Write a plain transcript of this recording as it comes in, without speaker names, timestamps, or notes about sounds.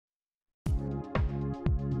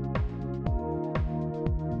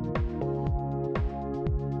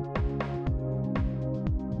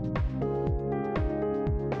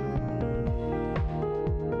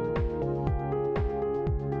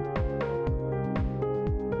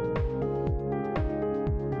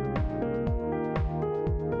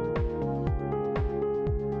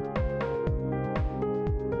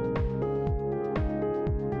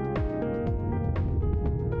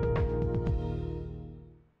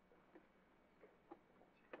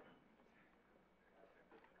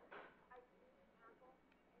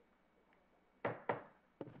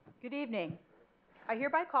Good evening. I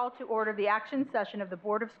hereby call to order the action session of the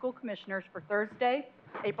Board of School Commissioners for Thursday,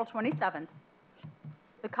 April 27th.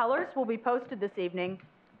 The colors will be posted this evening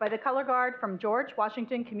by the color guard from George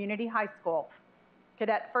Washington Community High School.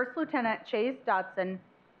 Cadet First Lieutenant Chase Dodson,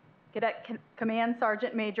 Cadet Command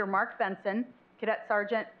Sergeant Major Mark Benson, Cadet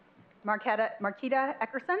Sergeant Marquita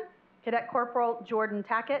Eckerson, Cadet Corporal Jordan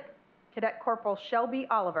Tackett, Cadet Corporal Shelby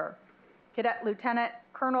Oliver. Cadet Lieutenant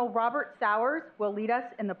Colonel Robert Sowers will lead us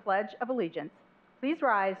in the Pledge of Allegiance. Please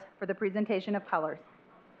rise for the presentation of colors.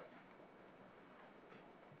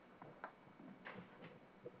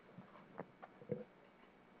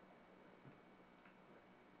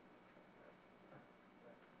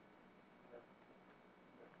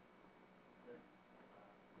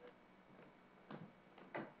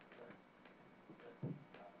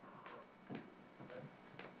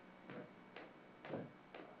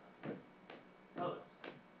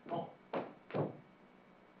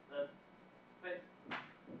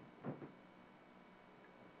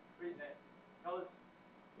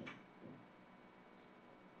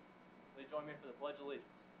 Join me for the Pledge of Allegiance.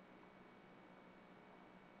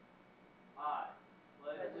 I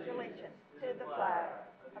pledge allegiance to the flag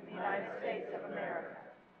of the United States of America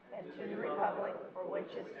and to the republic for which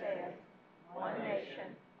it stands, one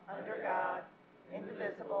nation, under God,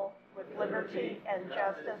 indivisible, with liberty and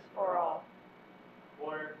justice for all.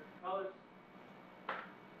 Order, colors.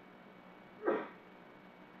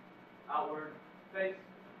 Outward, face.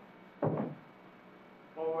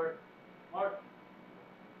 Forward, march.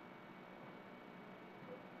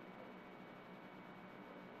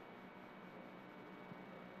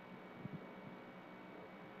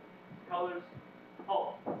 Colors,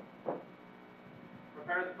 halt.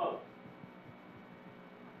 Prepare the post.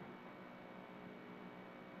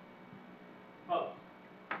 Post.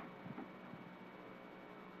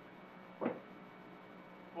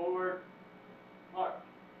 Forward, march.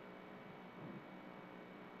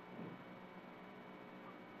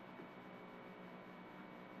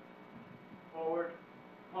 Forward,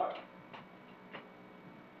 march.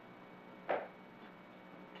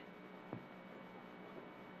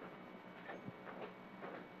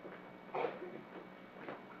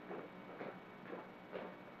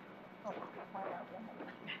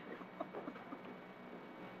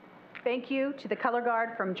 Thank you to the color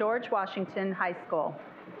guard from George Washington High School.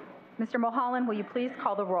 Mr. Mulholland, will you please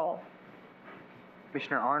call the roll?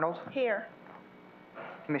 Commissioner Arnold? Here.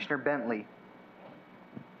 Commissioner Bentley?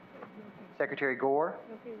 Secretary Gore?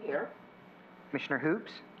 Here. Commissioner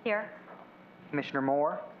Hoops? Here. Commissioner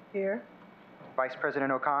Moore? Here. Vice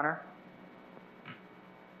President O'Connor?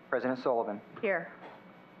 President Sullivan? Here.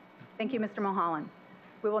 Thank you, Mr. Mulholland.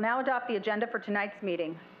 We will now adopt the agenda for tonight's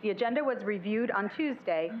meeting. The agenda was reviewed on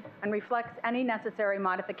Tuesday and reflects any necessary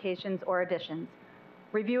modifications or additions.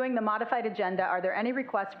 Reviewing the modified agenda, are there any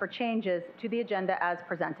requests for changes to the agenda as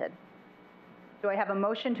presented? Do I have a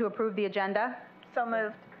motion to approve the agenda? So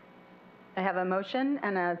moved. I have a motion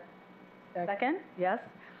and a second. Yes.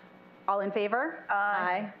 All in favor?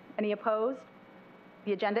 Aye. Any opposed?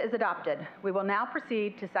 The agenda is adopted. We will now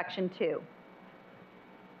proceed to section 2.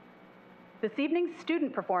 This evening's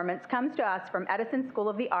student performance comes to us from Edison School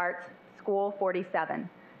of the Arts, School 47.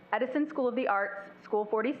 Edison School of the Arts, School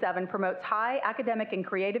 47 promotes high academic and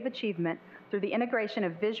creative achievement through the integration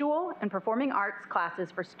of visual and performing arts classes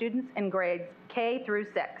for students in grades K through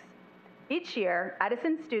 6. Each year,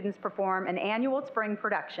 Edison students perform an annual spring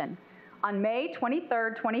production. On May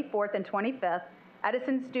 23rd, 24th, and 25th,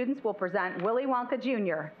 Edison students will present Willy Wonka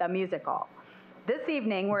Jr., the musical. This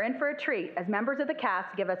evening, we're in for a treat as members of the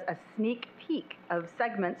cast give us a sneak peek of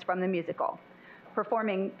segments from the musical.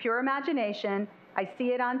 Performing Pure Imagination, I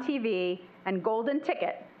See It on TV, and Golden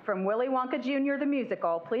Ticket from Willy Wonka Jr. the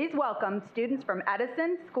musical, please welcome students from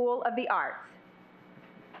Edison School of the Arts.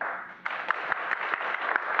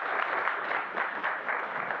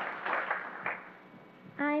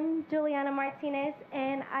 I'm Juliana Martinez,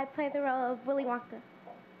 and I play the role of Willy Wonka.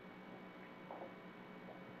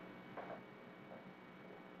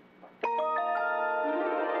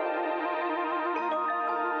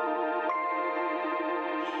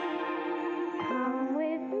 Come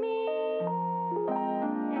with me,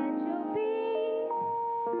 and you'll be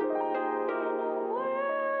in a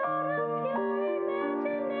world of pure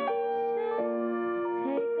imagination.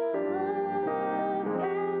 Take a look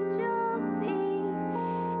and you'll see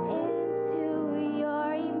into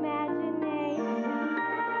your imagination.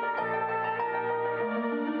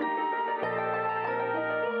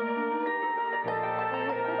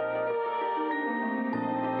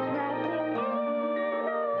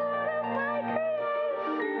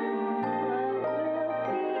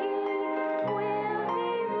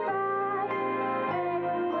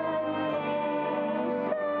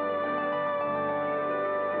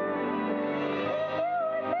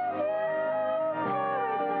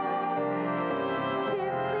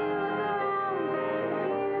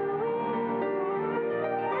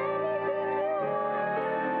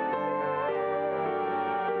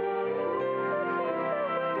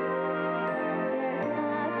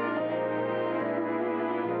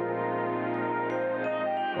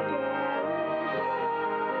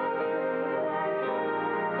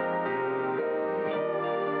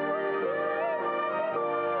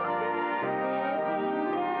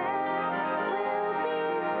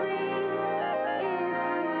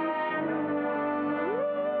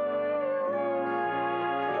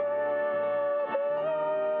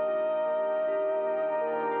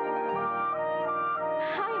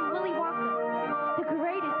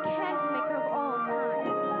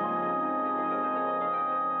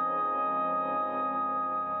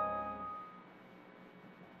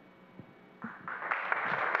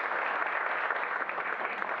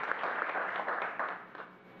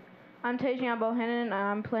 I'm Tajian Bohannon, and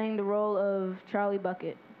I'm playing the role of Charlie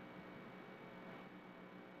Bucket.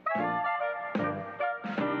 You've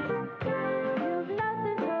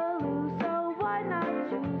nothing to lose, so why not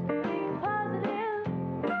choose to think positive?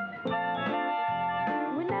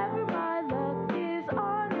 Whenever my luck is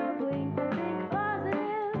on the blink, I think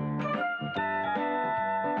positive.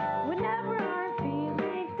 Whenever I'm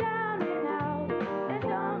feeling down and out and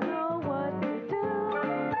don't know what to do,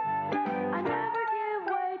 I never give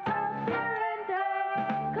way to fear and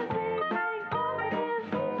doubt, 'cause thinking positive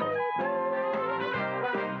seems to be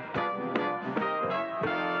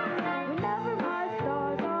whenever my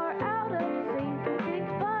stars are out of sync, I think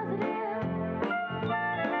positive.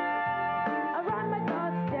 I write my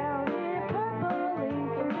thoughts down in purple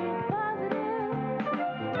ink and think positive.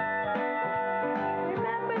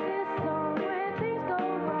 Remember this song when things go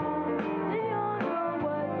wrong, then you'll know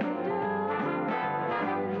what to do.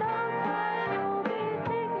 In no time you'll be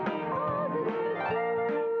thinking positive too.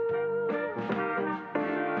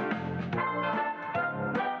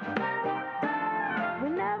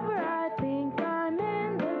 Whenever I think I'm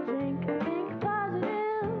in the drink, I think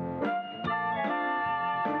positive.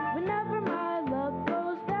 Whenever my luck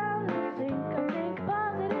goes down the sink, I think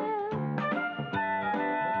positive.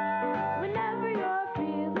 Whenever you're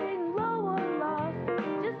feeling low or lost,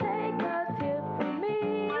 just take a tip from me.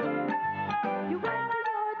 You wasted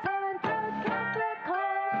your time to count the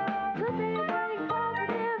cost, 'cause thinking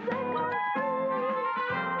positive, that comes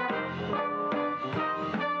free.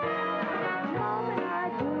 The moment I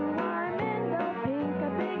do, I'm in the pink, I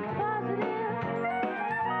think positive.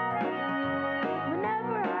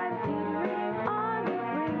 Whenever I'm teetering on the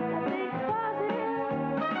brink, I think positive.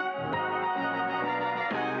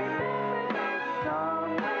 Remember this song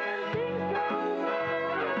when things go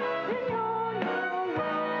wrong, then you'll know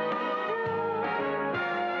what to do.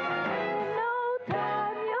 In no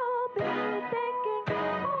time you'll be thinking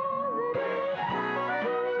positive. Yeah.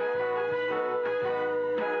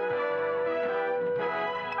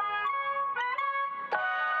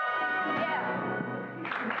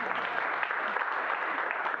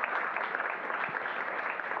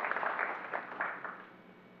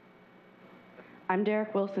 I'm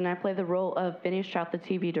Derek Wilson. I play the role of Vinny Strout, the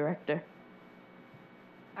TV director.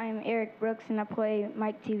 I'm Eric Brooks and I play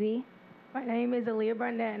Mike TV. My name is Aaliyah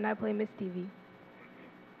Barnett, and I play Miss TV.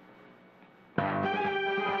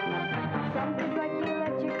 Some kids like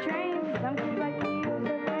electric trains, some kids like to use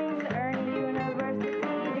their brains to earn a university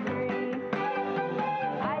degree.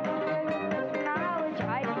 I don't really thirst for knowledge,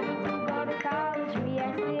 I don't need to go to college, me I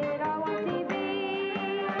see it all on TV.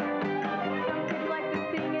 Some kids like to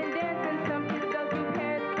sing and dance and some kids go to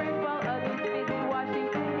Paris, France, while others visit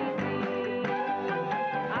Washington, D.C.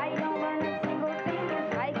 I don't learn a single thing,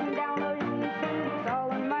 'cause I can download anything, it's all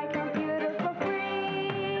on my computer for free.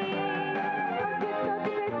 Some kids go to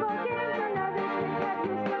baseball games and others kids have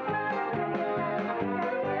useless levels and get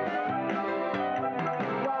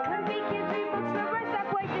while wimpy kids read books the rest, I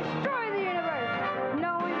play Destroy the Universe.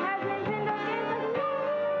 No one has Nintendo games like me.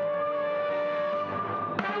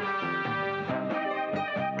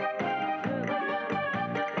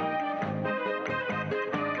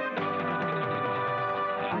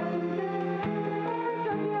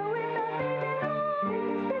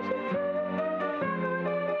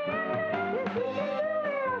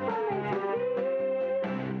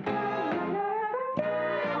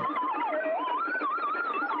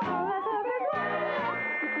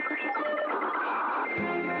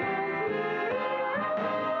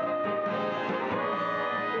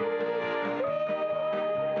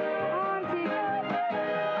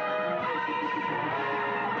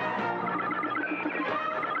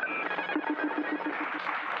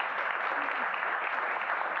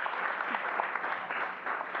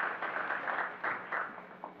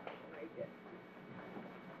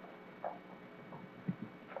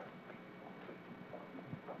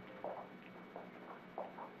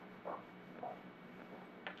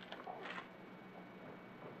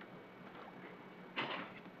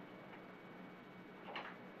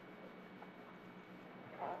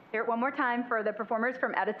 Hear it one more time for the performers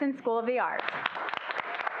from Edison School of the Arts.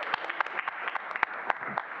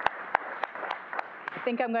 I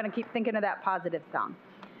think I'm going to keep thinking of that positive song.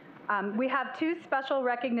 We have two special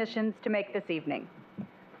recognitions to make this evening.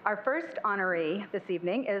 Our first honoree this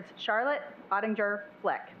evening is Charlotte Ottinger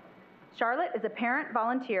Fleck. Charlotte is a parent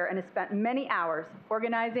volunteer and has spent many hours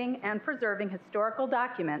organizing and preserving historical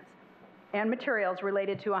documents and materials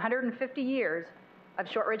related to 150 years of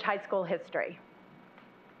Shortridge High School history.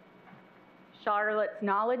 Charlotte's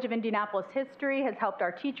knowledge of Indianapolis history has helped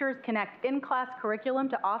our teachers connect in-class curriculum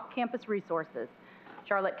to off-campus resources.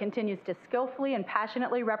 Charlotte continues to skillfully and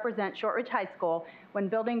passionately represent Shortridge High School when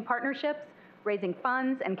building partnerships, raising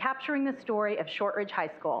funds, and capturing the story of Shortridge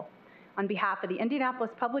High School. On behalf of the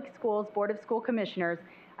Indianapolis Public Schools Board of School Commissioners,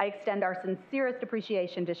 I extend our sincerest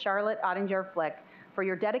appreciation to Charlotte Ottinger Flick for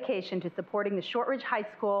your dedication to supporting the Shortridge High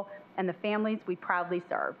School and the families we proudly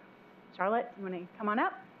serve. Charlotte, you want to come on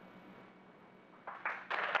up?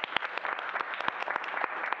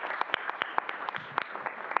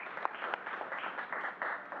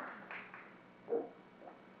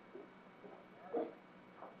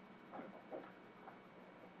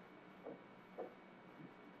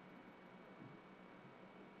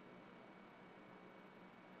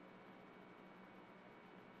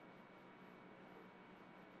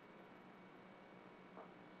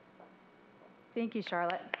 Thank you,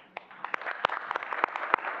 Charlotte.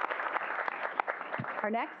 Our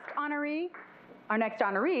next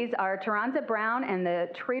honorees are Taranza Brown and the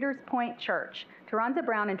Traders Point Church. Taranza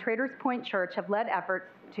Brown and Traders Point Church have led efforts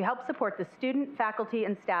to help support the student, faculty,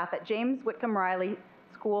 and staff at James Whitcomb Riley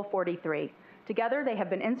School 43. Together, they have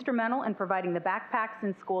been instrumental in providing the backpacks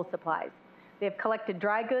and school supplies. They have collected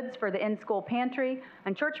dry goods for the in-school pantry,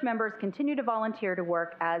 and church members continue to volunteer to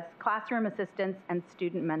work as classroom assistants and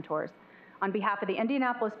student mentors. On behalf of the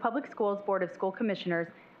Indianapolis Public Schools Board of School Commissioners,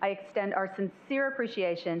 I extend our sincere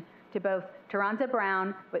appreciation to both Taranza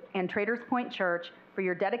Brown and Traders Point Church for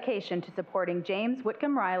your dedication to supporting James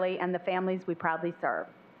Whitcomb Riley and the families we proudly serve.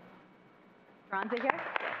 Taranza here.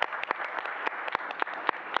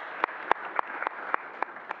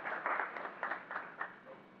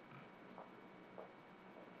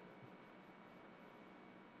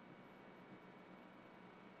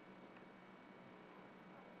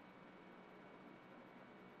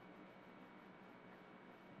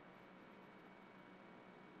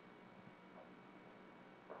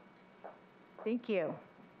 Thank you.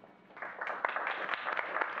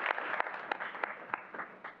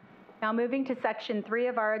 Now moving to section 3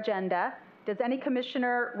 of our agenda, does any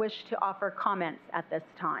commissioner wish to offer comments at this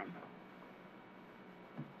time?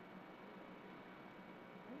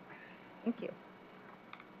 Thank you.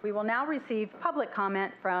 We will now receive public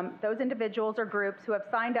comment from those individuals or groups who have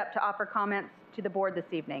signed up to offer comments to the board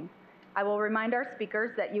this evening. I will remind our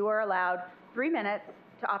speakers that you are allowed 3 minutes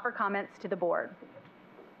to offer comments to the board.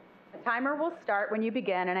 The timer will start when you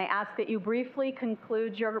begin, and I ask that you briefly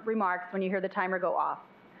conclude your remarks when you hear the timer go off.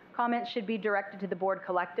 Comments should be directed to the board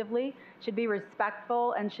collectively, should be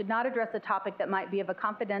respectful, and should not address a topic that might be of a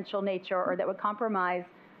confidential nature or that would compromise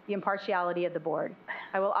the impartiality of the board.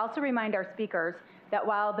 I will also remind our speakers that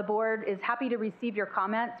while the board is happy to receive your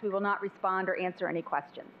comments, we will not respond or answer any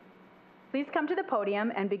questions. Please come to the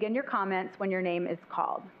podium and begin your comments when your name is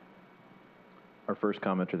called. Our first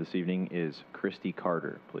commenter this evening is Christy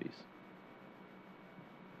Carter, please.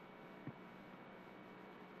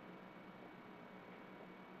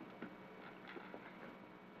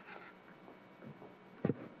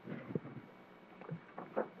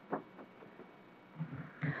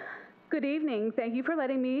 Good evening. Thank you for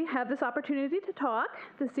letting me have this opportunity to talk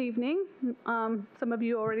this evening. Some of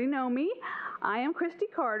you already know me. I am Christy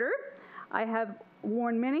Carter. I have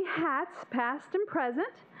worn many hats, past and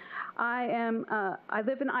present. I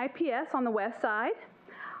live in IPS on the west side.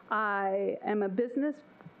 I am a business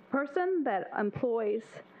person that employs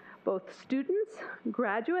both students,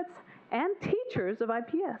 graduates, and teachers of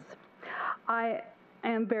IPS. I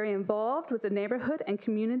am very involved with the neighborhood and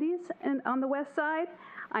communities on the west side.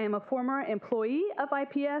 I am a former employee of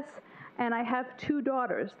IPS, and I have 2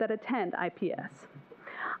 daughters that attend IPS.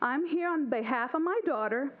 I'm here on behalf of my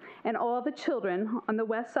daughter and all the children on the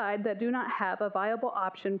west side that do not have a viable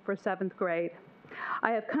option for 7th grade.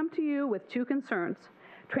 I have come to you with 2 concerns: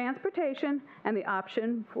 transportation and the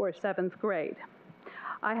option for 7th grade.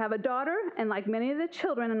 I have a daughter, and like many of the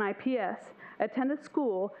children in IPS, attend a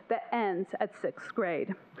school that ends at 6th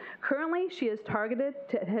grade. Currently, she is targeted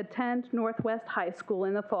to attend Northwest High School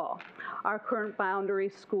in the fall, our current boundary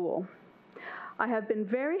school. I have been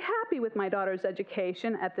very happy with my daughter's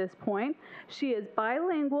education at this point. She is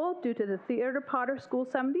bilingual due to the Theater Potter School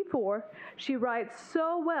 74. She writes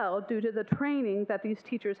so well due to the training that these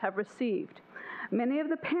teachers have received. Many of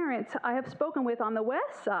the parents I have spoken with on the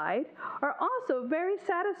west side are also very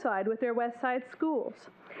satisfied with their west side schools.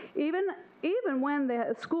 Even when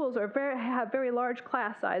the schools are have very large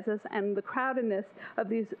class sizes and the crowdedness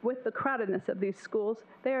of these schools,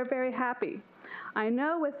 they are very happy. I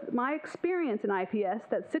know with my experience in IPS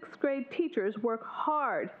that 6th grade teachers work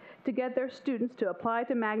hard to get their students to apply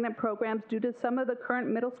to magnet programs due to some of the current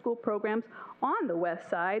middle school programs on the west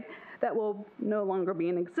side that will no longer be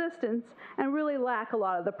in existence and really lack a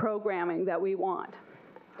lot of the programming that we want.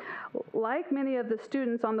 Like many of the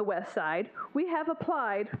students on the west side, we have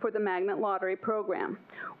applied for the magnet lottery program.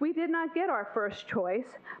 We did not get our first choice,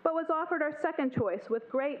 but was offered our second choice with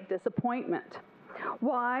great disappointment.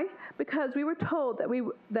 Why? Because we were told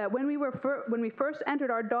that when we first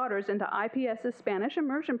entered our daughters into IPS's Spanish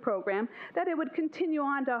immersion program, that it would continue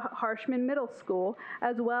on to Harshman Middle School,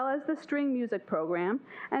 as well as the string music program,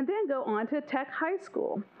 and then go on to Tech High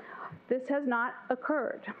School. This has not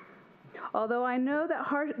occurred. Although I know that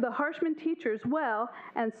the Harshman teachers well,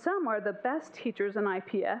 and some are the best teachers in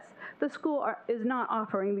IPS, the school is not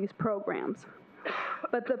offering these programs.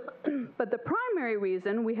 But the primary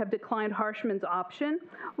reason we have declined Harshman's option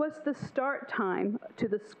was the start time to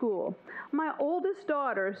the school. My oldest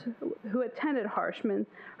daughter, who attended Harshman,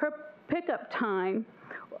 her pickup time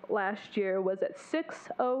last year was at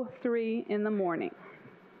 6:03 in the morning.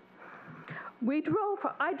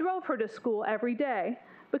 I drove her to school every day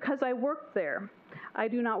because I worked there. I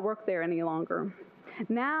do not work there any longer.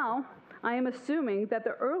 Now, I am assuming that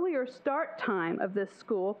the earlier start time of this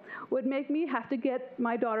school would make me have to get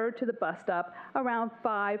my daughter to the bus stop around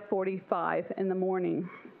 5:45 in the morning.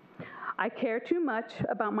 I care too much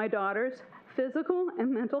about my daughter's physical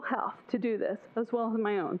and mental health to do this, as well as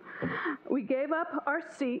my own. We gave up our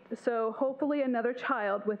seat, so hopefully another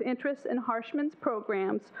child with interest in Harshman's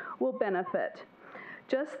programs will benefit.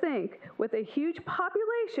 Just think, with a huge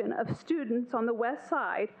population of students on the west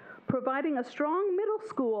side, providing a strong middle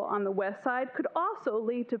school on the west side could also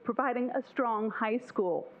lead to providing a strong high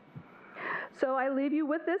school. So I leave you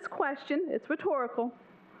with this question, it's rhetorical.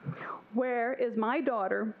 Where is my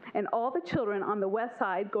daughter and all the children on the west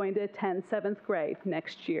side going to attend 7th grade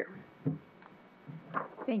next year?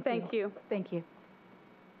 Thank you. Thank you.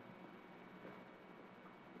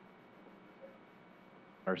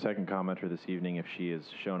 Our second commenter this evening, if she has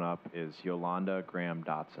shown up, is Yolanda Graham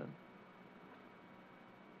Dotson.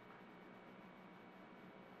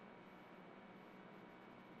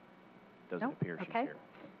 Doesn't appear she's here.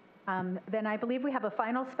 Then I believe we have a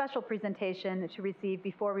final special presentation to receive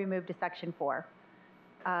before we move to section 4.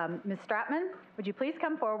 Ms. Stratman, would you please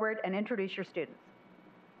come forward and introduce your students?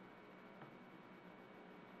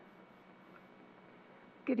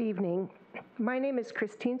 Good evening. My name is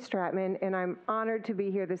Christine Stratman, and I'm honored to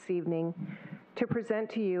be here this evening to present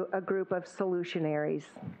to you a group of solutionaries.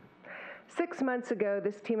 6 months ago,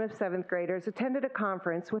 this team of 7th graders attended a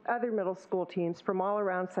conference with other middle school teams from all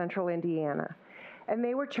around central Indiana, and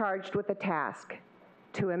they were charged with a task: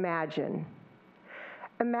 to imagine.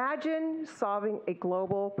 Imagine solving a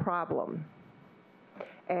global problem.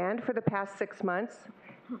 And for the past 6 months,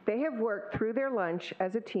 they have worked through their lunch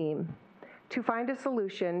as a team to find a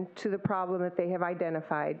solution to the problem that they have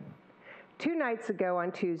identified. 2 nights ago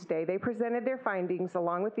on Tuesday, they presented their findings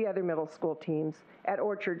along with the other middle school teams at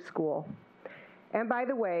Orchard School. And by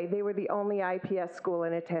the way, they were the only IPS school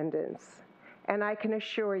in attendance. And I can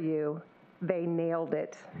assure you, they nailed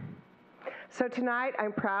it. So tonight,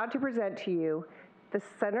 I'm proud to present to you the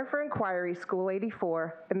Center for Inquiry School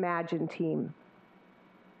 84 Imagine team.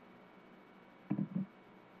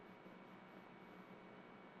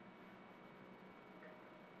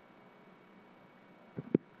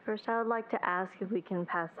 First, I would like to ask if we can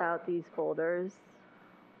pass out these folders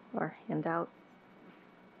or handouts.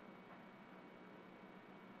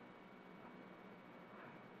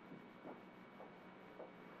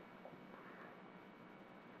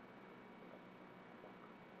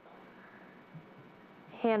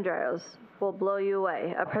 Hand dryers will blow you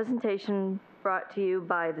away. A presentation brought to you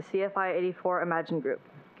by the CFI 84 Imagine Group.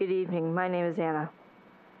 Good evening. My name is Anna.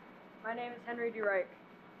 My name is Henry D. Reich.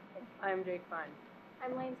 I am Jake Fine.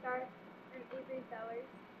 I'm Lane Stark. I'm Avery Sellers.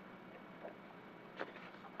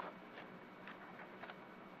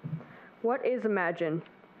 What is Imagine?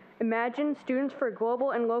 Imagine Students for Global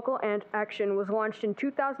and Local Action was launched in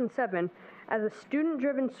 2007 as a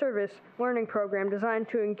student-driven service learning program designed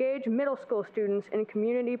to engage middle school students in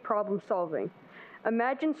community problem solving.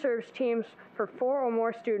 Imagine serves teams for 4 or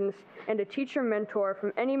more students and a teacher mentor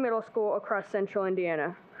from any middle school across central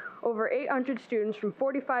Indiana. Over 800 students from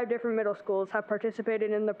 45 different middle schools have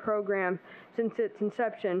participated in the program since its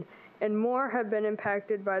inception, and more have been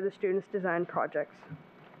impacted by the students' design projects.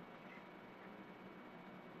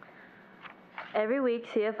 Every week,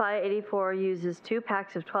 CFI 84 uses 2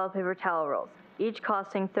 packs of 12 paper towel rolls, each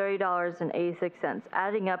costing $30.86,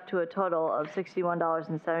 adding up to a total of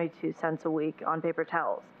 $61.72 a week on paper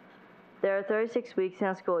towels. There are 36 weeks in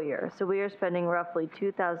a school year, so we are spending roughly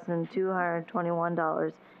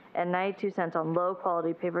 $2,221.92 on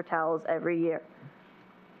low-quality paper towels every year.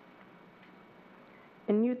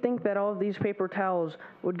 And you'd think that all of these paper towels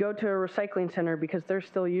would go to a recycling center because they're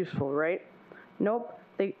still useful, right? Nope,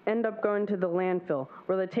 they end up going to the landfill,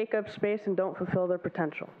 where they take up space and don't fulfill their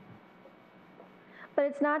potential. But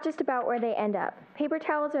it's not just about where they end up. Paper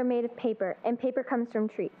towels are made of paper, and paper comes from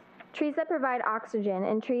trees. Trees that provide oxygen,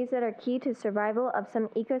 and trees that are key to survival of some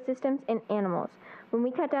ecosystems and animals. When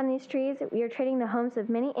we cut down these trees, we are trading the homes of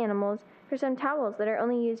many animals for some towels that are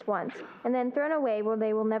only used once, and then thrown away where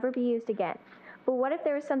they will never be used again. But what if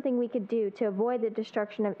there was something we could do to avoid the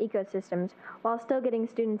destruction of ecosystems while still getting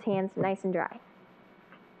students' hands nice and dry?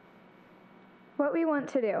 What we want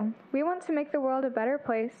to do. We want to make the world a better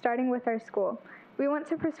place, starting with our school. We want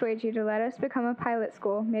to persuade you to let us become a pilot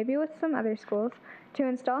school, maybe with some other schools, to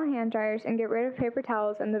install hand dryers and get rid of paper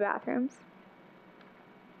towels in the bathrooms.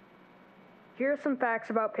 Here are some facts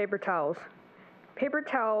about paper towels. Paper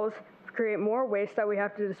towels create more waste that we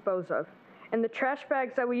have to dispose of. And the trash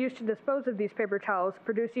bags that we use to dispose of these paper towels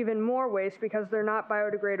produce even more waste because they're not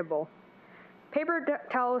biodegradable. Paper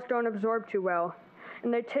towels don't absorb too well,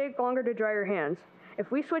 and they take longer to dry your hands.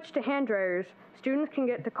 If we switch to hand dryers, students can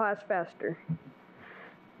get to class faster.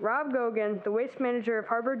 Rob Gogan, the waste manager of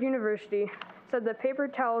Harvard University, said that paper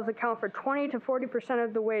towels account for 20 to 40%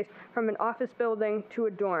 of the waste from an office building to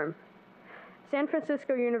a dorm. San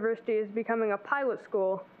Francisco University is becoming a pilot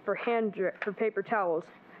school for paper towels.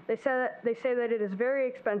 They say that it is very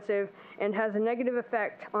expensive and has a negative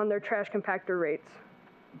effect on their trash compactor rates.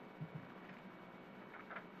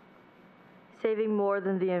 Saving more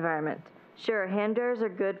than the environment. Sure, hand dryers are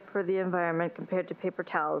good for the environment compared to paper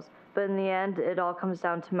towels, but in the end, it all comes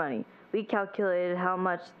down to money. We calculated how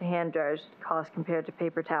much the hand dryers cost compared to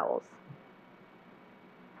paper towels.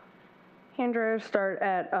 Hand dryers start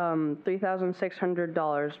at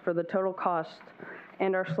 $3,600 for the total cost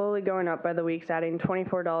and are slowly going up by the weeks, adding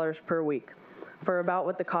 $24 per week for about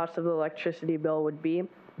what the cost of the electricity bill would be,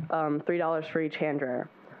 $3 for each hand dryer.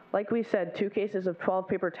 Like we said, 2 cases of 12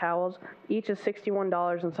 paper towels, each is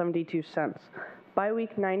 $61.72. By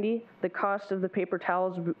week 90, the cost of the paper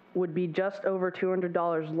towels would be just over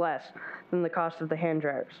 $200 less than the cost of the hand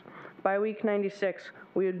dryers. By week 96,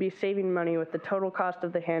 we would be saving money with the total cost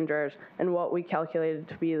of the hand dryers and what we calculated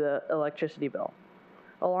to be the electricity bill.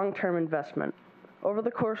 A long-term investment. Over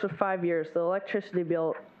the course of 5 years, the electricity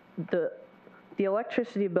bill of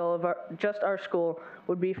just our school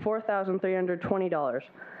would be $4,320.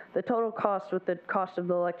 The total cost with the cost of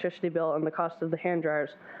the electricity bill and the cost of the hand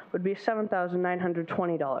dryers would be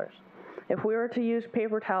 $7,920. If we were to use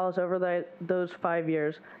paper towels over those 5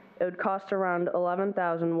 years, it would cost around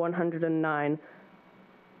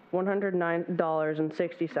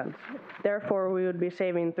 $109.60. Therefore, we would be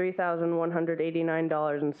saving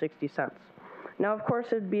 $3,189.60. Now, of course,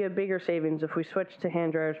 it'd be a bigger savings if we switched to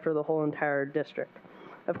hand dryers for the whole entire district.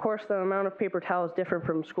 Of course, the amount of paper towels differ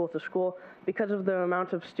from school to school because of the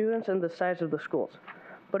amount of students and the size of the schools.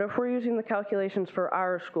 But if we're using the calculations for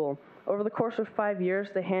our school, over the course of 5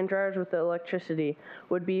 years, the hand dryers with the electricity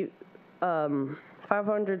would be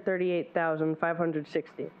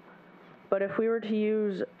 $538,560. But if we were to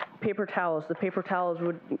use paper towels, the paper towels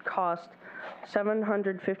would cost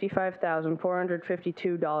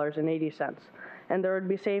 $755,452.80, and there would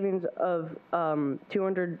be savings of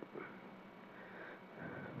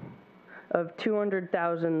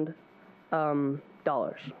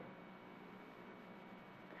 $200,000.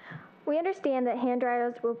 We understand that hand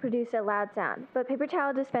dryers will produce a loud sound, but paper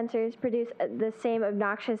towel dispensers produce the same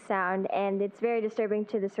obnoxious sound, and it's very disturbing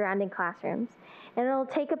to the surrounding classrooms. And it'll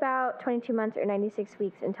take about 22 months or 96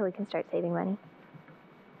 weeks until we can start saving money.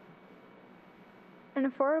 An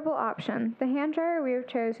affordable option. The hand dryer we have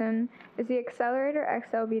chosen is the Accelerator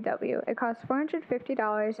XLBW. It costs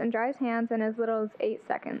 $450 and dries hands in as little as 8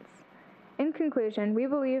 seconds. In conclusion, we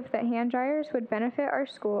believe that hand dryers would benefit our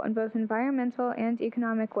school in both environmental and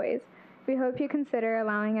economic ways. We hope you consider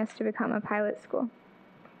allowing us to become a pilot school.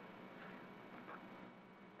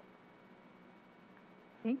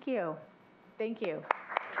 Thank you. Thank you.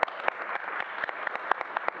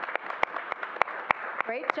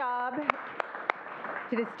 Great job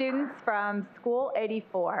to the students from School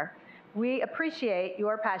 84. We appreciate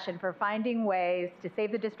your passion for finding ways to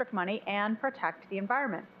save the district money and protect the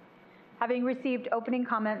environment. Having received opening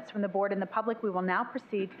comments from the board and the public, we will now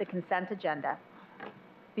proceed to the consent agenda.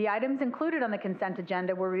 The items included on the consent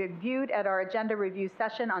agenda were reviewed at our agenda review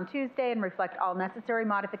session on Tuesday and reflect all necessary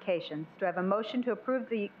modifications. Do I have a motion to approve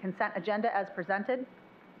the consent agenda as presented?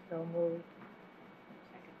 So moved.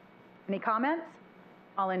 Any comments?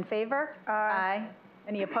 All in favor? Aye.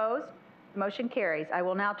 Any opposed? The motion carries. I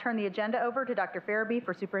will now turn the agenda over to Dr. Farabee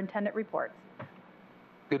for superintendent reports.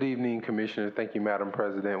 Good evening, Commissioners. Thank you, Madam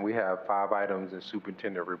President. We have 5 items in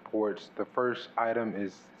superintendent reports. The first item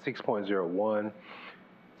is 6.01.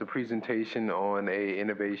 the presentation on a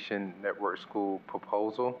Innovation Network School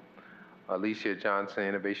proposal. Alicia Johnson,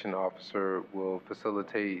 Innovation Officer, will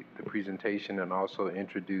facilitate the presentation and also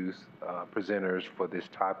introduce presenters for this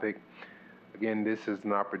topic. Again, this is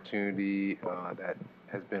an opportunity that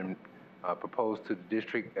has been proposed to the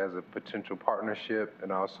district as a potential partnership,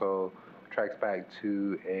 and also tracks back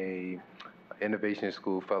to a Innovation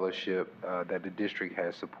School Fellowship that the district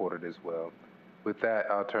has supported as well. With that,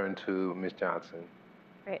 I'll turn to Ms. Johnson.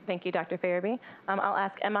 Great, thank you, Dr. Farabee. I'll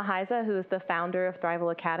ask Emma Heiza, who is the founder of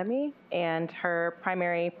Thrival Academy, and her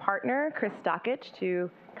primary partner, Chris Stockich, to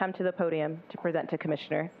come to the podium to present to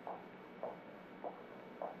commissioners.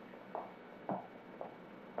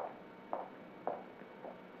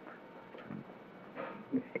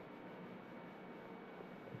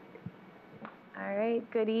 All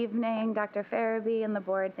right, good evening, Dr. Farabee and the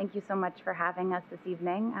board. Thank you so much for having us this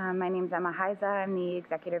evening. My name is Emma Heiza. I'm the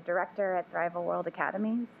executive director at Thrival World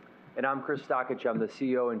Academies. And I'm Chris Stockich. I'm the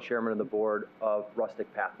CEO and chairman of the board of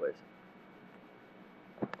Rustic Pathways.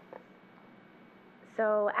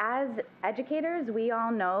 So as educators, we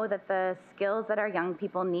all know that the skills that our young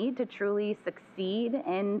people need to truly succeed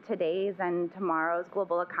in today's and tomorrow's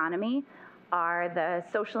global economy are the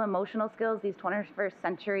social emotional skills, these 21st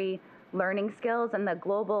century learning skills, and the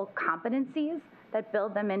global competencies that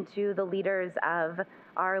build them into the leaders of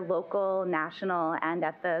our local, national, and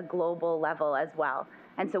at the global level as well.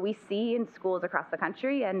 And so we see in schools across the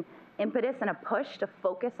country an impetus and a push to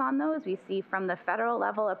focus on those. We see from the federal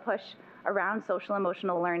level a push around social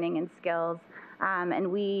emotional learning and skills.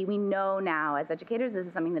 And we know now as educators this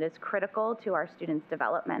is something that is critical to our students'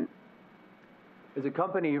 development. As a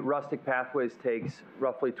company, Rustic Pathways takes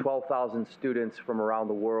roughly 12,000 students from around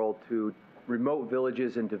the world to remote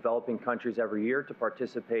villages in developing countries every year to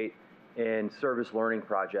participate in service learning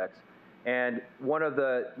projects. And one of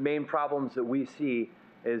the main problems that we see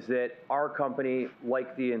is that our company,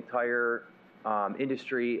 like the entire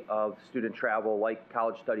industry of student travel, like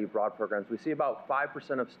college study abroad programs, we see about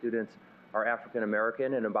 5% of students are African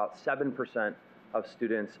American and about 7% of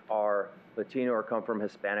students are Latino or come from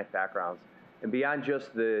Hispanic backgrounds. And beyond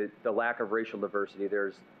just the lack of racial diversity,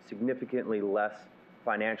 there's significantly less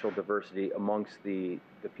financial diversity amongst the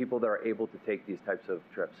people that are able to take these types of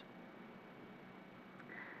trips.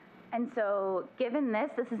 And so given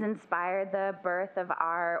this has inspired the birth of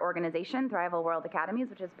our organization, Thrival World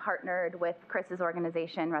Academies, which has partnered with Chris's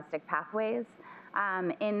organization, Rustic Pathways,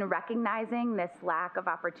 in recognizing this lack of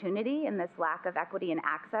opportunity and this lack of equity and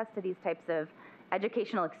access to these types of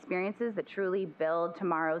educational experiences that truly build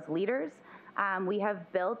tomorrow's leaders. We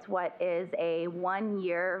have built what is a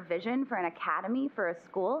one-year vision for an academy for a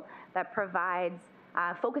school that provides,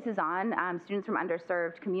 focuses on students from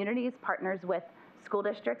underserved communities, partners with school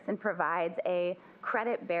districts, and provides a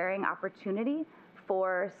credit-bearing opportunity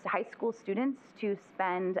for high school students to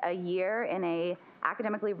spend a year in a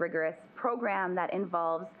academically rigorous program that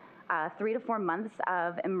involves 3 to 4 months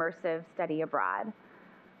of immersive study abroad.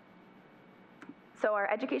 So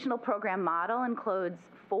our educational program model includes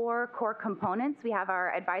 4 core components. We have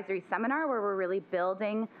our advisory seminar, where we're really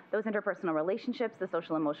building those interpersonal relationships, the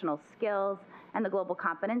social emotional skills, and the global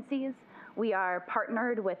competencies. We are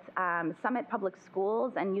partnered with Summit Public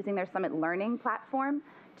Schools and using their Summit Learning platform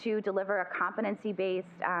to deliver a competency-based,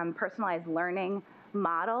 personalized learning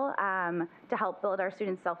model to help build our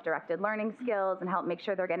students' self-directed learning skills and help make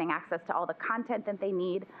sure they're getting access to all the content that they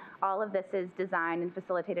need. All of this is designed and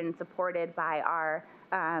facilitated and supported by our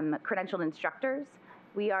credentialed instructors.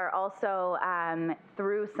 We are also,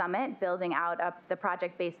 through Summit, building out the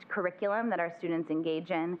project-based curriculum that our students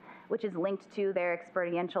engage in, which is linked to their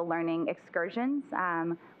experiential learning excursions,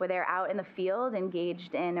 where they're out in the field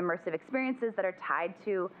engaged in immersive experiences that are tied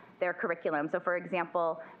to their curriculum. So for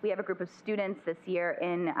example, we have a group of students this year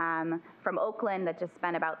from Oakland that just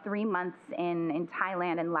spent about 3 months in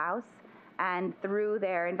Thailand and Laos. And through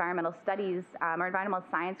their environmental studies or environmental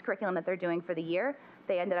science curriculum that they're doing for the year,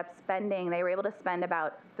 they were able to spend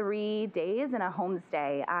about 3 days in a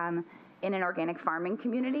homestay in an organic farming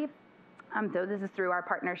community. So this is through our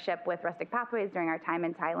partnership with Rustic Pathways during our time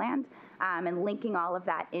in Thailand, and linking all of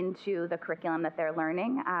that into the curriculum that they're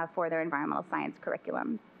learning for their environmental science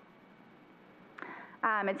curriculum.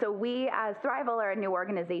 And so we, as Thrival, are a new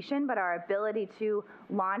organization, but our ability to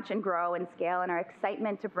launch and grow and scale and our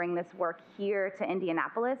excitement to bring this work here to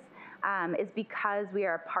Indianapolis is because we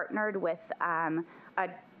are partnered with a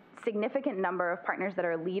significant number of partners that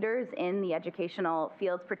are leaders in the educational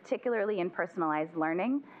fields, particularly in personalized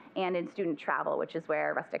learning and in student travel, which is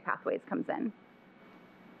where Rustic Pathways comes in.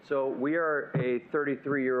 So we are a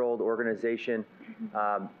 33-year-old organization,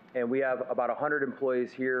 and we have about 100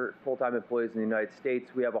 employees here, full-time employees in the United States.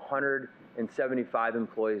 We have 175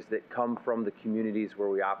 employees that come from the communities where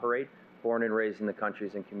we operate, born and raised in the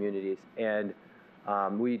countries and communities. And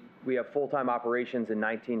we have full-time operations in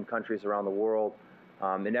 19 countries around the world.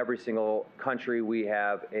 In every single country, we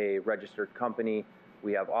have a registered company.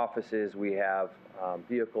 We have offices, we have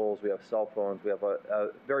vehicles, we have cell phones, we have a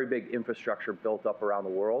very big infrastructure built up around the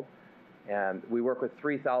world. And we work with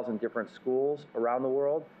 3,000 different schools around the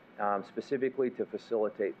world, specifically to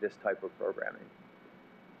facilitate this type of programming.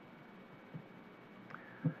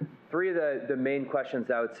 Three of the main questions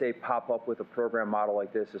I would say pop up with a program model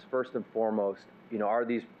like this is, first and foremost, are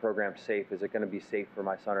these programs safe? Is it going to be safe for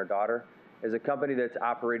my son or daughter? As a company that's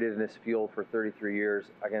operated in this field for 33 years,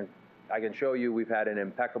 I can show you we've had an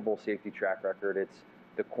impeccable safety track record. It's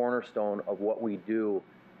the cornerstone of what we do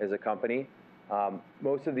as a company.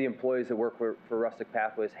 Most of the employees that work for Rustic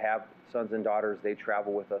Pathways have sons and daughters. They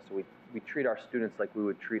travel with us. So we treat our students like we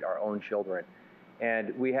would treat our own children.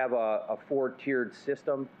 And we have a four-tiered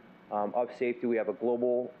system of safety. We have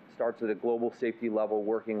starts at a global safety level,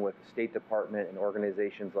 working with the State Department and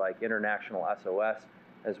organizations like International SOS,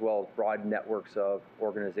 as well as broad networks of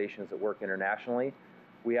organizations that work internationally.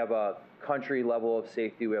 We have a country level of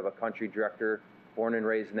safety. We have a country director born and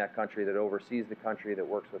raised in that country that oversees the country, that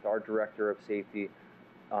works with our director of safety,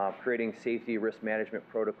 creating safety risk management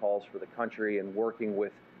protocols for the country and working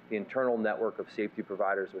with the internal network of safety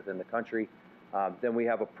providers within the country. Then we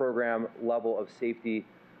have a program level of safety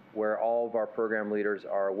where all of our program leaders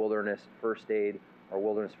are wilderness first aid or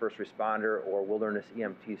wilderness first responder or wilderness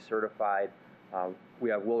EMT certified. We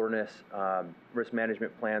have wilderness risk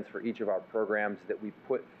management plans for each of our programs that we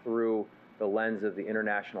put through the lens of the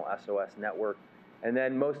International SOS network. And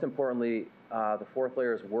then most importantly, the fourth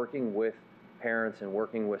layer is working with parents and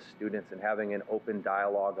working with students and having an open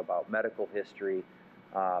dialogue about medical history,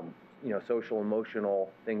 social, emotional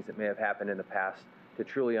things that may have happened in the past to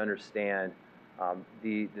truly understand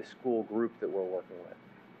the school group that we're working with.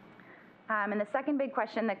 And the second big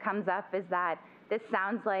question that comes up is that this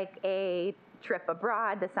sounds like a trip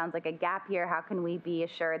abroad. This sounds like a gap year. How can we be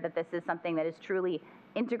assured that this is something that is truly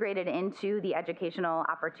integrated into the educational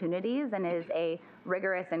opportunities and is a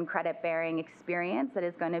rigorous and credit-bearing experience that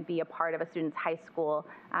is going to be a part of a student's high school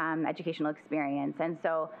educational experience? And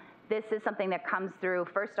so this is something that comes through,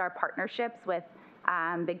 first, our partnerships with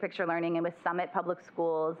Big Picture Learning and with Summit Public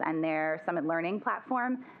Schools and their Summit Learning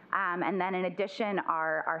platform. And then in addition,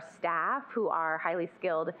 our staff, who are highly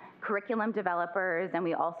skilled curriculum developers, and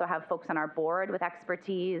we also have folks on our board with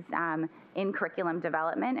expertise in curriculum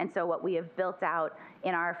development. And so what we have built out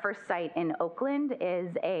in our first site in Oakland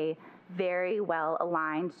is a very well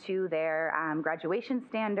aligned to their graduation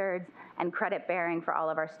standards and credit bearing for all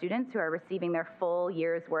of our students who are receiving their full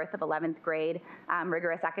year's worth of 11th grade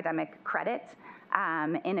rigorous academic credit.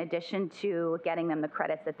 In addition to getting them the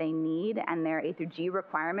credits that they need and their A through G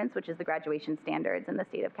requirements, which is the graduation standards in the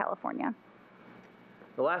state of California.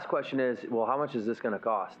 The last question is, well, how much is this going to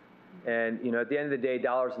cost? And at the end of the day,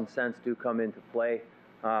 dollars and cents do come into play.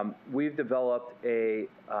 We've developed a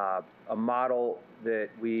model that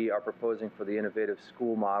we are proposing for the innovative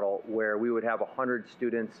school model, where we would have 100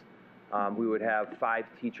 students. We would have 5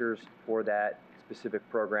 teachers for that specific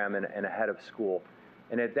program and a head of school.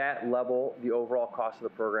 And at that level, the overall cost of the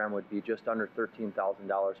program would be just under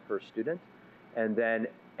 $13,000 per student. And then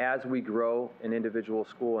as we grow an individual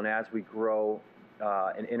school and as we grow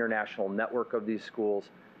an international network of these schools,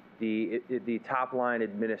 the top line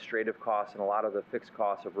administrative costs and a lot of the fixed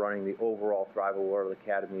costs of running the overall Thrive World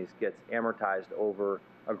Academies gets amortized over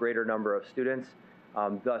a greater number of students,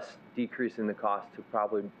 thus decreasing the cost to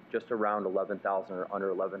probably just around $11,000 or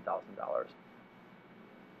under $11,000.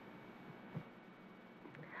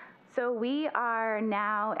 So we are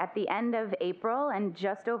now at the end of April and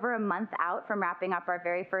just over a month out from wrapping up our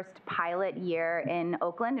very first pilot year in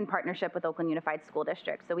Oakland in partnership with Oakland Unified School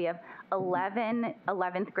District. So we have 11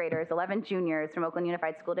 11th graders, 11 juniors from Oakland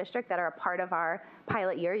Unified School District that are a part of our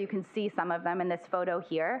pilot year. You can see some of them in this photo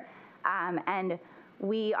here. And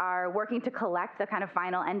we are working to collect the kind of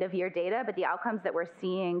final end-of-year data, but the outcomes that we're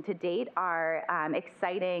seeing to date are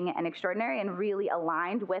exciting and extraordinary and really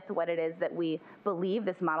aligned with what it is that we believe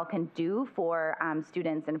this model can do for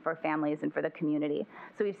students and for families and for the community.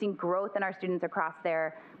 So we've seen growth in our students across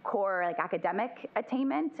their core academic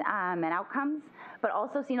attainment and outcomes, but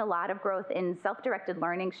also seen a lot of growth in self-directed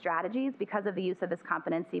learning strategies because of the use of this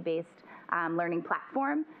competency-based learning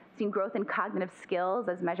platform. Seen growth in cognitive skills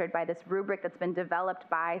as measured by this rubric that's been developed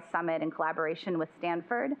by Summit in collaboration with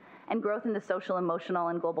Stanford, and growth in the social, emotional,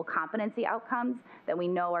 and global competency outcomes that we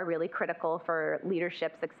know are really critical for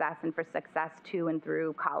leadership success and for success to and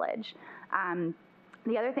through college.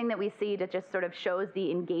 The other thing that we see that just sort of shows the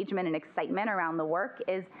engagement and excitement around the work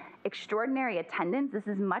is extraordinary attendance. This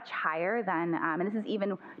is much higher than, and this is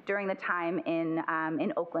even during the time in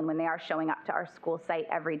Oakland when they are showing up to our school site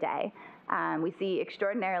every day. We see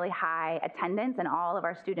extraordinarily high attendance, and all of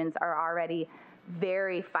our students are already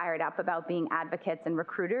very fired up about being advocates and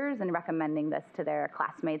recruiters and recommending this to their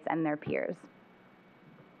classmates and their peers.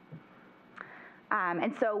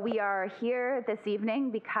 And so we are here this evening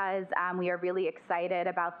because we are really excited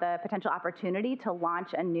about the potential opportunity to launch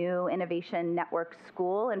a new innovation network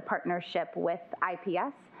school in partnership with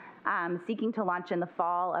IPS, seeking to launch in the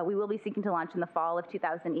fall. We will be seeking to launch in the fall of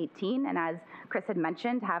 2018, and as Chris had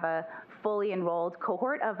mentioned, have a fully enrolled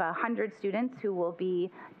cohort of 100 students who will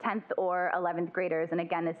be 10th or 11th graders. And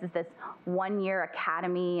again, this is this one-year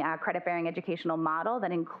academy credit-bearing educational model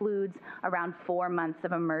that includes around 4 months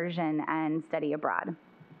of immersion and study abroad.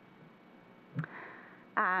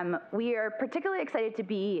 We are particularly excited to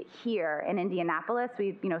be here in Indianapolis.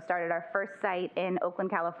 We've started our first site in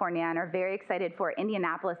Oakland, California, and are very excited for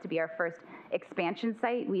Indianapolis to be our first expansion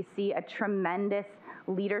site. We see a tremendous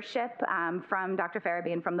leadership from Dr.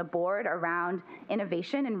 Farabee and from the board around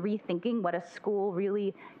innovation and rethinking what a school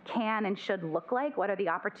really can and should look like. What are the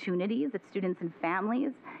opportunities that students and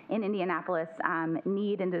families in Indianapolis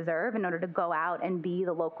need and deserve in order to go out and be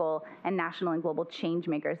the local and national and global change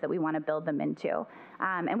makers that we want to build them into.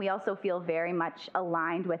 And we also feel very much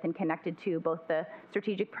aligned with and connected to both the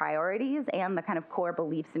strategic priorities and the kind of core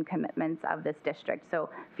beliefs and commitments of this district. So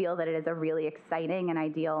feel that it is a really exciting and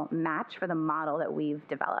ideal match for the model that we've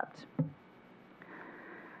developed.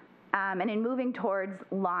 And in moving towards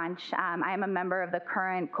launch, I am a member of the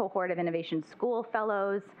current cohort of Innovation School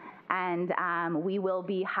Fellows, and we will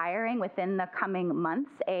be hiring within the coming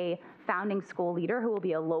months a founding school leader who will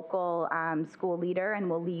be a local school leader and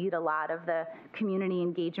will lead a lot of the community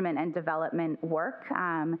engagement and development work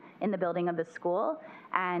in the building of the school,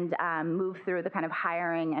 and move through the kind of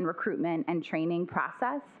hiring and recruitment and training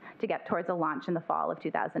process to get towards a launch in the fall of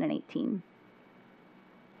 2018.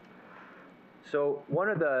 So one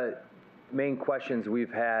of the main questions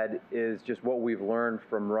we've had is just what we've learned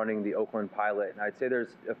from running the Oakland pilot. And I'd say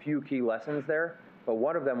there's a few key lessons there, but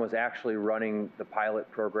one of them was actually running the pilot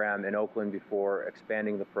program in Oakland before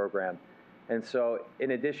expanding the program. And so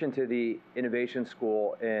in addition to the Innovation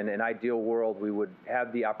School, in an ideal world, we would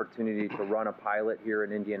have the opportunity to run a pilot here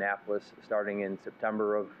in Indianapolis starting in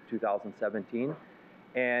September of 2017.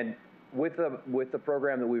 And with the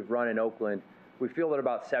program that we've run in Oakland, we feel that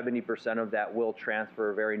about 70% of that will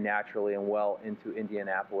transfer very naturally and well into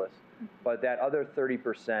Indianapolis. But that other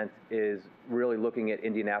 30% is really looking at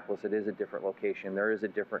Indianapolis. It is a different location. There is a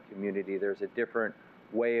different community. There's a different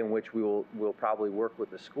way in which we'll probably work with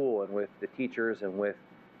the school and with the teachers and with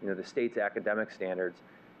the state's academic standards.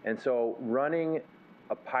 And so running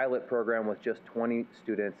a pilot program with just 20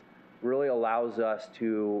 students really allows us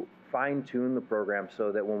to fine-tune the program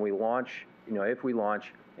so that when we launch, if we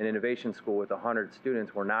launch an innovation school with 100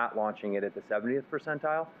 students, we're not launching it at the 70th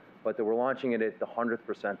percentile, but that we're launching it at the 100th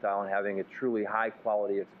percentile and having a truly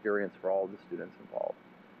high-quality experience for all of the students involved.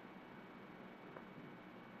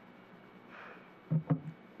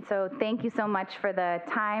 So thank you so much for the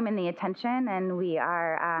time and the attention, and we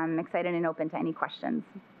are excited and open to any questions.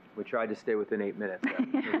 We tried to stay within 8 minutes.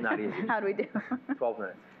 It's not easy. How'd we do? 12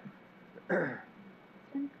 minutes.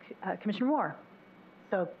 Commissioner Moore.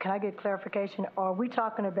 So can I get clarification? Are we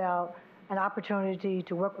talking about an opportunity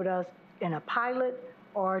to work with us in a pilot,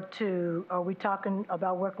 or are we talking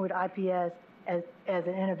about working with IPS as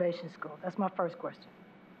an innovation school? That's my first question.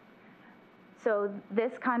 So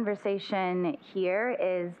this conversation here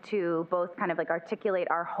is to both kind of like articulate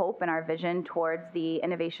our hope and our vision towards the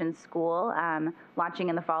Innovation School launching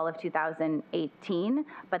in the fall of 2018,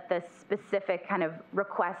 but the specific kind of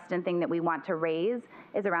request and thing that we want to raise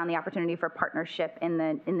is around the opportunity for partnership in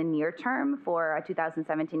the near term for a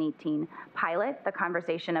 2017-18 pilot. The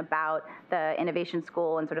conversation about the Innovation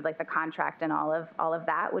School and sort of like the contract and all of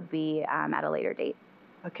that would be at a later date.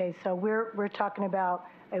 Okay, so we're talking about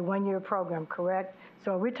a one-year program, correct?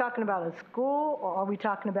 So are we talking about a school, or are we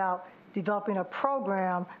talking about developing a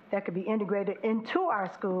program that could be integrated into our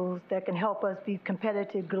schools that can help us be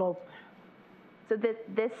competitive globally? So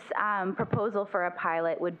this proposal for a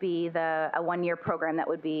pilot would be a one-year program that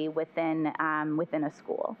would be within a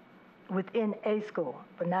school. Within a school,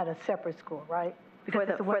 but not a separate school, right? For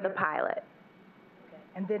the pilot. Okay.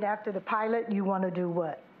 And then after the pilot, you want to do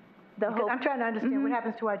what? I'm trying to understand what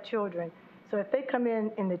happens to our children. So if they come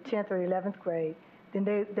in the 10th or 11th grade,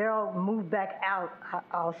 then they'll move back out,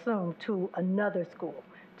 I'll assume, to another school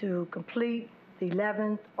to complete the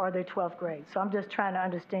 11th or their 12th grade. So I'm just trying to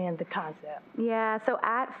understand the concept. Yeah, so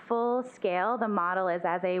at full scale, the model is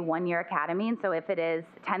as a one-year academy. And so if it is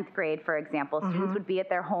 10th grade, for example, students would be at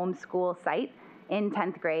their home school site in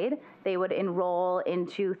 10th grade. They would enroll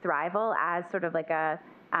into Thrival as sort of like a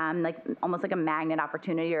almost like a magnet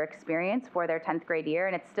opportunity or experience for their 10th grade year.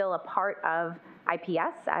 And it's still a part of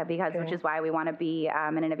IPS, which is why we want to be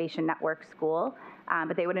an innovation network school.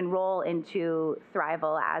 But they would enroll into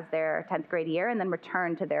Thrival as their 10th grade year and then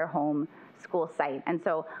return to their home school site. And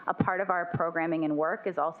so a part of our programming and work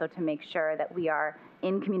is also to make sure that we are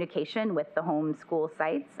in communication with the home school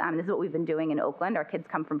sites. This is what we've been doing in Oakland. Our kids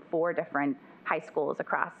come from 4 different high schools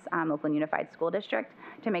across Oakland Unified School District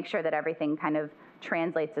to make sure that everything kind of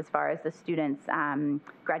translates as far as the students'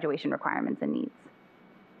 graduation requirements and needs.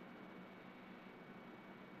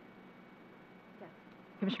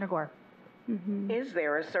 Commissioner Gore. Is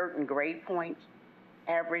there a certain grade point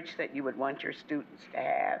average that you would want your students to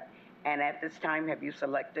have? And at this time, have you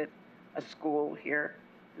selected a school here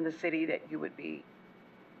in the city that you would be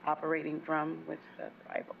operating from with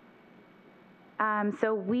Thrival?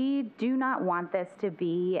 So we do not want this to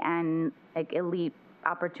be an elite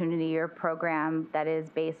opportunity or program that is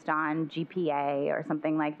based on GPA or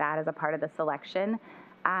something like that as a part of the selection.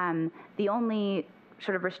 The only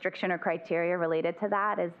sort of restriction or criteria related to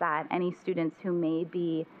that is that any students who may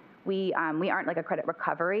be, we aren't like a credit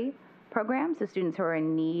recovery program, so students who are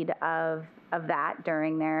in need of that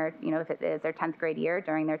during their, if it is their 10th grade year,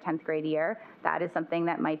 during their 10th grade year, that is something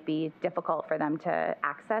that might be difficult for them to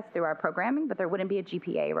access through our programming, but there wouldn't be a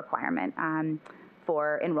GPA requirement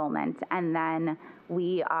for enrollment. And then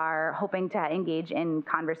we are hoping to engage in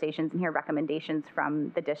conversations and hear recommendations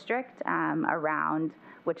from the district around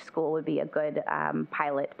which school would be a good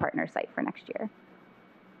pilot partner site for next year.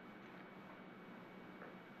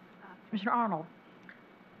 Commissioner Arnold.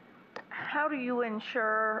 How do you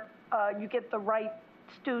ensure you get the right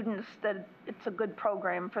students, that it's a good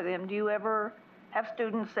program for them? Do you ever have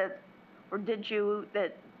students that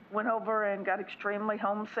went over and got extremely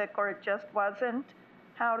homesick, or it just wasn't?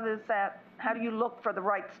 How do you look for the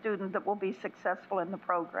right student that will be successful in the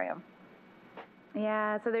program?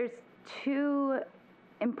 Yeah, so there's 2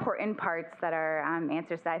 important parts that are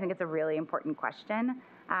answers to that. I think it's a really important question.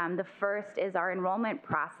 The first is our enrollment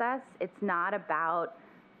process. It's not about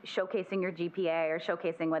showcasing your GPA or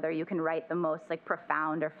showcasing whether you can write the most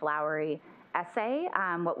profound or flowery essay.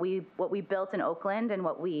 What we built in Oakland and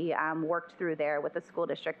what we worked through there with the school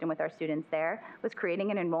district and with our students there was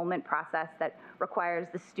creating an enrollment process that requires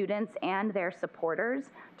the students and their supporters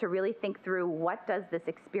to really think through, what does this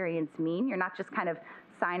experience mean? You're not just kind of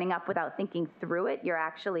signing up without thinking through it. You're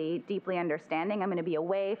actually deeply understanding, I'm going to be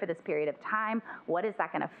away for this period of time. What is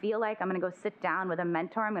that going to feel like? I'm going to go sit down with a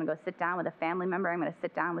mentor. I'm going to go sit down with a family member. I'm going to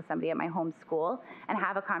sit down with somebody at my home school and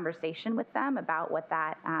have a conversation with them about what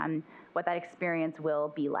that experience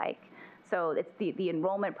will be like. So it's the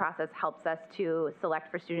enrollment process helps us to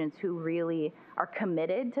select for students who really are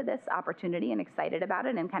committed to this opportunity and excited about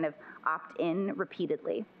it and kind of opt in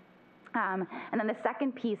repeatedly. And then the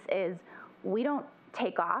second piece is we don't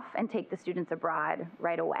take off and take the students abroad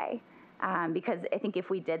right away. Because I think if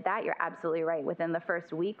we did that, you're absolutely right. Within the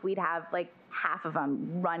first week, we'd have half of them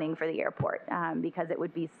running for the airport because it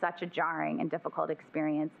would be such a jarring and difficult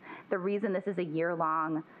experience. The reason this is a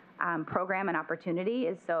year-long program and opportunity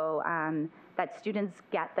is so that students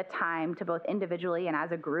get the time to both individually and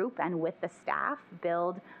as a group and with the staff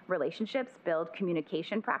build relationships, build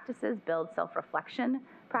communication practices, build self-reflection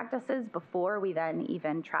practices before we then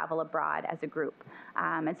even travel abroad as a group.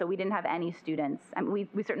 And so we didn't have any students, we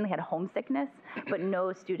certainly had homesickness, but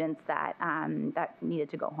no students that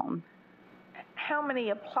needed to go home. How many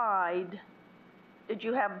applied? Did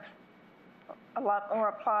you have a lot more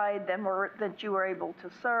applied than that you were able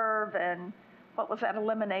to serve? And what was that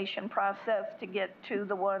elimination process to get to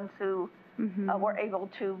the ones who were able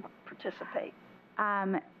to participate?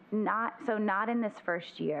 Not in this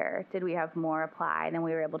first year did we have more apply than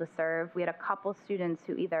we were able to serve. We had a couple students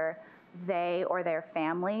who either they or their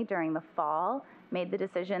family during the fall made the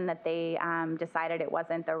decision that they decided it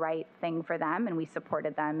wasn't the right thing for them, and we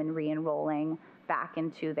supported them in re-enrolling back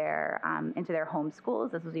into their home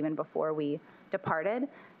schools. This was even before we departed.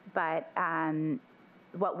 But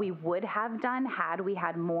what we would have done had we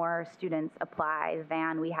had more students apply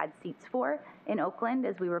than we had seats for in Oakland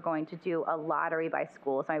is we were going to do a lottery by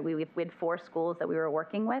school. So we had 4 schools that we were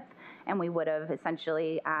working with, and we would have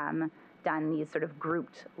essentially done these sort of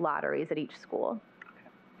grouped lotteries at each school. Okay.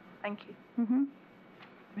 Thank you.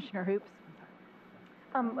 Commissioner Hoops.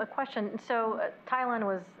 A question. So Thailand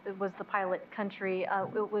was the pilot country.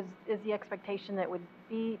 Is the expectation that it would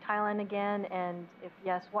be Thailand again? And if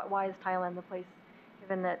yes, why is Thailand the place,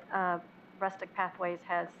 given that Rustic Pathways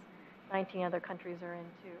has 19 other countries are in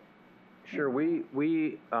too? Sure.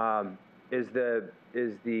 We is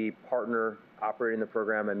the partner operating the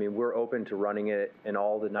program. I mean, we're open to running it in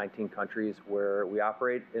all the 19 countries where we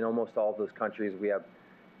operate. In almost all of those countries, we have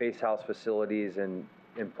base house facilities and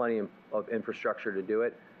plenty of infrastructure to do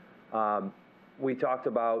it. We talked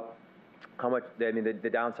about how much, I mean, the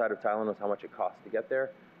downside of Thailand was how much it costs to get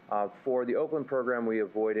there. For the Oakland program, we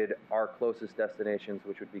avoided our closest destinations,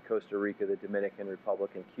 which would be Costa Rica, the Dominican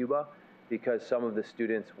Republic, and Cuba, because some of the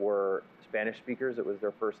students were Spanish speakers. It was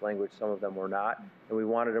their first language. Some of them were not. And we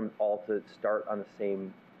wanted them all to start on the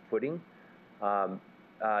same footing. To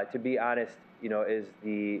be honest, you know, is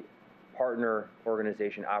the partner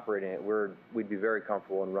organization operating it, we'd be very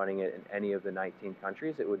comfortable in running it in any of the 19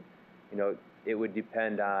 countries. It would, you know, it would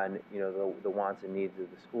depend on, you know, the wants and needs of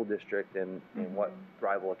the school district and what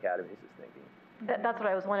Thrival Academies is thinking. That's what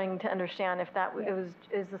I was wanting to understand, if that is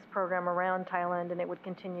this program around Thailand and it would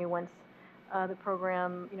continue once the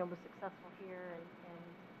program, you know, was successful here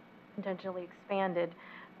and potentially expanded.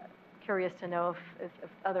 Curious to know if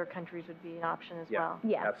other countries would be an option as well.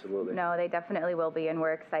 Yes. Absolutely. No, they definitely will be, and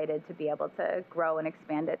we're excited to be able to grow and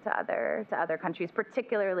expand it to other countries,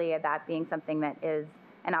 particularly that being something that is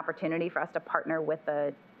an opportunity for us to partner with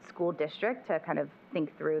the school district to kind of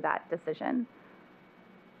think through that decision.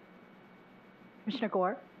 Commissioner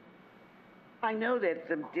Gore? I know that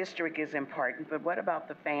the district is important, but what about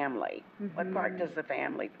the family? What part does the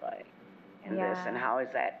family play in this, and how is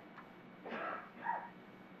that?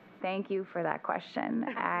 Thank you for that question.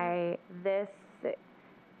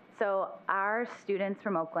 So our students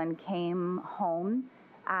from Oakland came home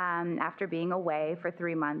after being away for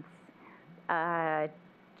 3 months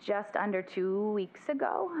just under 2 weeks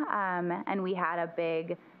ago, and we had a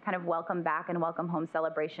big kind of welcome back and welcome home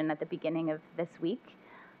celebration at the beginning of this week.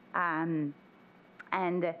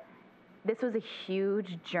 And this was a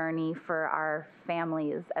huge journey for our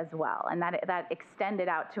families as well, and that extended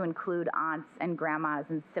out to include aunts and grandmas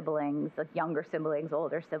and siblings, like younger siblings,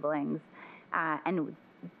 older siblings, and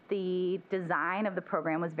the design of the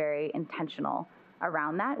program was very intentional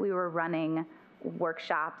around that. We were running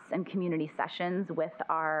workshops and community sessions with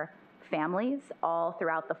our families all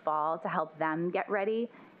throughout the fall to help them get ready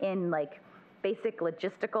in like basic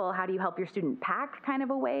logistical, how do you help your student pack kind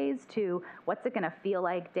of a ways, to what's it going to feel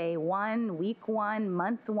like day one, week one,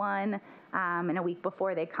 month one, and a week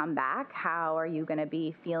before they come back, how are you going to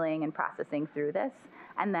be feeling and processing through this?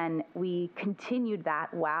 And then we continued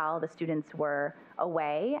that while the students were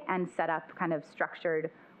away and set up kind of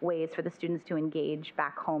structured ways for the students to engage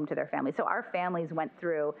back home to their families. So our families went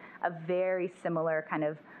through a very similar kind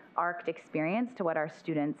of arced experience to what our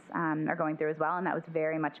students are going through as well, and that was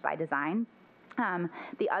very much by design.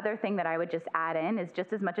 The other thing that I would just add in is,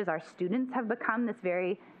 just as much as our students have become this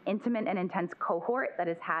very intimate and intense cohort that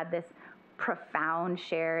has had this profound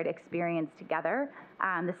shared experience together,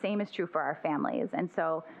 the same is true for our families. And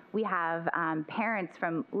so we have parents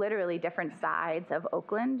from literally different sides of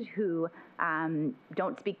Oakland who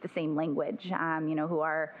don't speak the same language, you know, who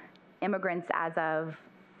are immigrants as of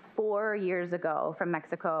 4 years ago from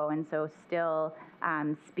Mexico, and so still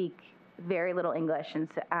speak very little English,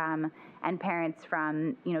 and parents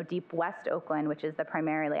from, you know, deep West Oakland, which is the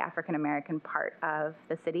primarily African American part of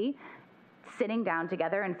the city, sitting down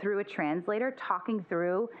together and through a translator talking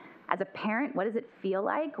through, as a parent, what does it feel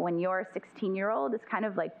like when your 16-year-old is kind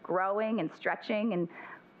of like growing and stretching and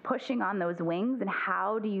pushing on those wings, and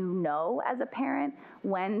how do you know as a parent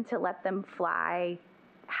when to let them fly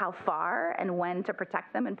how far and when to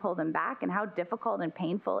protect them and pull them back, and how difficult and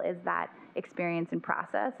painful is that experience and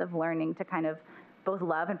process of learning to kind of both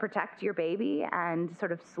love and protect your baby and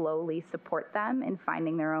sort of slowly support them in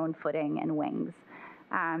finding their own footing and wings.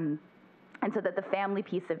 And so that the family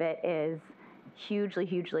piece of it is hugely,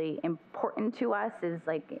 hugely important to us, is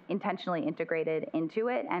like intentionally integrated into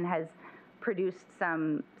it, and has produced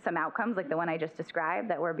some outcomes like the one I just described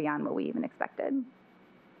that were beyond what we even expected.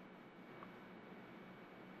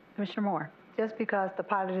 Commissioner Moore? Just because the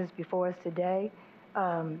pilot is before us today,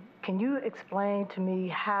 can you explain to me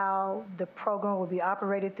how the program will be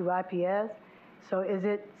operated through IPS? So is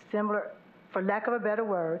it similar, for lack of a better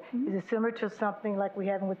word, is it similar to something like we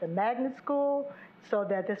have with the magnet school, so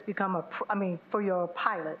that this become for your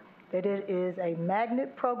pilot, that it is a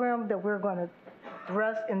magnet program that we're going to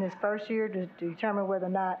thrust in this first year to determine whether or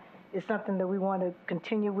not it's something that we want to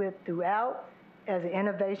continue with throughout, as an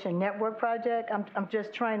innovation network project? I'm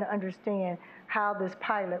just trying to understand how this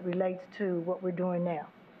pilot relates to what we're doing now.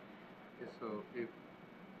 So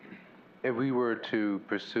if we were to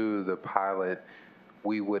pursue the pilot,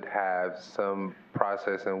 we would have some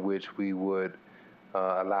process in which we would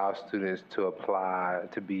allow students to apply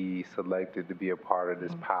to be selected to be a part of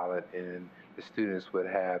this pilot, and the students would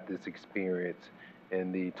have this experience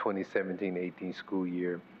in the 2017-18 school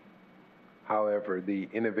year. However, the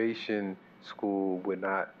innovation school would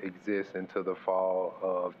not exist until the fall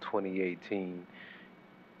of 2018.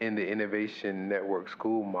 In the innovation network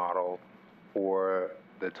school model for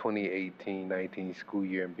the 2018-19 school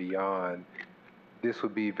year and beyond, this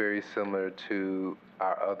would be very similar to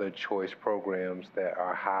our other choice programs that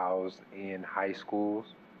are housed in high schools.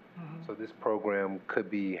 So this program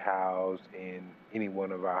could be housed in any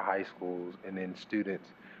one of our high schools, and then students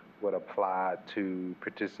would apply to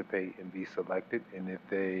participate and be selected. And if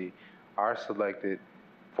they are selected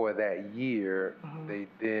for that year, they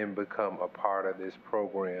then become a part of this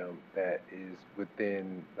program that is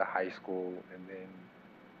within the high school. And then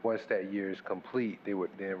once that year is complete, they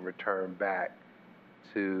would then return back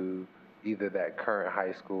to either that current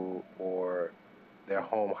high school or their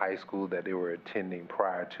home high school that they were attending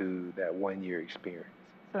prior to that 1 year experience.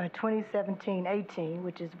 So in 2017-18,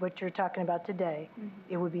 which is what you're talking about today,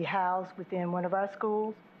 it would be housed within one of our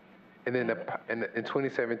schools? And then in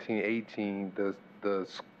 2017-18, the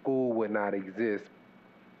school would not exist,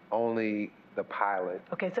 only the pilot.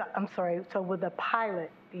 Okay, so I'm sorry, so would the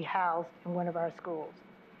pilot be housed in one of our schools?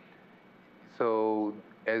 So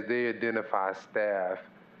as they identify staff,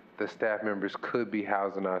 the staff members could be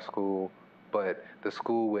housed in our school, but the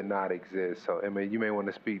school would not exist. So, I mean, you may want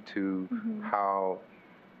to speak to how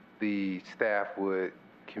the staff would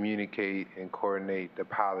communicate and coordinate the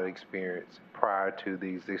pilot experience prior to the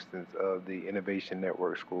existence of the Innovation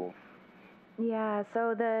Network School. Yeah,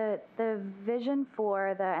 so the vision for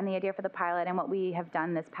and the idea for the pilot and what we have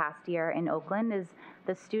done this past year in Oakland is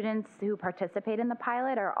the students who participate in the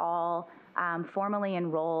pilot are all formally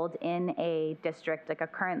enrolled in a district, like a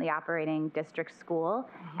currently operating district school,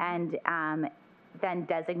 and then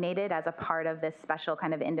designated as a part of this special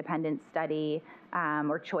kind of independent study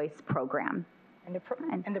or choice program.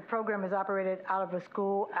 And the program is operated out of a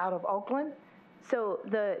school out of Oakland? So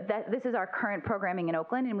this is our current programming in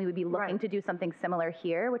Oakland, and we would be looking to do something similar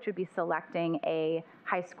here, which would be selecting a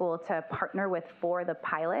high school to partner with for the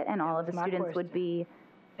pilot, and all of the students would be.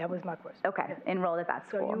 That was my question. Okay, enrolled at that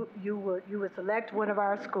school. So you would select one of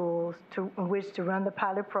our schools in which to run the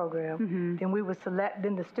pilot program. Then we would select.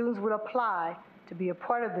 Then the students would apply to be a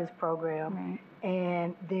part of this program,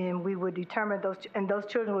 and then we would determine those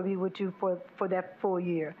children would be with you for that full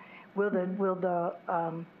year.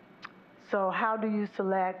 So how do you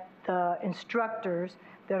select the instructors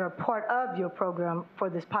that are part of your program for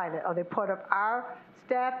this pilot? Are they part of our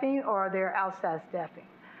staffing, or are they outside staffing?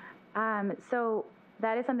 So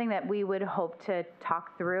that is something that we would hope to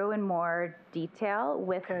talk through in more detail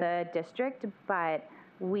with the district, but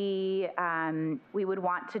we would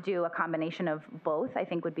want to do a combination of both. I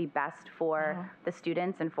think would be best for the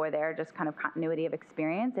students and for their just kind of continuity of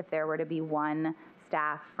experience if there were to be one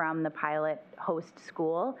staff from the pilot host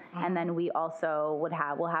school, and then we also we'll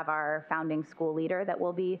have our founding school leader that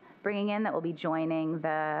we'll be bringing in, that will be joining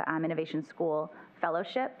the Innovation School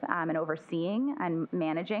Fellowship and overseeing and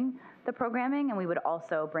managing the programming, and we would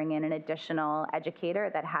also bring in an additional educator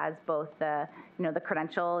that has both the the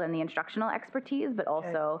credential and the instructional expertise, but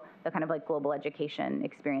also the kind of like global education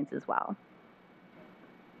experience as well.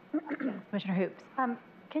 Commissioner Hoops.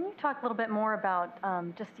 Can you talk a little bit more about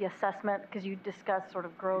just the assessment, because you discussed sort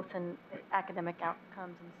of growth and academic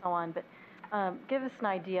outcomes and so on, but give us an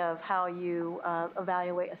idea of how you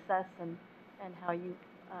evaluate, assess, and how you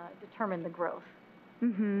determine the growth.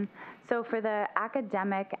 So for the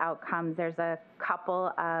academic outcomes, there's a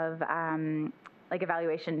couple of like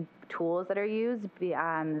evaluation tools that are used.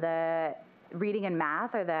 The reading and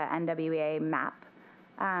math, or the NWEA MAP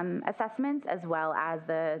assessments, as well as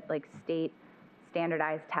the like state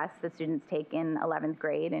standardized tests that students take in 11th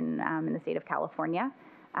grade in the state of California.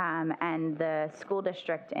 And the school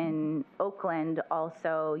district in Oakland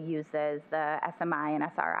also uses the SMI and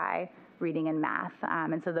SRI reading and math.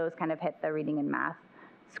 And so those kind of hit the reading and math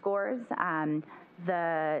scores.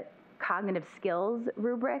 The cognitive skills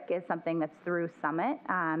rubric is something that's through Summit,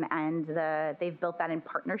 and they've built that in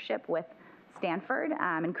partnership with Stanford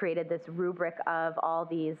and created this rubric of all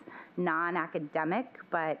these non-academic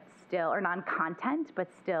but still, or non-content but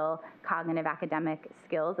still cognitive academic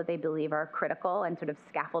skills that they believe are critical, and sort of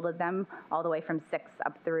scaffolded them all the way from 6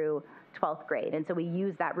 up through 12th grade. And so we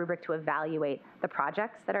use that rubric to evaluate the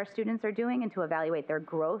projects that our students are doing and to evaluate their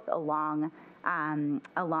growth along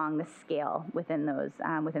the scale within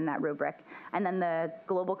within that rubric. And then the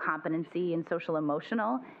global competency and social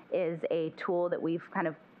emotional is a tool that we've kind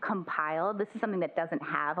of compiled. This is something that doesn't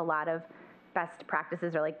have a lot of best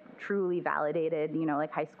practices or like truly validated,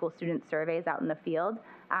 like high school student surveys out in the field.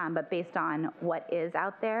 But based on what is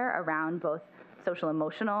out there around both social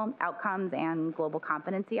emotional outcomes and global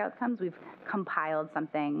competency outcomes, we've compiled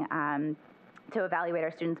something to evaluate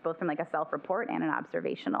our students both from like a self-report and an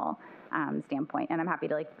observational standpoint. And I'm happy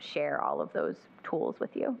to like share all of those tools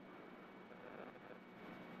with you.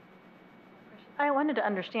 I wanted to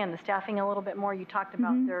understand the staffing a little bit more. You talked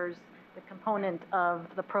about there's the component of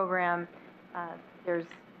the program, there's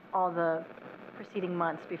all the preceding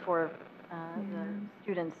months before the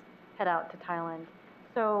students head out to Thailand.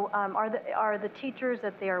 So are the teachers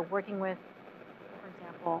that they are working with, for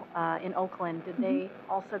example, in Oakland, did they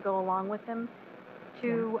also go along with them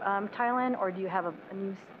to Thailand, or do you have a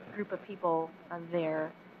new group of people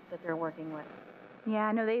there that they're working with?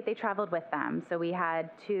 Yeah, no, they traveled with them. So we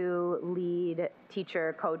had 2 lead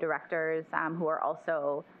teacher co-directors who are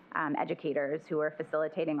also educators who are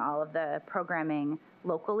facilitating all of the programming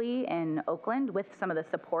locally in Oakland with some of the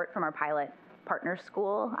support from our pilot partner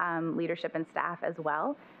school leadership and staff as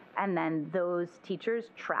well. And then those teachers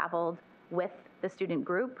traveled with the student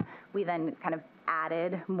group. We then kind of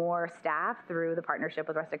added more staff through the partnership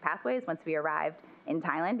with Rustic Pathways once we arrived in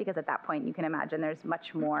Thailand, because at that point you can imagine there's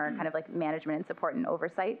much more kind of like management and support and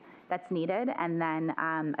oversight that's needed. And then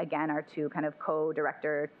again, our 2 kind of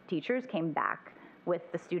co-director teachers came back with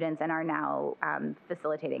the students and are now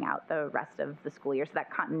facilitating out the rest of the school year. So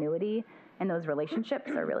that continuity and those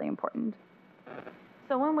relationships are really important.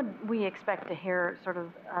 So when would we expect to hear sort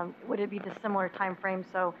of, would it be the similar time frame?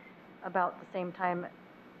 So about the same time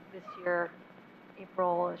this year,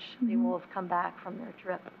 April-ish, they will have come back from their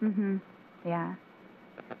trip. Yeah.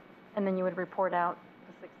 And then you would report out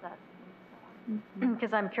the success.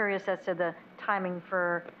 Because I'm curious as to the timing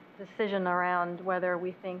for decision around whether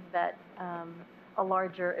we think that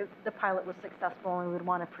if the pilot was successful and we would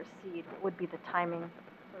want to proceed, what would be the timing?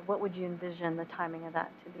 Or what would you envision the timing of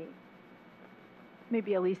that to be?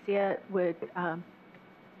 Maybe Alicia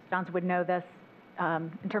Johnson would know this.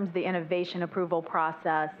 In terms of the innovation approval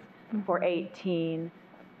process for 18,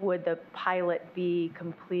 would the pilot be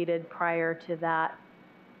completed prior to that?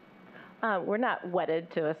 We're not wedded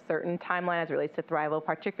to a certain timeline as it relates to Thrival,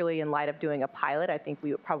 particularly in light of doing a pilot. I think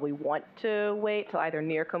we would probably want to wait till either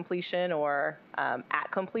near completion or at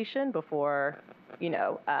completion before,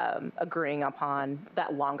 agreeing upon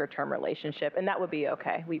that longer-term relationship, and that would be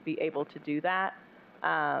okay. We'd be able to do that.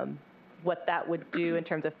 What that would do in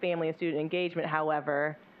terms of family and student engagement,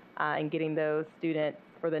 however, in getting those students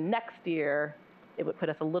for the next year, it would put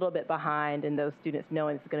us a little bit behind in those students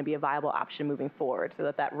knowing this is going to be a viable option moving forward,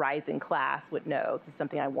 so that rising class would know this is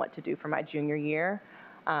something I want to do for my junior year.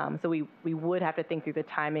 So we would have to think through the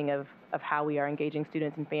timing of how we are engaging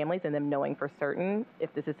students and families and them knowing for certain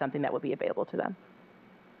if this is something that would be available to them.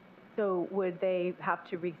 So would they have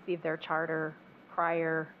to receive their charter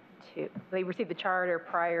they received the charter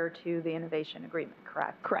prior to the innovation agreement,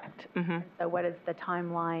 correct? Correct. So what is the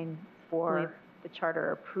timeline for the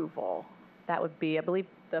charter approval? That would be, I believe,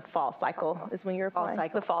 the fall cycle is when you're applying. Fall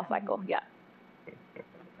cycle. The fall cycle, yeah.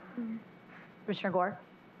 Commissioner Gore?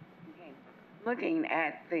 Looking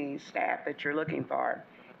at the staff that you're looking for,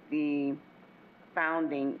 the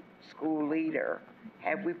founding school leader,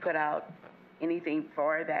 have we put out anything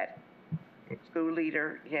for that school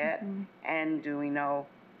leader yet? And do we know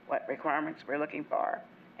what requirements we're looking for?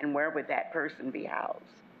 And where would that person be housed?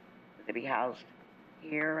 Would they be housed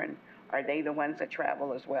here? And are they the ones that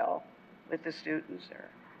travel as well with the students? Or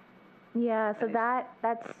Yeah, so that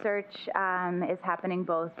search is happening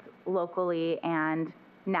both locally and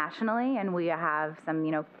nationally, and we have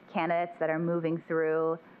some, candidates that are moving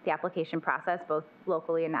through the application process, both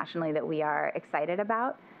locally and nationally, that we are excited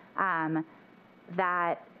about.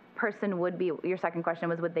 That person would be, your second question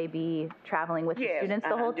was, would they be traveling with the students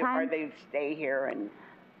the whole time? Or they stay here and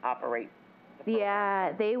operate?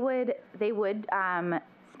 Yeah, they would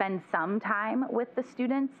spend some time with the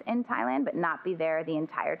students in Thailand, but not be there the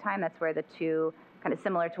entire time. That's where the 2, kind of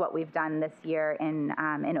similar to what we've done this year in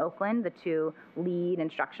Oakland, the 2 lead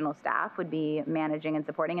instructional staff would be managing and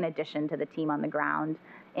supporting in addition to the team on the ground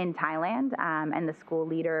in Thailand. And the school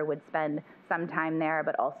leader would spend some time there,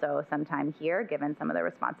 but also some time here, given some of the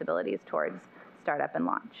responsibilities towards startup and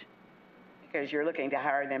launch. Because you're looking to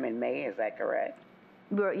hire them in May, is that correct?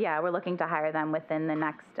 We're looking to hire them within the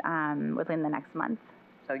next month.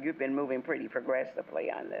 So you've been moving pretty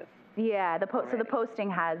progressively on this. Yeah, so the posting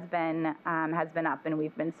has been up, and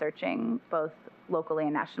we've been searching both locally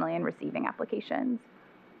and nationally and receiving applications.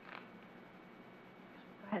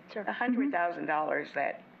 Go ahead, sir. The $100,000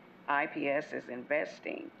 that IPS is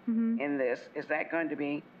investing in this, is that going to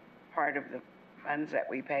be part of the funds that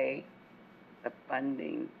we pay the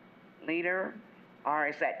funding leader, or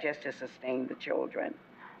is that just to sustain the children,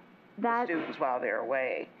 the students while they're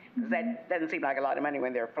away? 'Cause that doesn't seem like a lot of money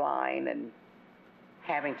when they're flying and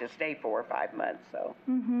having to stay 4 or 5 months. So,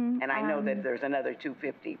 and I know that there's another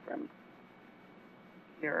 $250 from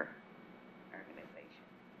your organization.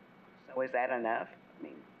 So is that enough? I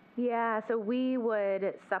mean, Yeah, so we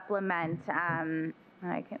would supplement,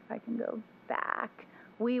 if I can go back,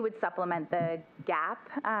 we would supplement the gap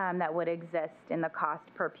that would exist in the cost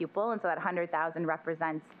per pupil, and so that $100,000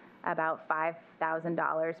 represents about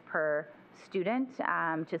 $5,000 per student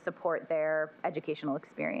to support their educational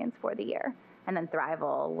experience for the year. And then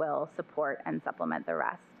Thrival will support and supplement the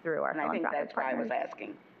rest through our and I philanthropic think that's partners. why I was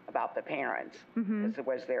asking about the parents.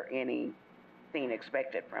 Was there anything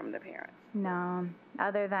expected from the parents? No,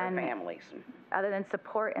 other than families. Other than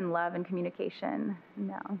support and love and communication,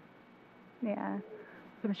 no. Yeah.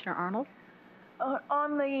 Commissioner Arnold?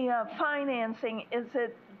 On the financing, is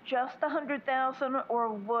it just the $100,000, or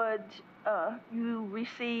would you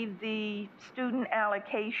receive the student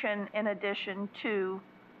allocation in addition to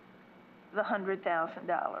the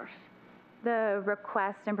 $100,000? The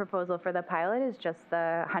request and proposal for the pilot is just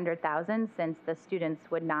the $100,000, since the students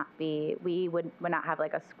would not be, we would not have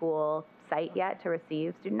like a school site yet to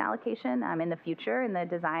receive student allocation. In the future, in the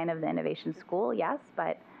design of the innovation school, yes,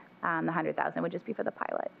 but the $100,000 would just be for the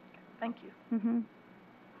pilot. Thank you.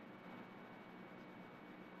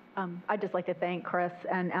 I'd just like to thank Chris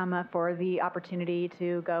and Emma for the opportunity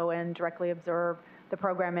to go and directly observe the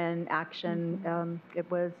program in action. It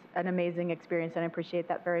was an amazing experience, and I appreciate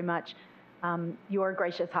that very much. Your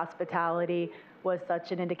gracious hospitality was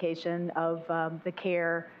such an indication of the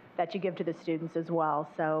care that you give to the students as well.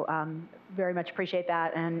 So very much appreciate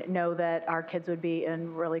that, and know that our kids would be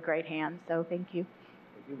in really great hands. So thank you.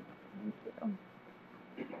 Thank you.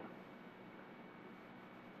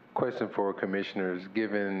 Question for commissioners.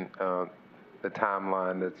 Given the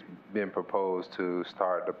timeline that's been proposed to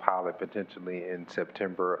start the pilot potentially in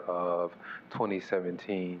September of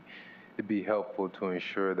 2017, it'd be helpful to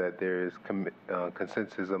ensure that there is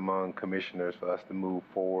consensus among commissioners for us to move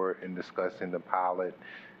forward in discussing the pilot.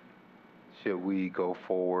 Should we go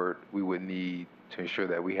forward, we would need to ensure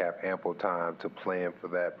that we have ample time to plan for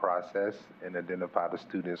that process and identify the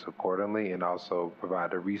students accordingly, and also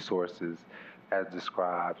provide the resources as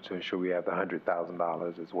described to ensure we have the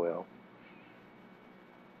 $100,000 as well.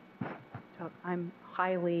 So I'm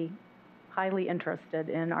highly interested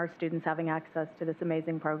in our students having access to this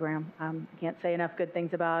amazing program. I can't say enough good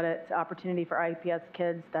things about it. It's an opportunity for IPS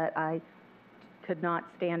kids that I could not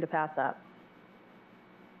stand to pass up.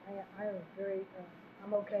 I am very,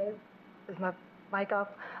 I'm okay. Is my mic off?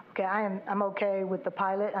 Okay, I'm okay with the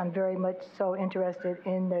pilot. I'm very much so interested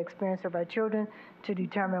in the experience of our children to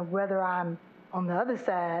determine whether I'm on the other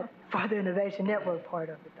side for the Innovation Network part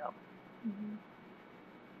of it, though.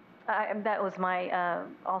 That was my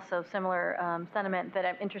also similar sentiment, that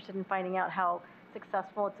I'm interested in finding out how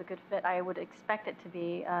successful it's a good fit. I would expect it to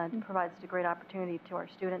be, to provide such a great opportunity to our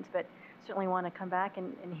students, but certainly want to come back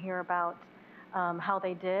and hear about how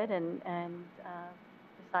they did, and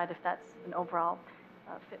decide if that's an overall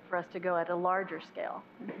fit for us to go at a larger scale.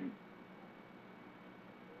 Mr.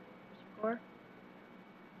 Gore?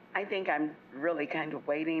 I think I'm really kind of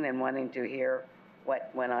waiting and wanting to hear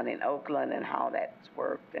what went on in Oakland and how that's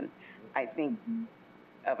worked. And I think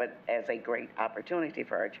of it as a great opportunity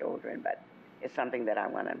for our children, but it's something that I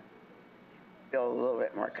want to feel a little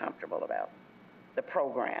bit more comfortable about. The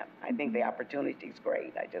program, I think the opportunity is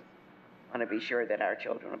great. I just want to be sure that our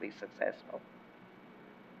children will be successful.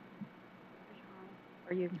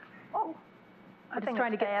 Are you? Oh, I'm just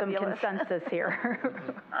trying to get some consensus here.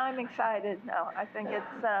 I'm excited. No, I think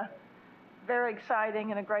it's very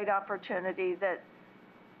exciting and a great opportunity that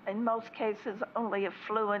in most cases only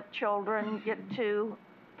affluent children get to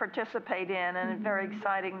participate in, and it's very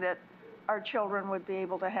exciting that our children would be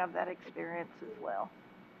able to have that experience as well.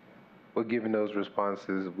 Well, given those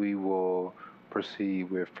responses, we will proceed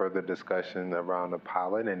with further discussion around the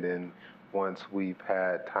pilot, and then once we've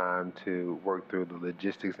had time to work through the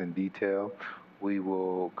logistics in detail, we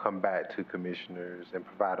will come back to commissioners and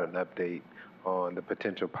provide an update on the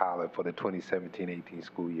potential pilot for the 2017-18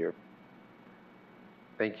 school year.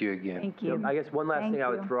 Thank you again. Thank you. I guess one last Thank thing I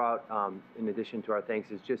would you. throw out, in addition to our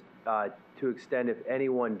thanks, is just to extend, if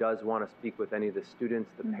anyone does want to speak with any of the students,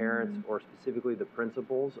 the parents, or specifically the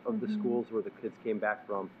principals of the schools where the kids came back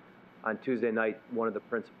from, on Tuesday night, one of the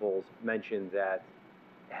principals mentioned that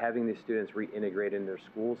having the students reintegrate in their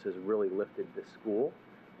schools has really lifted the school.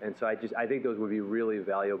 And so I think those would be really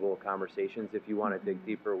valuable conversations. If you want to dig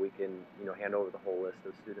deeper, we can, hand over the whole list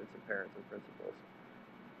of students and parents and principals.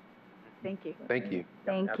 Thank you. Thank you.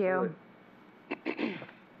 Thank you.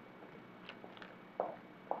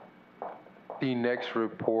 The next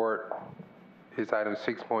report is item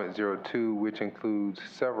 6.02, which includes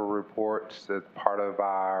several reports as part of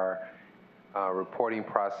our reporting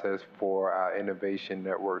process for our Innovation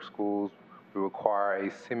Network schools. We require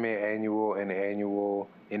a semi-annual and annual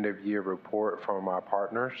end-of-year report from our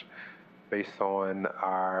partners based on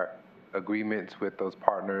our agreements with those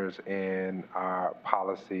partners and our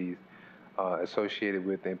policies associated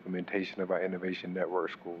with the implementation of our Innovation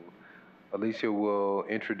Network schools. Alicia will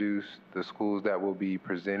introduce the schools that will be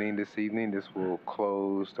presenting this evening. This will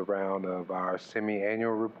close the round of our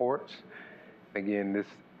semi-annual reports. Again, this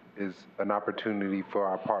is an opportunity for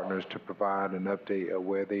our partners to provide an update of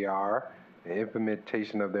where they are in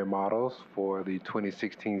implementation of their models for the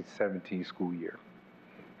 2016-17 school year.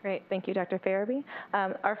 Great, thank you, Dr. Farabee.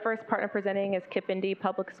 Our first partner presenting is Kip-Indy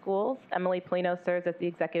Public Schools. Emily Polino serves as the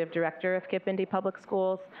Executive Director of Kip-Indy Public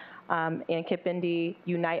Schools, and Kip-Indy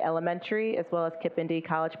Unite Elementary, as well as Kip-Indy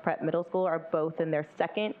College Prep Middle School, are both in their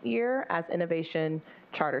second year as Innovation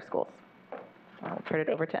Charter Schools. I'll turn it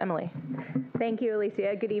over to Emily. Thank you,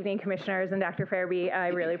 Alicia. Good evening, Commissioners and Dr. Farabee. I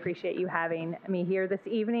really appreciate you having me here this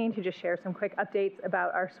evening to just share some quick updates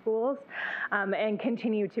about our schools and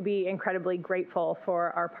continue to be incredibly grateful for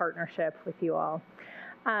our partnership with you all.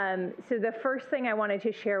 So the first thing I wanted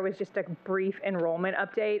to share was just a brief enrollment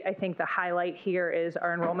update. I think the highlight here is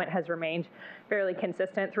our enrollment has remained fairly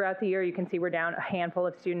consistent throughout the year. You can see we're down a handful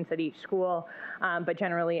of students at each school, but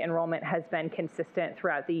generally enrollment has been consistent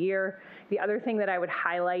throughout the year. The other thing that I would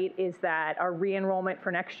highlight is that our re-enrollment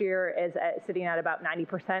for next year is sitting at about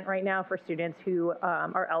 90% right now for students who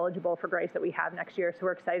are eligible for grades that we have next year. So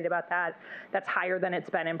we're excited about that. That's higher than it's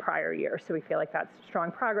been in prior years. So we feel like that's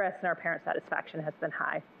strong progress and our parent satisfaction has been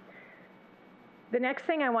high. The next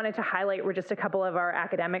thing I wanted to highlight were just a couple of our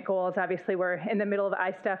academic goals. Obviously, we're in the middle of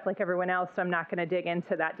iStuff like everyone else, so I'm not going to dig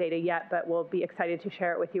into that data yet, but we'll be excited to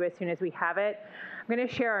share it with you as soon as we have it. I'm going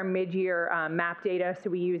to share our mid-year MAP data. So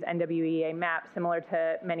we use NWEA MAP, similar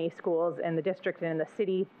to many schools in the district and in the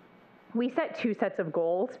city. We set two sets of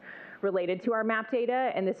goals related to our MAP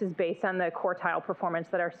data, and this is based on the quartile performance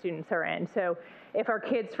that our students are in. So if our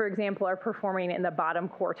kids, for example, are performing in the bottom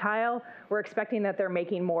quartile, we're expecting that they're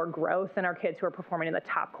making more growth than our kids who are performing in the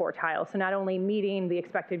top quartile. So not only meeting the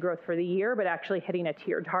expected growth for the year, but actually hitting a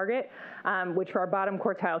tiered target, which for our bottom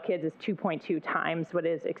quartile kids is 2.2 times what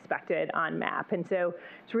is expected on MAP. And so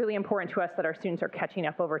it's really important to us that our students are catching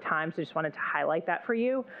up over time, so just wanted to highlight that for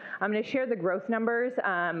you. I'm going to share the growth numbers,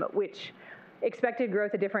 which expected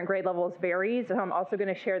growth at different grade levels varies. I'm also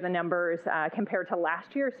going to share the numbers compared to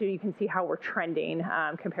last year so you can see how we're trending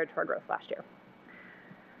compared to our growth last year.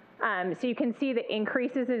 So you can see the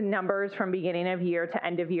increases in numbers from beginning of year to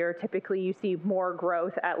end of year. Typically you see more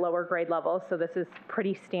growth at lower grade levels, so this is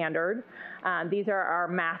pretty standard. These are our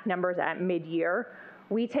math numbers at mid-year.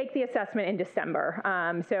 We take the assessment in December.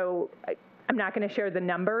 So I'm not going to share the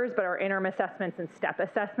numbers, but our interim assessments and step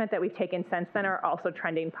assessment that we've taken since then are also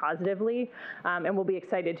trending positively. And we'll be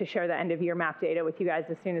excited to share the end of year MAP data with you guys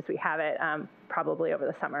as soon as we have it, probably over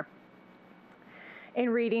the summer. In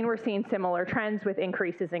reading, we're seeing similar trends with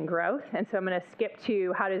increases in growth. And so I'm going to skip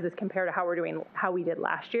to how does this compare to how we did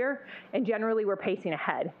last year. And generally, we're pacing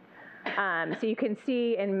ahead. So you can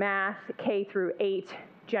see in math, K through 8,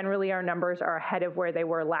 generally our numbers are ahead of where they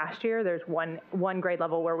were last year. There's one grade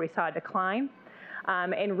level where we saw a decline.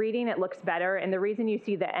 In reading, it looks better. And the reason you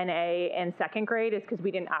see the NA in second grade is because we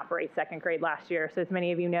didn't operate second grade last year. So as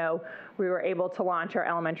many of you know, we were able to launch our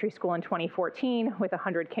elementary school in 2014 with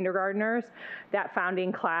 100 kindergartners. That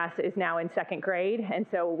founding class is now in second grade. And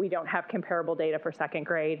so we don't have comparable data for second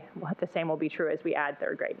grade. The same will be true as we add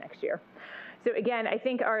third grade next year. So again, I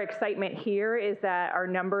think our excitement here is that our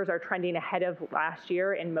numbers are trending ahead of last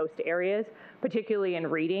year in most areas, particularly in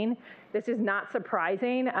reading. This is not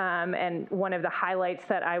surprising, and one of the highlights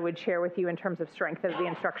that I would share with you in terms of strength of the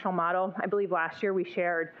instructional model, I believe last year we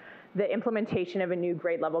shared the implementation of a new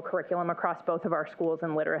grade level curriculum across both of our schools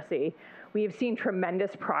in literacy. We have seen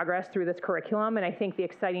tremendous progress through this curriculum, and I think the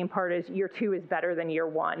exciting part is year 2 is better than year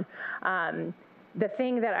 1. The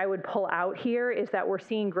thing that I would pull out here is that we're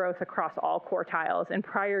seeing growth across all quartiles. In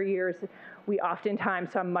prior years, we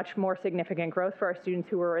oftentimes saw much more significant growth for our students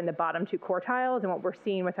who were in the bottom 2 quartiles. And what we're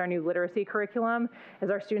seeing with our new literacy curriculum is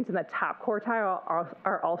our students in the top quartile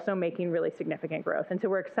are also making really significant growth. And so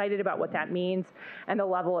we're excited about what that means and the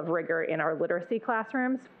level of rigor in our literacy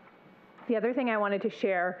classrooms. The other thing I wanted to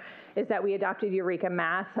share is that we adopted Eureka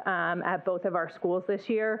Math at both of our schools this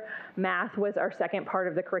year. Math was our second part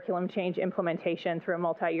of the curriculum change implementation through a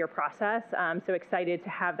multi-year process. So excited to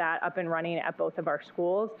have that up and running at both of our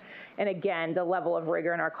schools. And again, the level of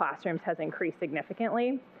rigor in our classrooms has increased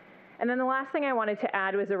significantly. And then the last thing I wanted to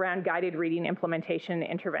add was around guided reading implementation and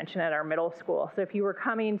intervention at our middle school. So if you were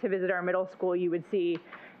coming to visit our middle school, you would see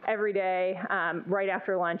every day, right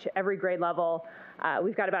after lunch, every grade level,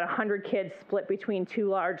 we've got about 100 kids split between 2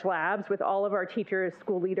 large labs with all of our teachers,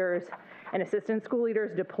 school leaders, and assistant school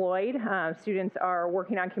leaders deployed. Students are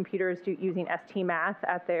working on computers using ST Math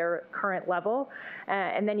at their current level.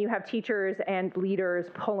 And then you have teachers and leaders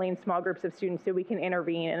pulling small groups of students so we can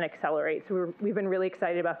intervene and accelerate. So we've been really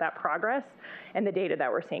excited about that progress and the data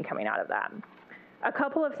that we're seeing coming out of that. A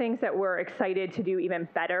couple of things that we're excited to do even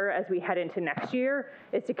better as we head into next year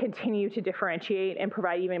is to continue to differentiate and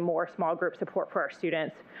provide even more small group support for our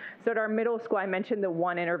students. So at our middle school, I mentioned the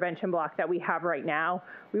 1 intervention block that we have right now.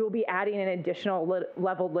 We will be adding an additional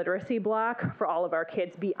level literacy block for all of our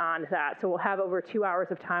kids beyond that. So we'll have over 2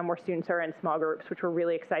 hours of time where students are in small groups, which we're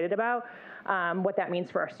really excited about what that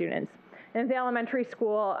means for our students. In the elementary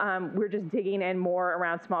school, we're just digging in more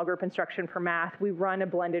around small group instruction for math. We run a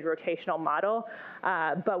blended rotational model,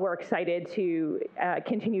 but we're excited to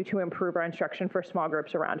continue to improve our instruction for small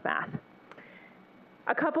groups around math.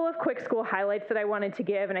 A couple of quick school highlights that I wanted to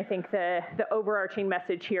give, and I think the overarching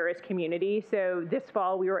message here is community. So this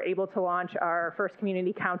fall, we were able to launch our first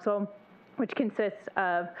community council, which consists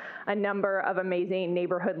of a number of amazing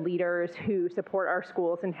neighborhood leaders who support our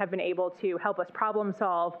schools and have been able to help us problem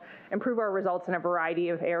solve, improve our results in a variety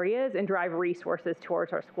of areas, and drive resources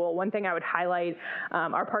towards our school. One thing I would highlight,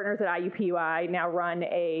 our partners at IUPUI now run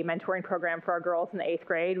a mentoring program for our girls in the 8th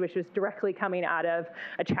grade, which is directly coming out of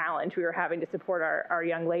a challenge we were having to support our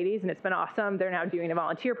young ladies, and it's been awesome. They're now doing a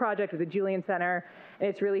volunteer project with the Julian Center, and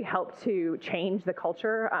it's really helped to change the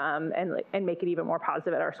culture and make it even more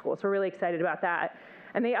positive at our school. So we're really excited about that.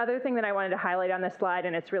 And the other thing that I wanted to highlight on this slide,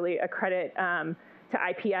 and it's really a credit to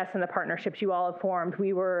IPS and the partnerships you all have formed,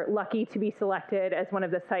 we were lucky to be selected as one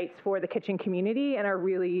of the sites for the kitchen community and are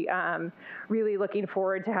really, really looking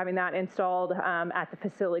forward to having that installed at the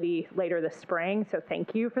facility later this spring. So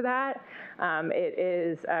thank you for that. It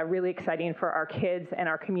is really exciting for our kids and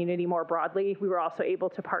our community more broadly. We were also able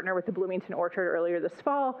to partner with the Bloomington Orchard earlier this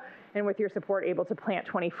fall, and with your support, able to plant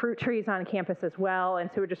 20 fruit trees on campus as well. And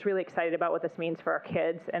so we're just really excited about what this means for our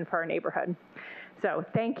kids and for our neighborhood. So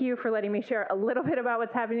thank you for letting me share a little bit about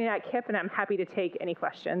what's happening at KIPP, and I'm happy to take any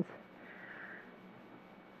questions.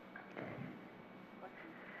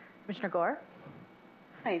 Commissioner Gore?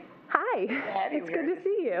 Hi. Hi. It's good to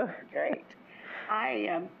see you. Great.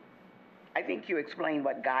 I think you explained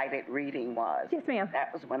what guided reading was. Yes, ma'am.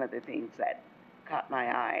 That was one of the things that caught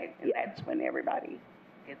my eye, and that's when everybody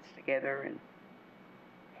gets together and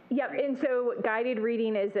Yep, and so guided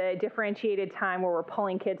reading is a differentiated time where we're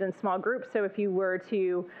pulling kids in small groups. So if you were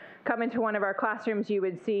to come into one of our classrooms, you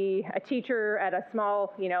would see a teacher at a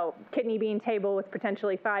small, kidney bean table with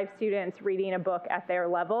potentially 5 students reading a book at their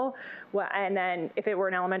level. And then if it were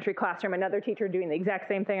an elementary classroom, another teacher doing the exact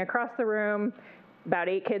same thing across the room, about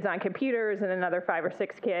 8 kids on computers, and another 5 or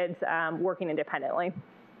 6 kids working independently.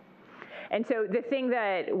 And so the thing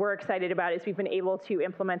that we're excited about is we've been able to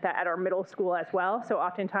implement that at our middle school as well. So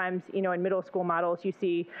oftentimes, in middle school models, you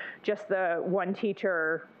see just the one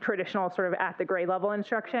teacher, traditional sort of at the grade level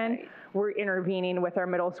instruction. Right. We're intervening with our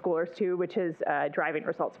middle schoolers too, which is driving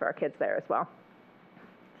results for our kids there as well.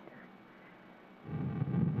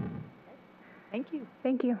 Thank you.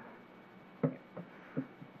 Thank you.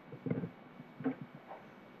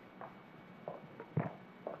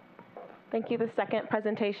 Thank you. The second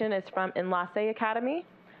presentation is from Enlace Academy.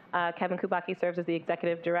 Kevin Kubacki serves as the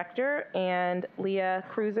executive director, and Leah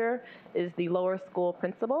Cruiser is the lower school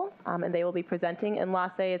principal, and they will be presenting.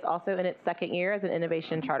 Enlace is also in its second year as an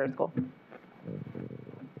innovation charter school.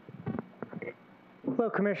 Hello,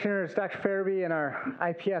 Commissioners, Dr. Farabee, and our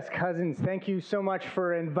IPS cousins. Thank you so much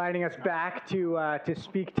for inviting us back to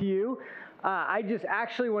speak to you. I just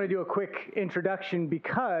actually want to do a quick introduction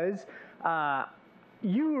because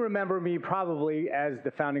You remember me probably as the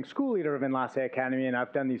founding school leader of Enlace Academy, and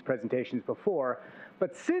I've done these presentations before.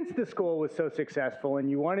 But since the school was so successful and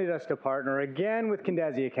you wanted us to partner again with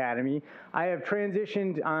Candazi Academy, I have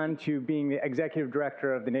transitioned on to being the executive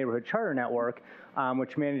director of the Neighborhood Charter Network,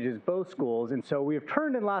 which manages both schools. And so we have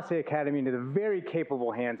turned Enlace Academy into the very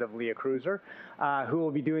capable hands of Leah Cruiser, who will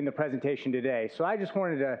be doing the presentation today. So I just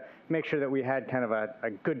wanted to make sure that we had kind of a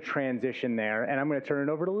good transition there. And I'm going to turn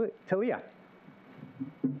it over to Leah.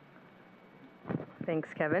 Thanks,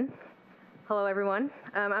 Kevin. Hello, everyone.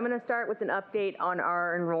 I'm going to start with an update on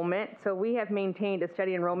our enrollment. So we have maintained a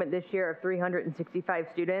steady enrollment this year of 365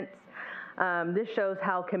 students. This shows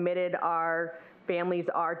how committed our families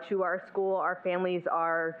are to our school. Our families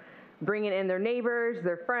are bringing in their neighbors,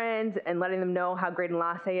 their friends, and letting them know how great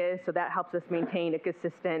Enlace is, so that helps us maintain a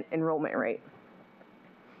consistent enrollment rate.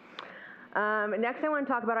 Next, I want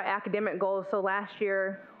to talk about our academic goals. So last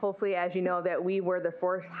year, hopefully, as you know, that we were the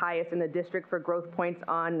fourth highest in the district for growth points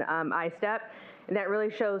on ISTEP, and that really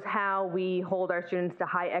shows how we hold our students to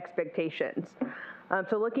high expectations.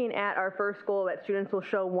 So looking at our first goal, that students will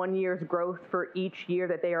show 1 year's growth for each year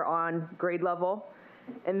that they are on grade level.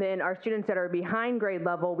 And then our students that are behind grade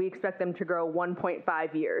level, we expect them to grow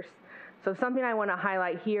 1.5 years. So something I want to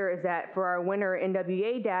highlight here is that for our winter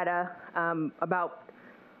NWA data, about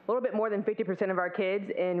a little bit more than 50% of our kids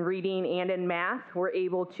in reading and in math were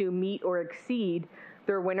able to meet or exceed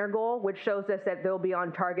their winter goal, which shows us that they'll be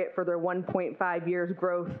on target for their 1.5 years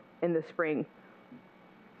growth in the spring.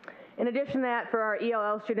 In addition to that, for our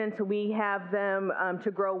ELL students, we have them to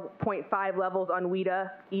grow 0.5 levels on WIDA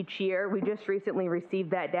each year. We just recently received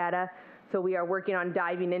that data, so we are working on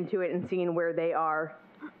diving into it and seeing where they are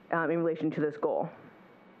in relation to this goal.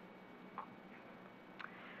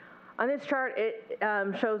 On this chart, it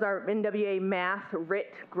shows our NWA math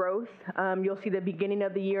RIT growth. You'll see the beginning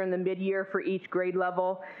of the year and the mid-year for each grade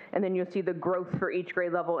level, and then you'll see the growth for each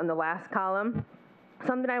grade level in the last column.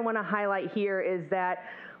 Something I want to highlight here is that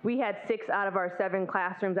we had 6 out of our 7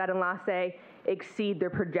 classrooms at Enlace exceed their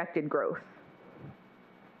projected growth.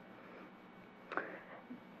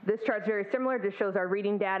 This chart's very similar. Just shows our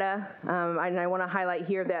reading data, and I want to highlight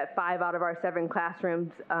here that 5 out of our 7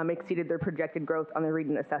 classrooms exceeded their projected growth on the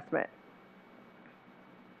reading assessment.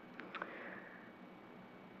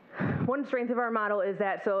 One strength of our model is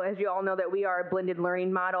that, so as you all know, that we are a blended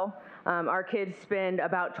learning model. Our kids spend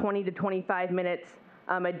about 20 to 25 minutes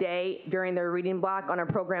a day during their reading block on a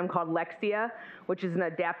program called Lexia, which is an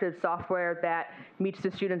adaptive software that meets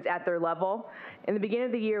the students at their level. In the beginning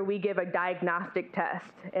of the year, we give a diagnostic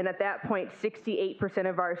test, and at that point, 68%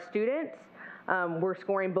 of our students were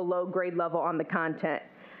scoring below grade level on the content.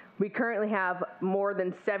 We currently have more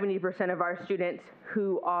than 70% of our students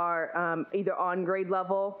who are either on grade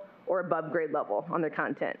level or above grade level on their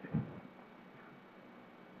content.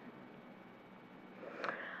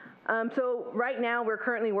 So right now, we're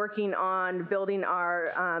currently working on building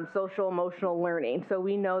our social emotional learning. So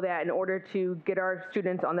we know that in order to get our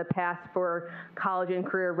students on the path for college and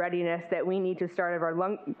career readiness, that we need to start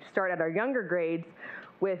at our younger grades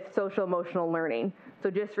with social emotional learning. So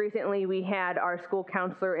just recently, we had our school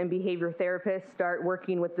counselor and behavior therapist start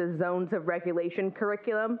working with the Zones of Regulation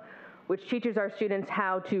curriculum, which teaches our students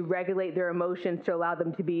how to regulate their emotions to allow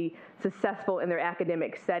them to be successful in their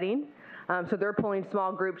academic setting. So they're pulling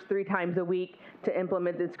small groups 3 times a week to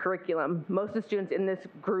implement this curriculum. Most of the students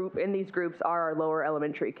in these groups are our lower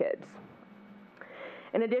elementary kids.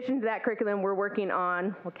 In addition to that curriculum,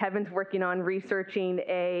 Kevin's working on researching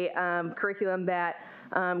a curriculum that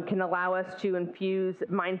can allow us to infuse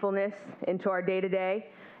mindfulness into our day-to-day,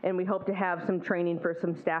 and we hope to have some training for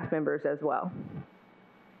some staff members as well.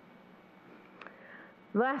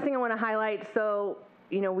 The last thing I want to highlight, so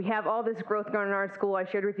we have all this growth going on in our school. I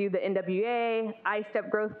shared with you the NWA, ISTEP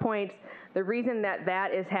growth points. The reason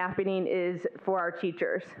that is happening is for our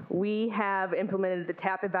teachers. We have implemented the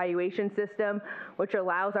TAP evaluation system, which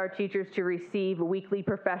allows our teachers to receive weekly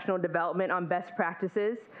professional development on best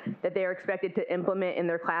practices that they are expected to implement in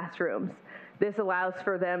their classrooms. This allows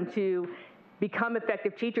for them to become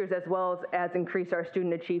effective teachers as well as increase our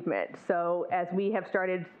student achievement. So as we have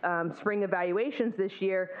started spring evaluations this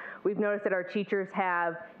year, we've noticed that our teachers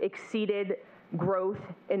have exceeded growth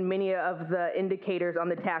in many of the indicators on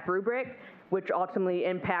the TAP rubric, which ultimately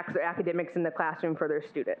impacts their academics in the classroom for their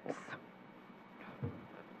students.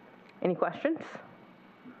 Any questions?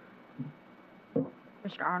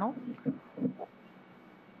 Mr. Arnold?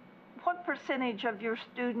 What percentage of your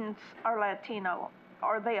students are Latino?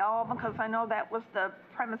 Are they all? Because I know that was the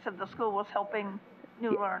premise of the school, was helping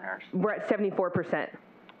new learners. We're at 74%. Okay.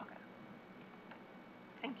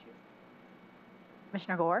 Thank you.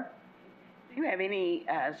 Commissioner Gore? Do you have any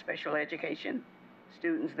special education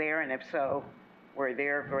students there? And if so, were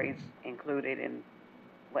their grades included in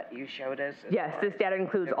what you showed us? Yes, this data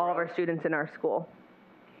includes all of our students in our school.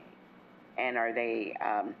 And are they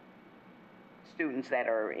students that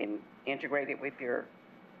are integrated with your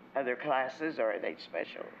other classes, or are they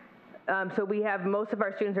special? So we have, most of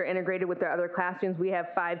our students are integrated with their other classrooms. We have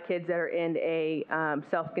 5 kids that are in a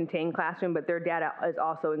self-contained classroom, but their data is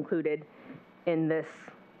also included in this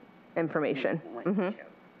information. Mm-hmm.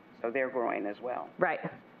 So they're growing as well. Right,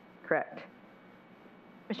 correct.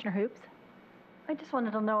 Commissioner Hoops? I just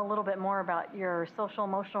wanted to know a little bit more about your social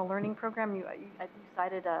emotional learning program. You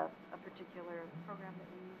cited a particular program that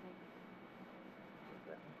you're using.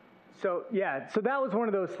 So yeah, so that was one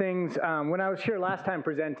of those things when I was here last time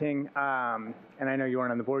presenting, and I know you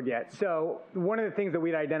weren't on the board yet. So one of the things that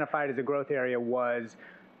we'd identified as a growth area was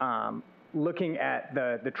looking at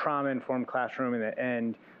the trauma-informed classroom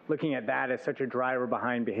and looking at that as such a driver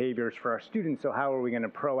behind behaviors for our students. So how are we going to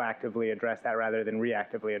proactively address that rather than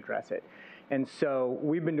reactively address it? And so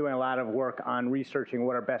we've been doing a lot of work on researching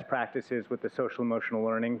what our best practices with the social emotional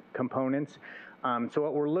learning components. So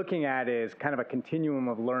what we're looking at is kind of a continuum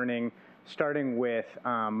of learning, starting with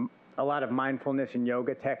a lot of mindfulness and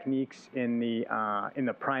yoga techniques in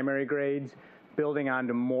the primary grades, building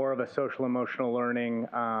onto more of a social emotional learning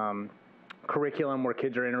curriculum where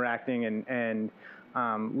kids are interacting and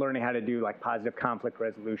learning how to do like positive conflict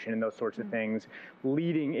resolution and those sorts of things,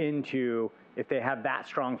 leading into, if they have that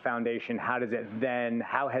strong foundation, how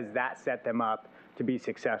has that set them up to be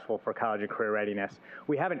successful for college and career readiness?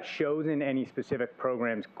 We haven't chosen any specific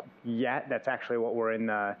programs yet. That's actually what we're in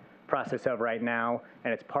the process of right now,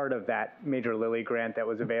 and it's part of that Major Lilly grant that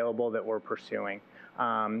was available that we're pursuing.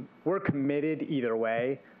 We're committed either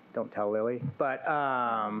way. Don't tell Lily, but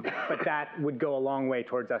that would go a long way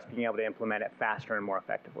towards us being able to implement it faster and more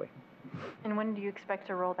effectively. And when do you expect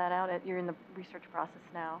to roll that out? You're in the research process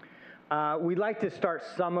now. We'd like to start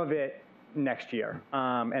some of it next year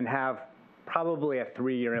and have probably a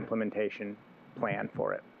 3-year implementation plan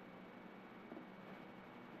for it.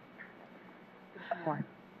 More.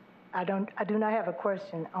 I do not have a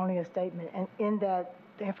question, only a statement. And in that,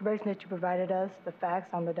 the information that you provided us, the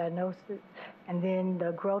facts on the diagnosis, and then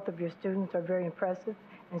the growth of your students are very impressive.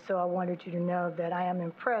 And so I wanted you to know that I am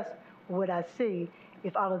impressed with what I see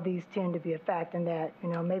if all of these tend to be a fact, and that,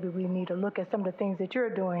 maybe we need to look at some of the things that you're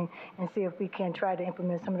doing and see if we can try to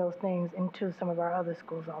implement some of those things into some of our other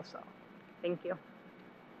schools also. Thank you.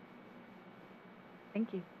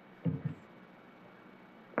 Thank you.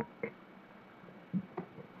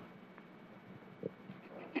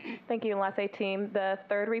 Thank you, Enlace team. The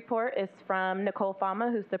third report is from Nicole Fama,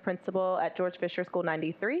 who's the principal at George Fisher School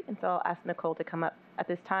 93. And so I'll ask Nicole to come up at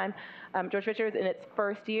this time. George Fisher is in its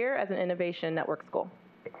first year as an Innovation Network school.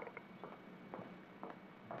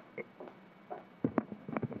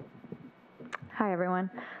 Hi, everyone.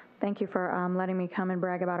 Thank you for letting me come and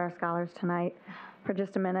brag about our scholars tonight for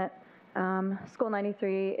just a minute. School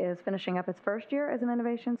 93 is finishing up its first year as an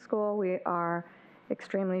innovation school. We are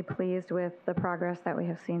extremely pleased with the progress that we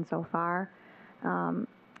have seen so far. And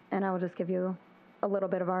I will just give you a little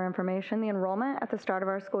bit of our information. The enrollment at the start of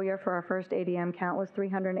our school year for our first ADM count was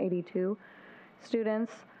 382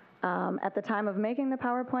 students. At the time of making the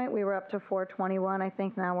PowerPoint, we were up to 421. I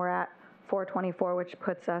think now we're at 424, which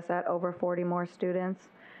puts us at over 40 more students.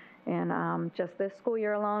 And just this school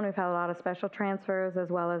year alone, we've had a lot of special transfers as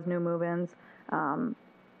well as new move-ins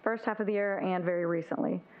first half of the year and very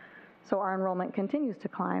recently. So our enrollment continues to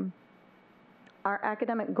climb. Our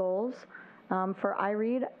academic goals for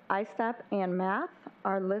iRead, iStep, and math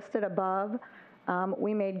are listed above.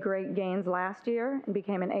 We made great gains last year and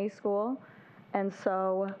became an A school. And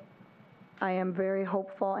so I am very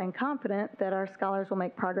hopeful and confident that our scholars will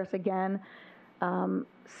make progress again.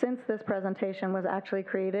 Since this presentation was actually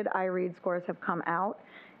created, iRead scores have come out.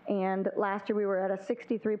 And last year we were at a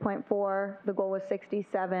 63.4. The goal was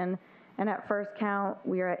 67. And at first count,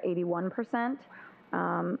 we are at 81%.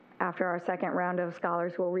 After our second round of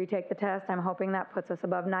scholars who will retake the test, I'm hoping that puts us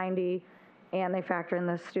above 90, and they factor in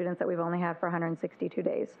the students that we've only had for 162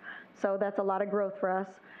 days. So that's a lot of growth for us.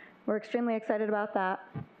 We're extremely excited about that.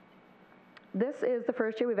 This is the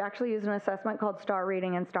first year we've actually used an assessment called Star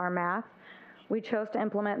Reading and Star Math. We chose to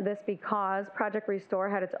implement this because Project Restore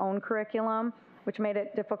had its own curriculum, which made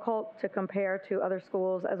it difficult to compare to other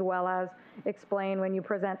schools as well as explain when you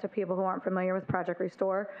present to people who aren't familiar with Project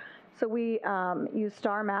Restore. So we use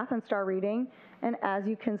Star Math and Star Reading, and as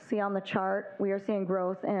you can see on the chart, we are seeing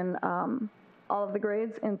growth in all of the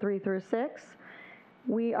grades in 3 through 6.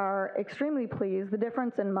 We are extremely pleased. The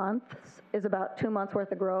difference in months is about 2 months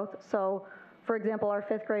worth of growth. So For example, our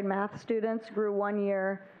 5th grade math students grew 1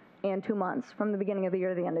 year and 2 months from the beginning of the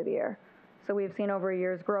year to the end of the year. So we've seen over a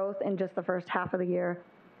year's growth in just the first half of the year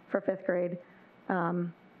for 5th grade.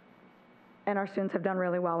 And our students have done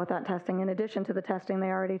really well with that testing, in addition to the testing they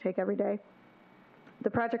already take every day. The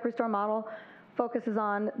Project Restore model focuses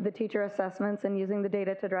on the teacher assessments and using the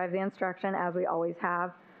data to drive the instruction, as we always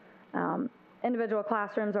have. Individual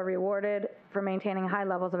classrooms are rewarded for maintaining high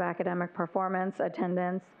levels of academic performance,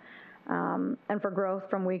 attendance, and for growth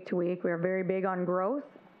from week to week. We are very big on growth,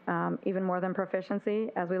 even more than proficiency,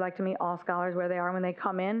 as we like to meet all scholars where they are when they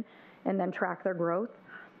come in and then track their growth.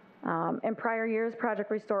 In prior years, Project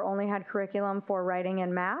Restore only had curriculum for writing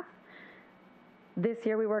and math. This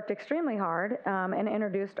year we worked extremely hard and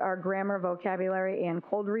introduced our grammar, vocabulary, and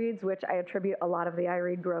cold reads, which I attribute a lot of the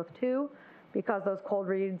iRead growth to, because those cold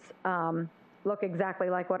reads look exactly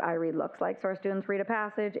like what iRead looks like. So our students read a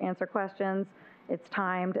passage, answer questions, it's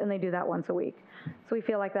timed, and they do that once a week. So we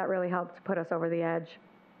feel like that really helps put us over the edge.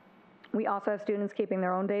 We also have students keeping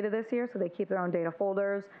their own data this year, so they keep their own data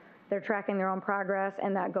folders. They're tracking their own progress,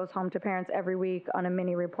 and that goes home to parents every week on a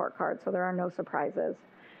mini report card, so there are no surprises.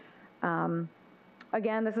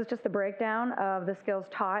 Again, this is just a breakdown of the skills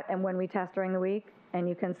taught and when we test during the week, and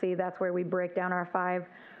you can see that's where we break down our 5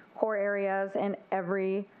 core areas, and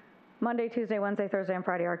every Monday, Tuesday, Wednesday, Thursday, and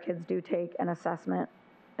Friday, our kids do take an assessment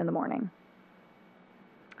in the morning.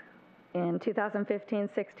 In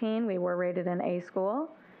 2015-16, we were rated an A school,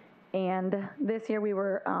 and this year we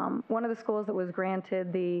were one of the schools that was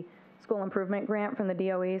granted the school improvement grant from the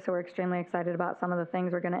DOE, so we're extremely excited about some of the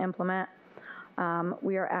things we're going to implement.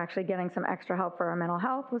 We are actually getting some extra help for our mental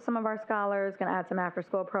health with some of our scholars, going to add some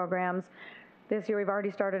after-school programs. This year we've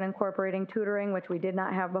already started incorporating tutoring, which we did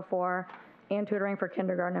not have before, and tutoring for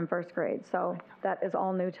kindergarten and 1st grade. So that is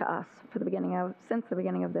all new to us since the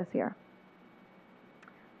beginning of this year.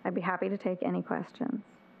 I'd be happy to take any questions.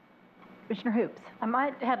 Commissioner Hoops.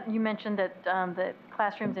 You mentioned that the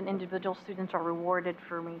classrooms and individual students are rewarded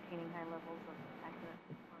for maintaining high levels of academic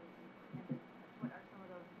performance. What are some of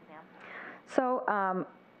those examples? So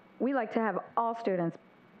we like to have all students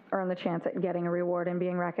earn the chance at getting a reward and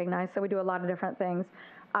being recognized. So we do a lot of different things.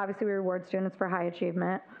 Obviously, we reward students for high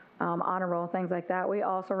achievement, honor roll, things like that. We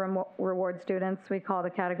also reward students, we call the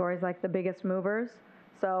categories like the biggest movers.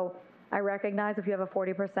 So I recognize if you have a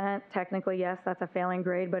 40%, technically, yes, that's a failing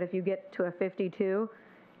grade, but if you get to a 52,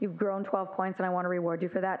 you've grown 12 points, and I want to reward you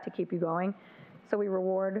for that to keep you going. So we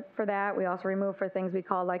reward for that. We also remove for things we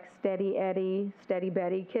call like Steady Eddie, Steady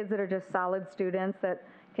Betty, kids that are just solid students that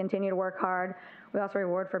continue to work hard. We also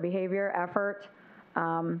reward for behavior, effort.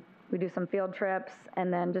 We do some field trips,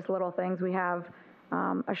 and then just little things. We have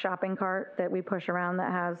a shopping cart that we push around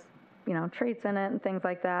that has, treats in it and things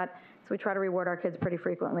like that. So we try to reward our kids pretty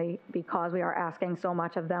frequently because we are asking so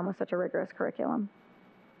much of them with such a rigorous curriculum.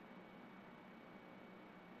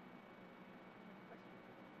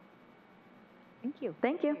 Thank you.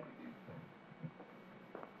 Thank you.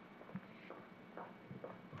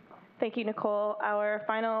 Thank you, Nicole. Our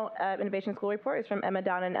final Innovation School report is from Emma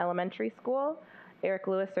Donnan Elementary School. Eric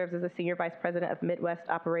Lewis serves as the Senior Vice President of Midwest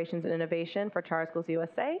Operations and Innovation for Charter Schools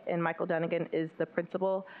USA, and Michael Dunnigan is the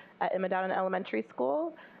principal at Emma Donnan Elementary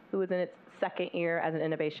School, who is in its 2nd year as an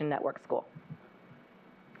Innovation Network school.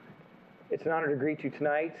 It's an honor to greet you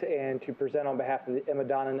tonight and to present on behalf of the Emma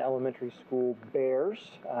Donnan Elementary School Bears.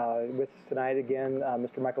 With us tonight again,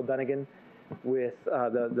 Mr. Michael Dunnigan, with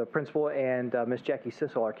the principal, and Ms. Jackie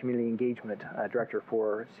Sissel, our Community Engagement Director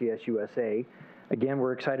for CSUSA. Again,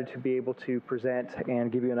 we're excited to be able to present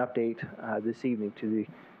and give you an update this evening to the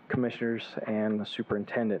commissioners and the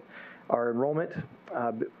superintendent. Our enrollment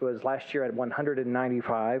was last year at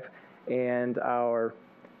 195, and our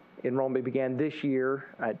enrollment began this year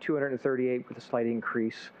at 238 with a slight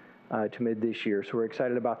increase to mid this year. So we're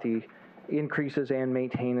excited about the increases and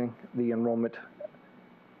maintaining the enrollment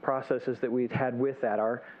processes that we've had with that.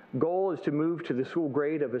 Our goal is to move to the school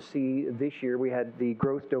grade of a C this year. We had the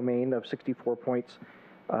growth domain of 64 points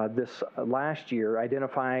this last year,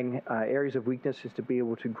 identifying areas of weaknesses to be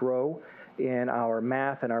able to grow in our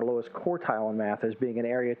math and our lowest quartile in math as being an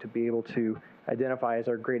area to be able to identify as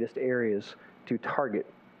our greatest areas to target.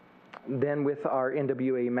 Then with our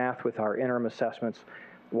NWA math, with our interim assessments,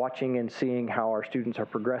 watching and seeing how our students are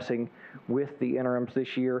progressing with the interims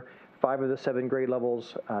this year. 5 of the 7 grade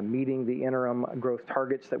levels meeting the interim growth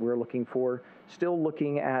targets that we're looking for. Still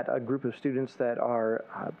looking at a group of students that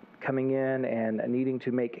are coming in and needing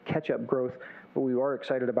to make catch-up growth, but we are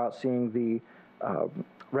excited about seeing the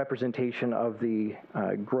representation of the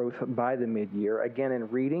growth by the mid-year. Again, in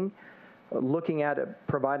reading, looking at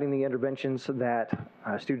providing the interventions that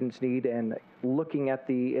students need and looking at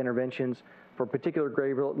the interventions for particular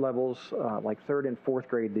grade levels like 3rd and 4th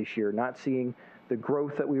grade this year, not seeing the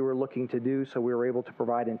growth that we were looking to do, so we were able to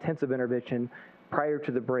provide intensive intervention prior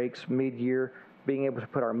to the breaks, mid-year, being able to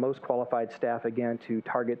put our most qualified staff again to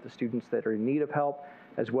target the students that are in need of help,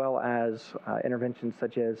 as well as interventions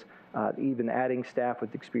such as even adding staff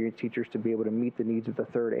with experienced teachers to be able to meet the needs of the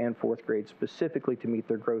 3rd and 4th grade, specifically to meet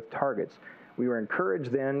their growth targets. We were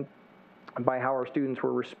encouraged then by how our students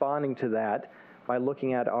were responding to that by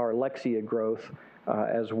looking at our Lexia growth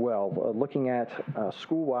as well. Looking at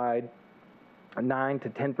school-wide, 9 to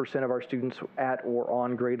 10% of our students at or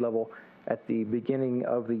on grade level at the beginning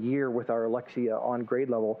of the year with our Lexia on grade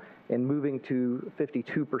level, and moving to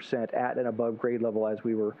 52% at and above grade level as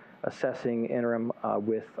we were assessing interim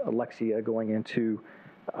with Lexia going into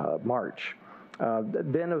March.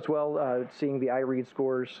 Then as well, seeing the iRead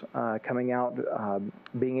scores coming out,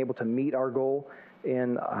 being able to meet our goal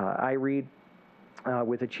in iRead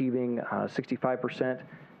with achieving 65%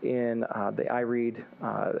 in the iRead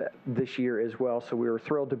this year as well. So we were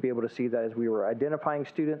thrilled to be able to see that as we were identifying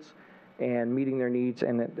students and meeting their needs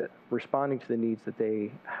and responding to the needs that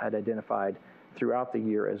they had identified throughout the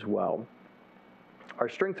year as well. Our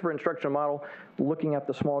strength for instructional model, looking at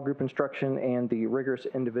the small group instruction and the rigorous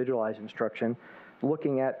individualized instruction,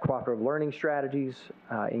 looking at cooperative learning strategies,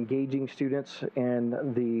 engaging students in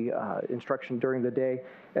the instruction during the day,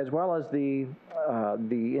 as well as the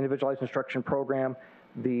individualized instruction program,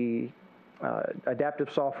 the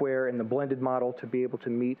adaptive software and the blended model to be able to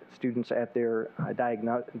meet students at their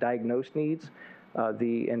diagnosed needs,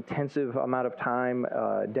 the intensive amount of time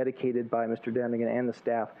dedicated by Mr. Dunnigan and the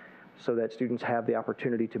staff so that students have the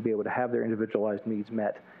opportunity to be able to have their individualized needs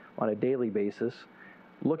met on a daily basis.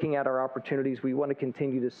 Looking at our opportunities, we want to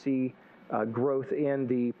continue to see growth in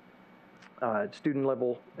the student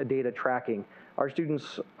level data tracking. Our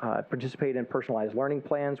students participate in personalized learning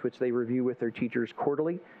plans, which they review with their teachers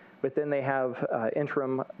quarterly, but then they have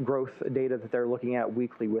interim growth data that they're looking at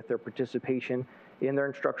weekly with their participation in their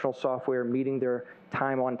instructional software, meeting their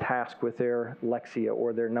time on task with their Lexia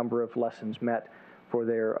or their number of lessons met for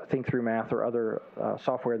their Think Through Math or other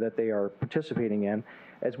software that they are participating in,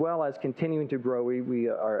 as well as continuing to grow. We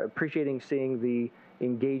are appreciating seeing the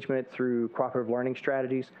engagement through cooperative learning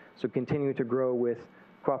strategies, so continuing to grow with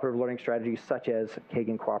cooperative learning strategies such as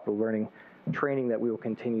Kagan Cooperative Learning training that we will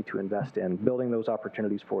continue to invest in, building those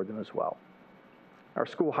opportunities for them as well. Our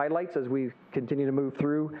school highlights as we continue to move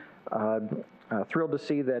through. Thrilled to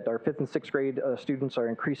see that our 5th and 6th grade students are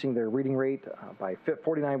increasing their reading rate by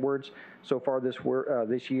 49 words so far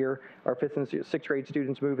this year. Our 5th and 6th grade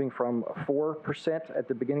students moving from 4% at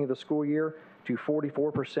the beginning of the school year to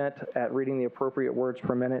 44% at reading the appropriate words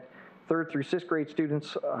per minute. 3rd through 6th grade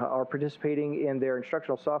students are participating in their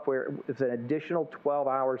instructional software with an additional 12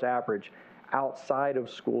 hours average outside of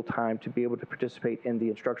school time to be able to participate in the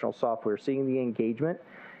instructional software, seeing the engagement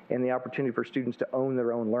and the opportunity for students to own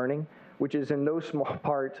their own learning, which is in no small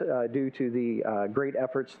part due to the great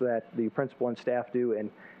efforts that the principal and staff do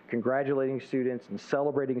in congratulating students and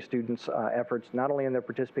celebrating students' efforts, not only in their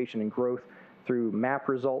participation and growth through MAP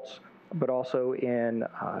results, but also in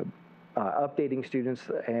updating students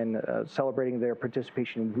and celebrating their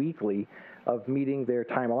participation weekly of meeting their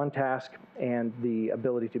time on task and the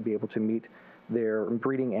ability to be able to meet their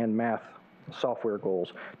reading and math software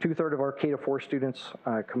goals. 2/3 of our K-4 students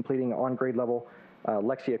completing on grade level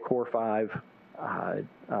Lexia Core 5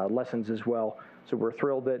 lessons as well. So we're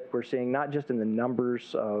thrilled that we're seeing not just in the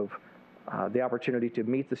numbers of the opportunity to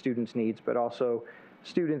meet the students' needs, but also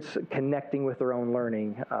students connecting with their own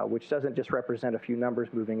learning, which doesn't just represent a few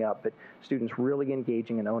numbers moving up, but students really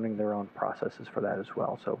engaging and owning their own processes for that as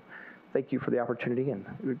well. So thank you for the opportunity, and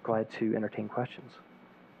we're glad to entertain questions.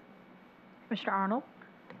 Mr. Arnold?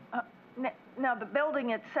 Now, the building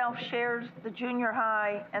itself shares the junior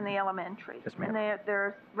high and the elementary. Yes, ma'am. And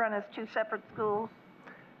they're run as two separate schools?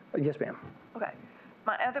 Yes, ma'am. Okay.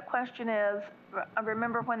 My other question is, I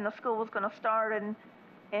remember when the school was going to start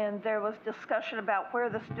and there was discussion about where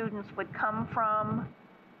the students would come from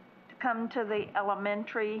to come to the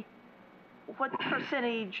elementary. What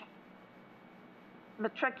percentage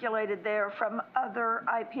matriculated there from other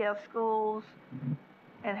IPS schools,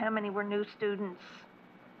 and how many were new students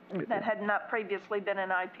that had not previously been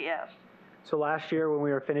in IPS? So last year when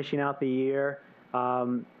we were finishing out the year,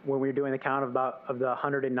 when we were doing the count of the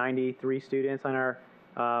 193 students on our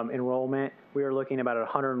enrollment, we were looking at about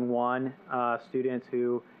 101 students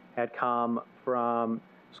who had come from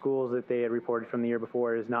schools that they had reported from the year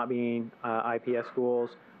before as not being IPS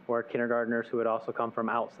schools, or kindergartners who had also come from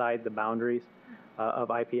outside the boundaries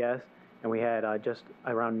of IPS. And we had just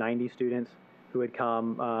around 90 students who had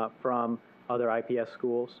come from other IPS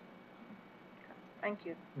schools. Thank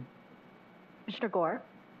you. Commissioner Gore?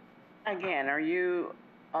 Again, are you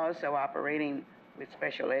also operating with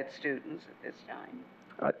special ed students at this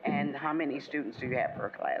time? And how many students do you have per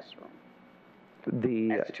classroom?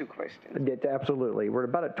 That's two questions. Absolutely. We're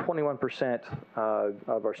about at 21%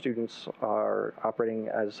 of our students are operating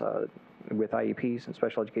as with IEPs and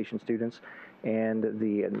special education students, and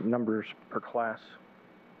the numbers per class.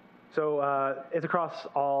 So it's across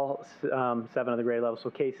all 7 of the grade levels. So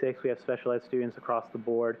K-6, we have special ed students across the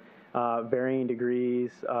board, varying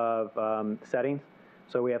degrees of settings.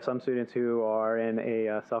 So we have some students who are in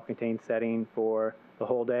a self-contained setting for the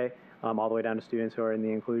whole day, all the way down to students who are in the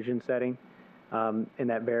inclusion setting. And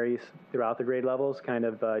that varies throughout the grade levels, kind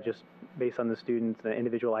of just based on the students'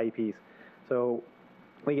 individual IEPs. So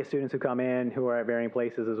we get students who come in who are at varying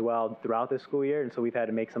places as well throughout this school year, and so we've had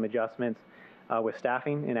to make some adjustments with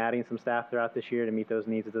staffing and adding some staff throughout this year to meet those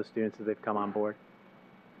needs of those students as they've come on board.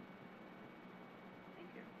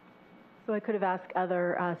 So I could have asked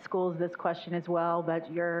other schools this question as well, but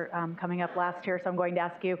you're coming up last here, so I'm going to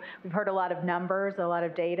ask you. We've heard a lot of numbers, a lot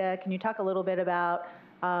of data. Can you talk a little bit about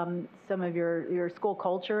some of your school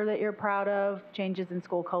culture that you're proud of, changes in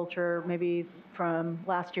school culture, maybe from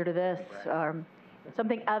last year to this,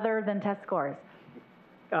 something other than test scores?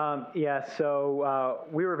 So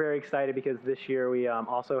we were very excited because this year we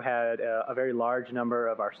also had a very large number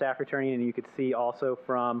of our staff returning, and you could see also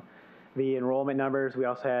from the enrollment numbers, we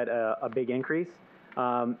also had a big increase.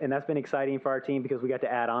 And that's been exciting for our team because we got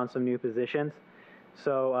to add on some new positions.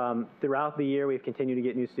 So throughout the year, we've continued to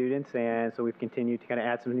get new students, and so we've continued to kind of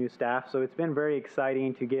add some new staff. So it's been very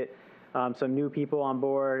exciting to get some new people on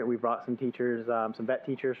board. We've brought some teachers, some vet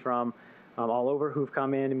teachers from all over who've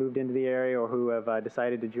come in and moved into the area or who have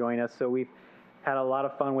decided to join us. So we've had a lot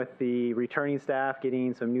of fun with the returning staff,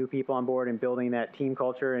 getting some new people on board and building that team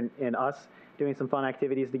culture, and us doing some fun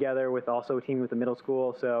activities together with also teaming with the middle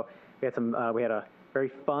school. So we had a very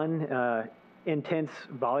fun, intense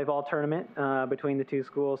volleyball tournament between the two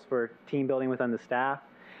schools for team building within the staff.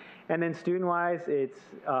 And then student-wise,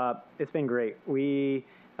 it's been great. We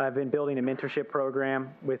have been building a mentorship program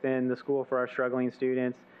within the school for our struggling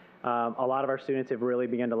students. A lot of our students have really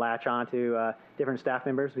begun to latch on to different staff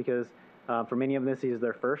members because for many of them, this is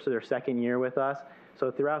their first or their second year with us.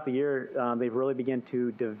 So throughout the year, they've really begun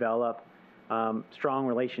to develop strong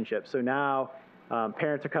relationships. So now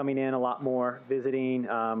parents are coming in a lot more, visiting,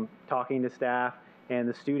 talking to staff, and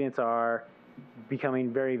the students are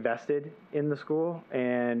becoming very vested in the school.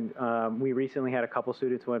 And we recently had a couple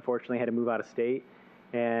students who unfortunately had to move out of state,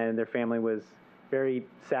 and their family was very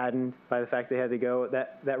saddened by the fact they had to go.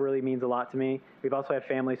 That really means a lot to me. We've also had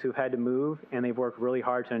families who've had to move, and they've worked really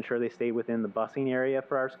hard to ensure they stay within the busing area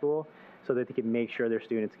for our school so that they could make sure their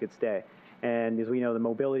students could stay. And as we know, the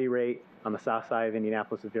mobility rate on the south side of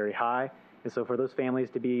Indianapolis is very high. And so for those families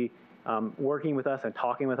to be working with us and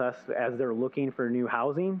talking with us as they're looking for new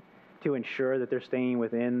housing to ensure that they're staying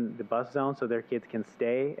within the bus zone so their kids can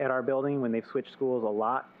stay at our building when they've switched schools a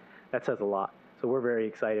lot, that says a lot. So we're very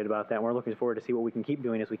excited about that. And we're looking forward to see what we can keep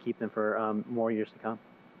doing as we keep them for more years to come.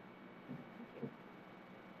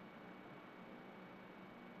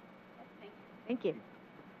 Thank you.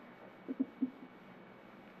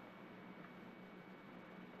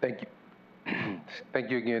 Thank you. Thank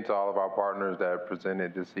you again to all of our partners that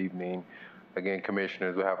presented this evening. Again,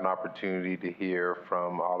 commissioners, we have an opportunity to hear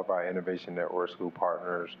from all of our Innovation Network school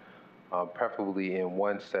partners, preferably in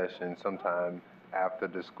one session sometime after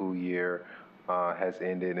the school year has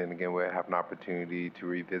ended. And again, we'll have an opportunity to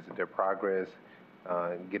revisit their progress,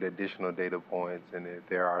 get additional data points, and if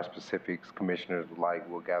there are specifics commissioners would like,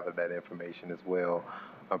 we'll gather that information as well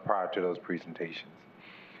prior to those presentations.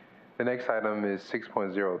 The next item is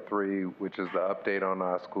 6.03, which is the update on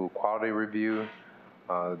our school quality review.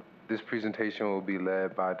 This presentation will be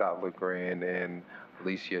led by Dr. LeGrand and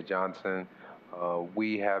Alicia Johnson.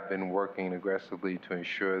 We have been working aggressively to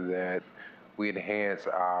ensure that we enhance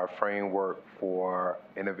our framework for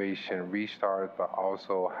innovation restart, but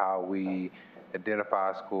also how we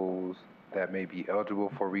identify schools that may be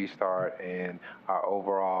eligible for restart and our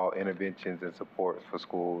overall interventions and supports for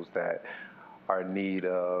schools that are in need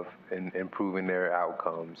of improving their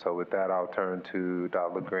outcomes. So with that, I'll turn to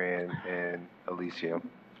Dr. LeGrand and Alicia.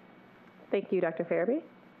 Thank you, Dr. Farabee.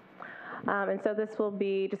 And so this will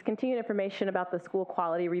be just continued information about the school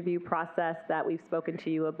quality review process that we've spoken to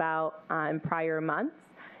you about in prior months,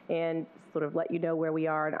 and sort of let you know where we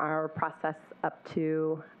are in our process up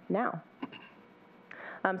to now.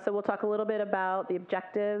 So we'll talk a little bit about the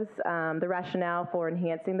objectives, the rationale for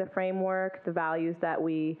enhancing the framework, the values that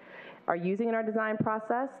we are using in our design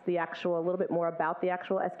process, a little bit more about the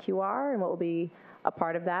actual SQR and what we'll be a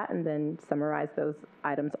part of that and then summarize those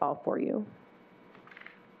items all for you.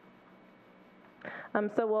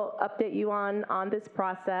 So we'll update you on this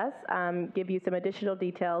process, give you some additional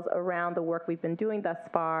details around the work we've been doing thus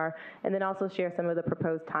far, and then also share some of the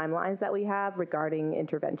proposed timelines that we have regarding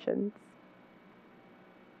interventions.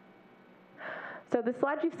 So the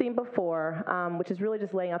slide you've seen before, which is really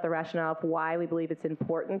just laying out the rationale of why we believe it's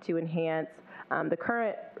important to enhance the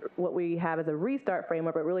current, what we have as a restart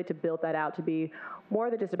framework, but really to build that out to be more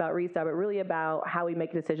than just about restart, but really about how we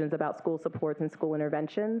make decisions about school supports and school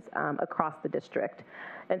interventions across the district.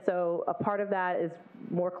 And so a part of that is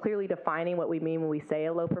more clearly defining what we mean when we say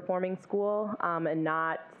a low-performing school and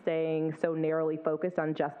not staying so narrowly focused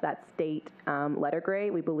on just that state letter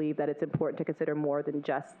grade. We believe that it's important to consider more than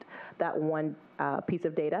just that one piece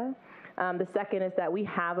of data. The second is that we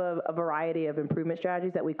have a variety of improvement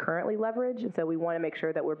strategies that we currently leverage, and so we want to make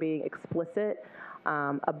sure that we're being explicit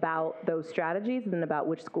about those strategies and about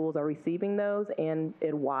which schools are receiving those and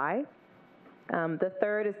why. The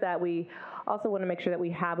third is that we also want to make sure that we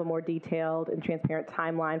have a more detailed and transparent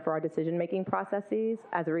timeline for our decision-making processes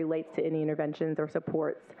as it relates to any interventions or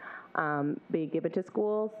supports being given to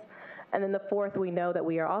schools. And then the fourth, we know that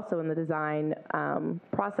we are also in the design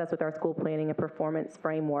process with our school planning and performance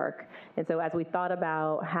framework. And so as we thought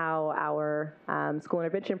about how our school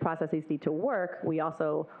intervention processes need to work, we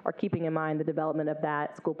also are keeping in mind the development of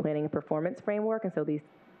that school planning and performance framework. And so these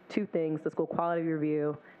two things, the school quality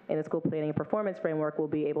review and the school planning and performance framework, will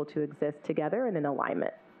be able to exist together and in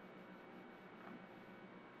alignment.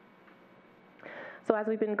 So as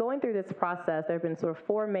we've been going through this process, there have been sort of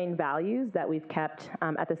four main values that we've kept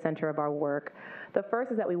at the center of our work. The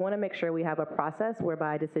first is that we want to make sure we have a process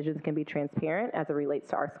whereby decisions can be transparent as it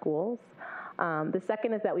relates to our schools. The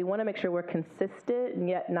second is that we want to make sure we're consistent and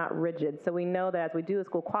yet not rigid. So we know that as we do a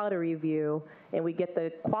school quality review and we get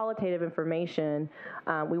the qualitative information,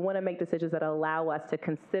 we want to make decisions that allow us to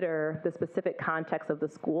consider the specific context of the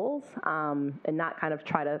schools and not kind of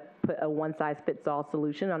try to put a one-size-fits-all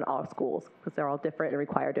solution on all schools, because they're all different and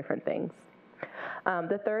require different things.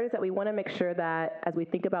 The third is that we want to make sure that as we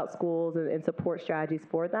think about schools and support strategies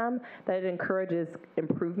for them, that it encourages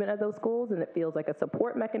improvement of those schools and it feels like a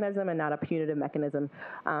support mechanism and not a punitive mechanism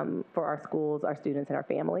for our schools, our students, and our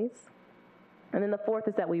families. And then the fourth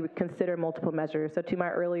is that we would consider multiple measures. So to my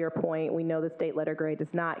earlier point, we know the state letter grade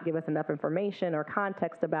does not give us enough information or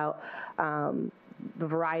context about the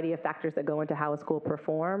variety of factors that go into how a school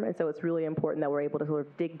perform. And so it's really important that we're able to sort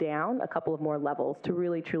of dig down a couple of more levels to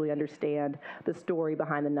really truly understand the story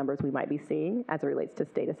behind the numbers we might be seeing as it relates to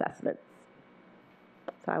state assessments.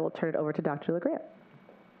 So I will turn it over to Dr. LeGrand.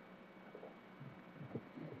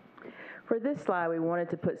 For this slide, we wanted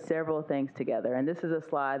to put several things together, and this is a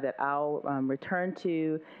slide that I'll return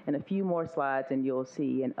to in a few more slides, and you'll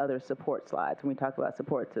see in other support slides when we talk about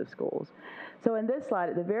supports of schools. So in this slide,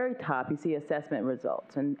 at the very top, you see assessment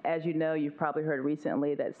results, and as you know, you've probably heard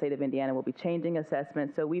recently that the state of Indiana will be changing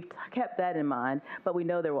assessments, so we've kept that in mind, but we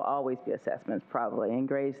know there will always be assessments probably in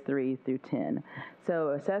grades 3 through 10.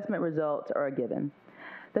 So assessment results are a given.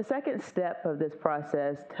 The second step of this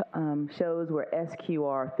process shows where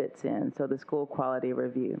SQR fits in, so the school quality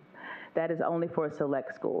review. That is only for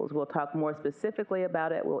select schools. We'll talk more specifically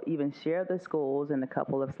about it. We'll even share the schools in a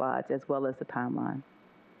couple of slides as well as the timeline.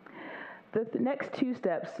 The next two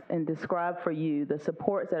steps and describe for you the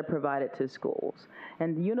supports that are provided to schools.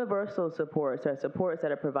 And universal supports are supports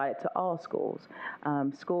that are provided to all schools.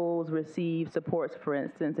 Schools receive supports, for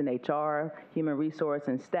instance, in HR, human resource,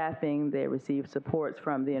 and staffing. They receive supports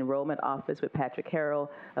from the enrollment office with Patrick Harrell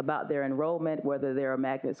about their enrollment, whether they're a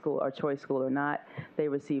magnet school or choice school or not. They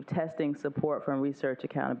receive testing support from research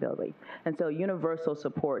accountability. And so universal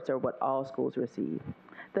supports are what all schools receive.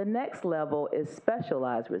 The next level is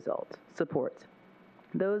specialized supports.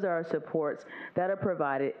 Those are supports that are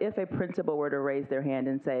provided if a principal were to raise their hand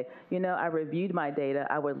and say, you know, I reviewed my data,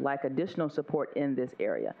 I would like additional support in this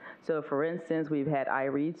area. So for instance, we've had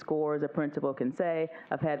iRead scores. A principal can say,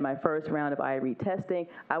 I've had my first round of iRead testing,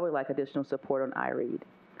 I would like additional support on iRead.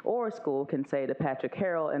 Or a school can say to Patrick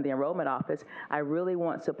Harrell in the enrollment office, I really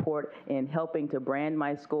want support in helping to brand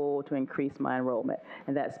my school to increase my enrollment,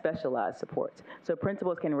 and that's specialized supports. So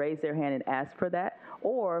principals can raise their hand and ask for that,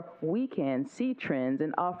 or we can see trends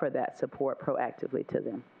and offer that support proactively to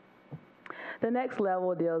them. The next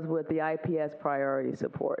level deals with the IPS priority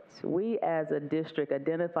supports. We, as a district,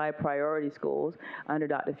 identified priority schools under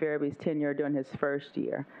Dr. Farabee's tenure during his first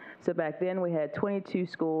year. So back then, we had 22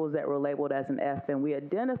 schools that were labeled as an F, and we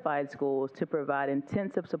identified schools to provide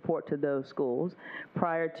intensive support to those schools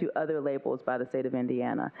prior to other labels by the state of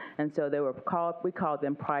Indiana. And so we called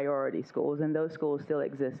them priority schools, and those schools still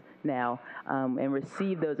exist now and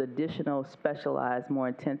receive those additional specialized, more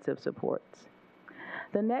intensive supports.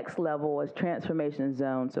 The next level is transformation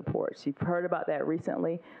zone supports. You've heard about that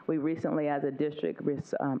recently. We recently, as a district,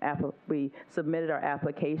 we submitted our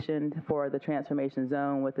application for the transformation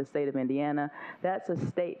zone with the state of Indiana. That's a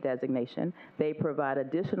state designation. They provide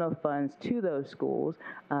additional funds to those schools,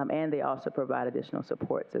 and they also provide additional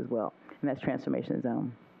supports as well, and that's transformation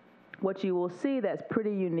zone. What you will see that's pretty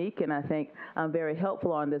unique, and I think very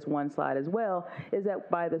helpful on this one slide as well, is that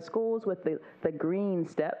by the schools with the green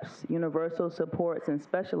steps, universal supports and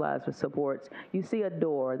specialized supports, you see a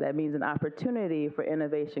door. That means an opportunity for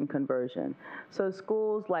innovation conversion. So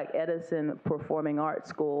schools like Edison Performing Arts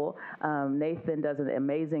School, Nathan does an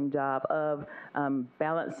amazing job of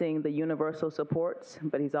balancing the universal supports,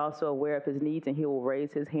 but he's also aware of his needs, and he will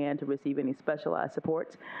raise his hand to receive any specialized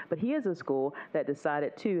supports. But he is a school that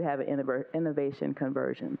decided to have an innovation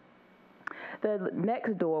conversion. The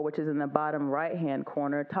next door, which is in the bottom right-hand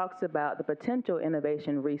corner, talks about the potential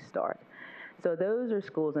innovation restart. So those are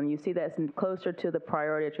schools, and you see that's closer to the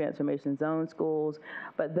priority transformation zone schools,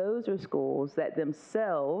 but those are schools that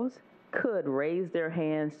themselves could raise their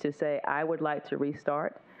hands to say, I would like to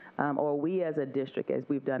restart. Or we as a district, as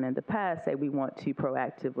we've done in the past, say we want to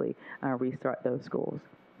proactively restart those schools.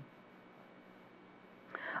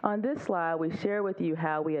 On this slide, we share with you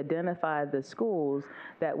how we identify the schools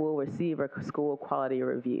that will receive a school quality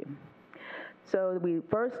review. So we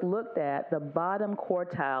first looked at the bottom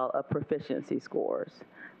quartile of proficiency scores,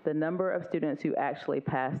 the number of students who actually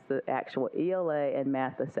passed the actual ELA and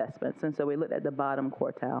math assessments. And so we looked at the bottom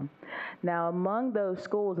quartile. Now, among those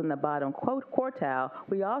schools in the bottom quartile,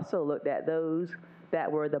 we also looked at those that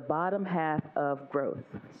were the bottom half of growth.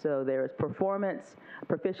 So there's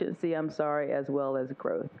proficiency, as well as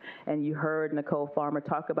growth. And you heard Nicole Farmer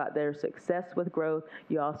talk about their success with growth.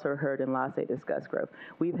 You also heard Enlace discuss growth.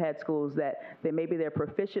 We've had schools that maybe their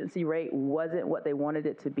proficiency rate wasn't what they wanted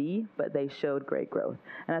it to be, but they showed great growth.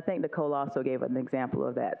 And I think Nicole also gave an example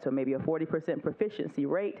of that. So maybe a 40% proficiency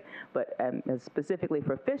rate, but specifically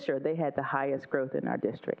for Fisher, they had the highest growth in our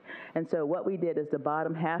district. And so what we did is the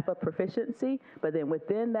bottom half of proficiency, but then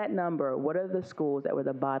within that number, what are the schools that were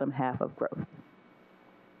the bottom half of growth?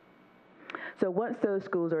 So once those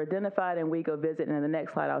schools are identified and we go visit, and in the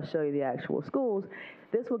next slide I'll show you the actual schools,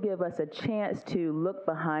 this will give us a chance to look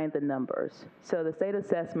behind the numbers. So the state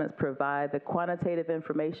assessments provide the quantitative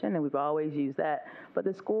information, and we've always used that, but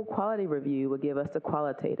the school quality review will give us the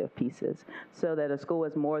qualitative pieces so that a school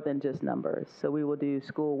is more than just numbers. So we will do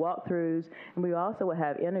school walkthroughs, and we also will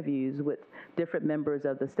have interviews with different members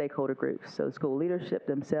of the stakeholder groups, so school leadership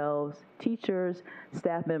themselves, teachers,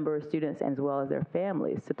 staff members, students, as well as their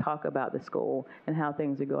families to talk about the school and how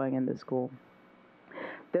things are going in the school.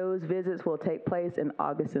 Those visits will take place in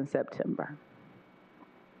August and September.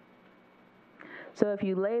 So if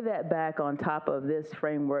you lay that back on top of this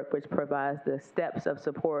framework, which provides the steps of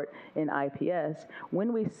support in IPS,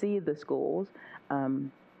 when we see the schools, and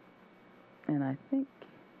I think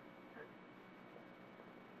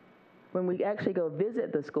when we actually go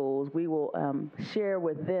visit the schools, we will share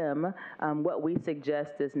with them what we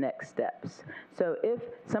suggest as next steps. So if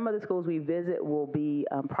some of the schools we visit will be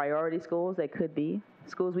priority schools, they could be.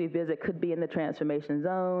 Schools we visit could be in the transformation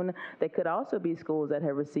zone. They could also be schools that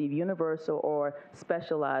have received universal or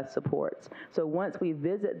specialized supports. So once we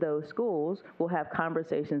visit those schools, we'll have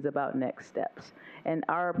conversations about next steps. And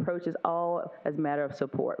our approach is all as a matter of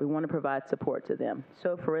support. We want to provide support to them.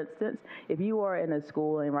 So for instance, if you are in a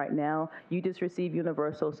school and right now you just receive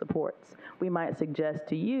universal supports, we might suggest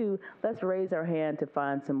to you, let's raise our hand to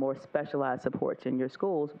find some more specialized supports in your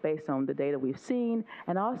schools based on the data we've seen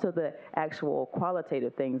and also the actual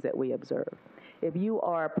qualitative things that we observe. If you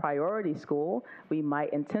are a priority school, we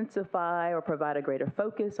might intensify or provide a greater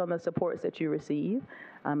focus on the supports that you receive.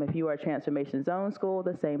 If you are a transformation zone school,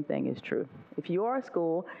 the same thing is true. If you are a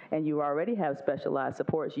school and you already have specialized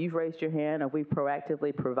supports, you've raised your hand or we've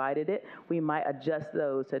proactively provided it, we might adjust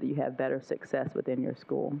those so that you have better success within your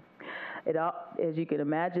school. As you can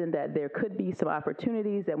imagine, that there could be some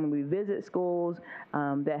opportunities that when we visit schools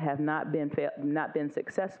that have not been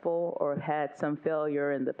successful or had some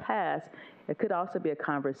failure in the past, it could also be a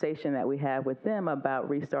conversation that we have with them about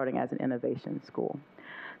restarting as an innovation school.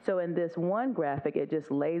 So in this one graphic, it just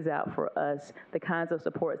lays out for us the kinds of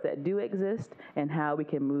supports that do exist and how we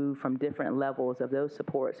can move from different levels of those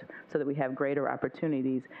supports so that we have greater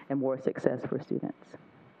opportunities and more success for students.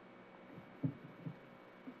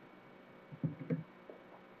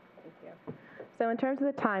 So in terms of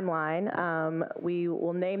the timeline, we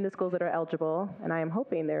will name the schools that are eligible, and I am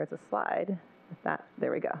hoping there is a slide.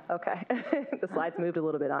 There we go. Okay. The slides moved a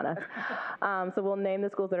little bit on us. So we'll name the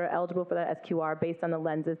schools that are eligible for that SQR based on the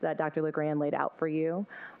lenses that Dr. LeGrand laid out for you.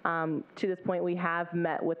 To this point, we have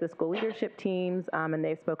met with the school leadership teams, and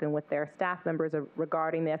they've spoken with their staff members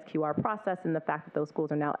regarding the SQR process and the fact that those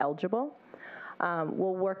schools are now eligible.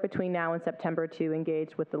 We'll work between now and September to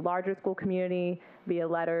engage with the larger school community via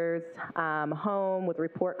letters, home with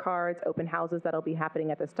report cards, open houses that'll be happening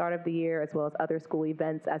at the start of the year, as well as other school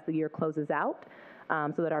events as the year closes out,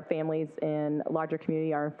 so that our families in larger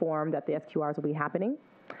community are informed that the SQRs will be happening.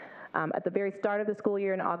 At the very start of the school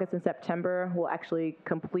year in August and September, we'll actually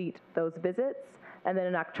complete those visits, and then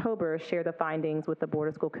in October, share the findings with the Board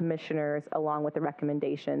of School Commissioners along with the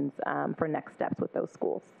recommendations for next steps with those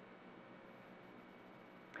schools.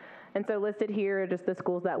 And so listed here are just the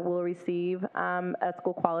schools that will receive a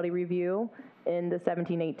school quality review in the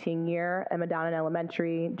 17-18 year: Emma Donnan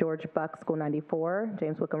Elementary, George Buck, School 94,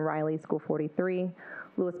 James Wickham Riley, School 43,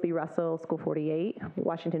 Lewis B. Russell, School 48,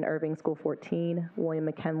 Washington Irving, School 14, William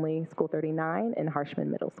McKinley, School 39, and Harshman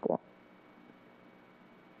Middle School.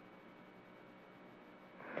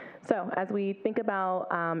 So as we think about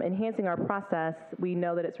enhancing our process, we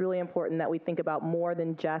know that it's really important that we think about more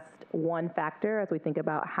than just one factor as we think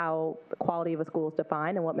about how the quality of a school is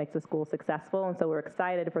defined and what makes a school successful. And so we're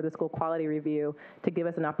excited for the school quality review to give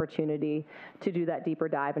us an opportunity to do that deeper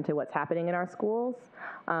dive into what's happening in our schools.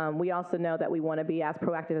 We also know that we want to be as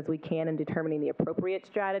proactive as we can in determining the appropriate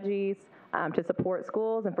strategies to support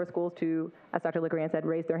schools, and for schools to, as Dr. LeGrand said,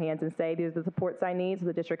 raise their hands and say, these are the supports I need, so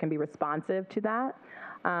the district can be responsive to that.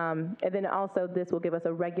 And then also this will give us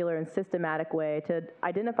a regular and systematic way to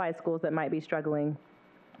identify schools that might be struggling,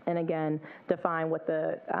 and again, define what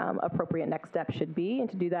the appropriate next step should be, and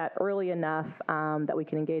to do that early enough that we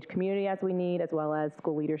can engage community as we need, as well as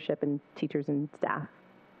school leadership and teachers and staff.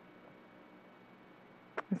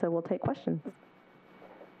 And so we'll take questions.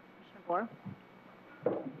 Commissioner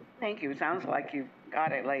Moore? Thank you. Sounds like you've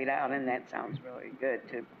got it laid out, and that sounds really good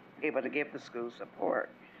to be able to give the school support.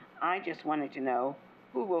 I just wanted to know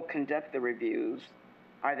who will conduct the reviews.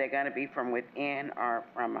 Are they going to be from within or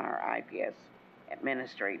from our IPS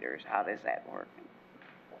administrators? How does that work?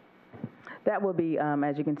 That will be,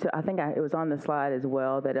 as you can tell, I think it was on the slide as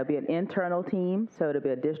well, that it'll be an internal team. So it'll be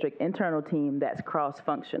a district internal team that's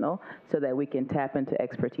cross-functional so that we can tap into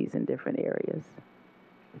expertise in different areas.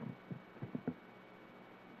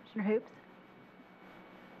 Commissioner Hoops?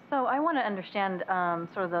 So I want to understand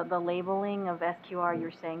sort of the labeling of SQR.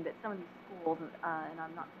 You're saying that some of these schools, and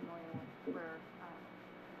I'm not familiar with where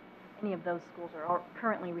any of those schools are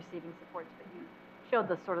currently receiving supports, but you showed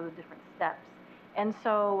the sort of the different steps. And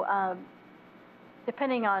so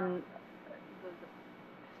depending on the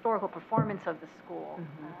historical performance of the school,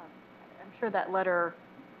 I'm sure that letter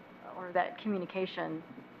or that communication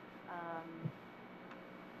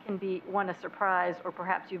can be a surprise, or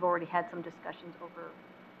perhaps you've already had some discussions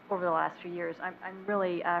over the last few years. I'm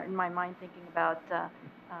really in my mind thinking about,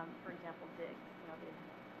 for example, DIGS, the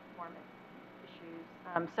performance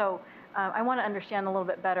issues. So I want to understand a little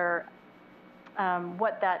bit better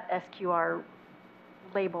what that SQR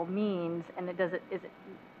label means, and does it mean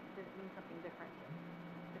something different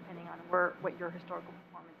depending on what your historical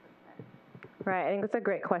performance has been? Right, I think that's a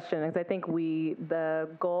great question, because I think the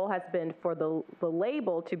goal has been for the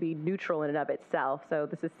label to be neutral in and of itself. So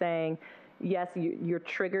this is saying, yes, you're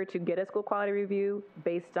triggered to get a school quality review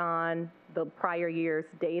based on the prior year's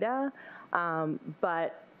data,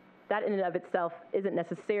 but that in and of itself isn't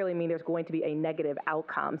necessarily mean there's going to be a negative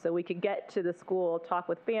outcome. So we could get to the school, talk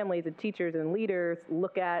with families and teachers and leaders,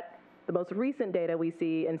 look at the most recent data we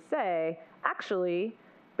see and say, actually,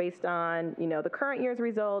 based on the current year's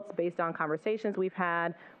results, based on conversations we've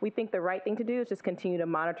had, we think the right thing to do is just continue to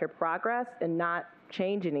monitor progress and not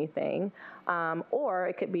change anything. Or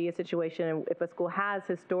it could be a situation if a school has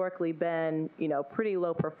historically been pretty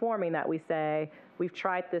low performing, that we say we've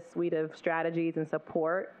tried this suite of strategies and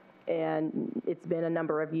support, and it's been a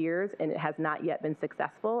number of years and it has not yet been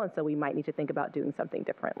successful, and so we might need to think about doing something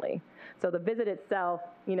differently. So the visit itself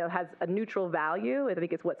has a neutral value. I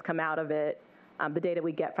think it's what's come out of it, the data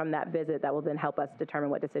we get from that visit, that will then help us determine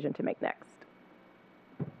what decision to make next.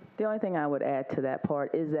 The only thing I would add to that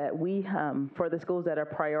part is that we, for the schools that are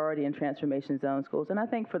priority and transformation zone schools, and I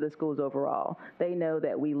think for the schools overall, they know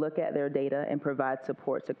that we look at their data and provide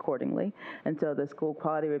supports accordingly. And so the school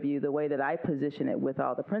quality review, the way that I position it with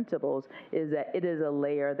all the principals, is that it is a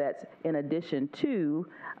layer that's in addition to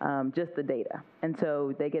just the data. And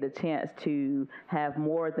so they get a chance to have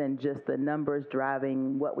more than just the numbers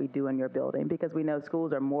driving what we do in your building, because we know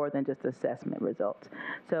schools are more than just assessment results.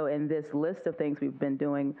 So in this list of things we've been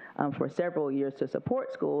doing for several years to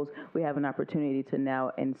support schools, we have an opportunity to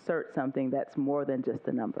now insert something that's more than just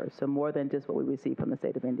the numbers, so more than just what we receive from the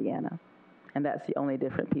state of Indiana. And that's the only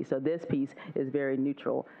different piece. So this piece is very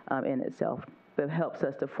neutral in itself, but helps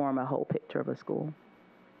us to form a whole picture of a school.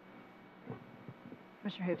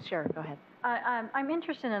 Commissioner Hoops, sure, go ahead. I'm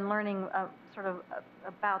interested in learning sort of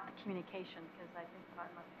about the communication, because I think that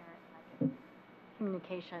I'm a parent and I think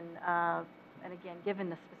communication, and again, given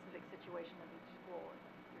the specific situation of each school,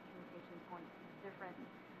 your communication is going to be different.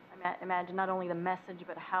 I imagine not only the message,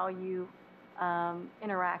 but how you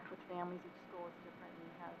interact with families. Each school is different, and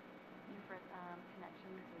you have different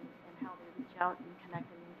connections and how they reach out and connect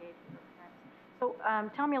and engage with their parents. So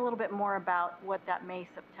tell me a little bit more about what that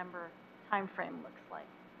May-September timeframe looks like.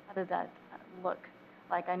 How does that look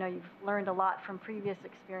like? I know you've learned a lot from previous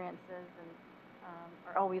experiences and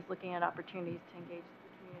are always looking at opportunities to engage the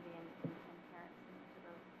community and parents into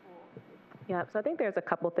those schools. Yeah, so I think there's a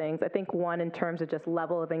couple things. I think one, in terms of just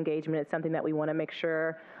level of engagement, it's something that we want to make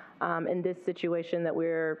sure in this situation that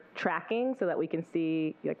we're tracking so that we can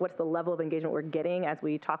see like what's the level of engagement we're getting as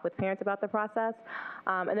we talk with parents about the process.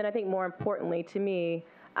 And then I think more importantly to me,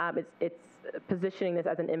 it's positioning this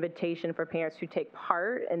as an invitation for parents to take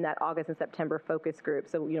part in that August and September focus group.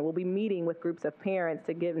 So, we'll be meeting with groups of parents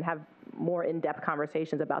to give and have more in-depth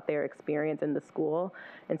conversations about their experience in the school.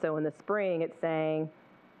 And so in the spring, it's saying,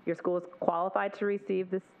 your school is qualified to receive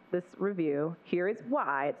this review. Here is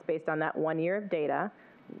why. It's based on that 1 year of data.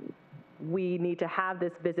 We need to have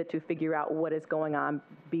this visit to figure out what is going on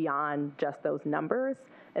beyond just those numbers.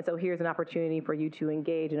 And so here's an opportunity for you to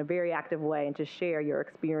engage in a very active way and to share your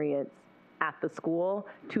experience at the school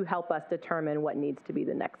to help us determine what needs to be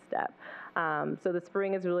the next step. So the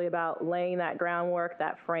spring is really about laying that groundwork,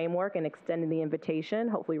 that framework, and extending the invitation,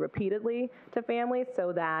 hopefully repeatedly, to families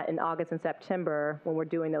so that in August and September, when we're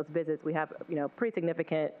doing those visits, we have pretty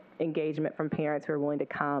significant engagement from parents who are willing to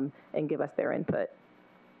come and give us their input.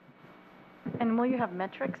 And will you have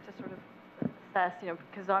metrics to sort of assess,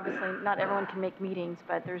 because obviously not everyone can make meetings,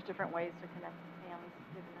 but there's different ways to connect with families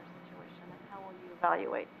given their situation, and how will you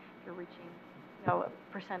evaluate if you're reaching, a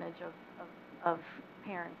percentage of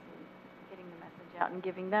parents and getting the message out and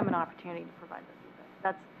giving them an opportunity to provide the feedback?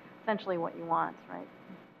 That's essentially what you want, right?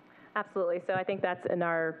 Absolutely. So I think that's in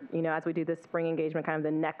our, as we do this spring engagement, kind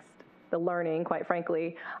of the learning, quite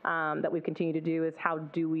frankly, that we continue to do is how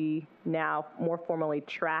do we now more formally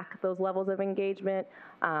track those levels of engagement,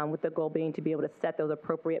 with the goal being to be able to set those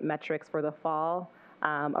appropriate metrics for the fall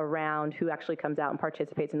around who actually comes out and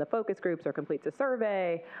participates in the focus groups or completes a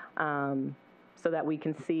survey, so that we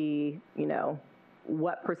can see,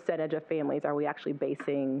 what percentage of families are we actually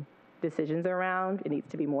basing decisions around. It needs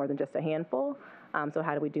to be more than just a handful. So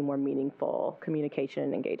how do we do more meaningful communication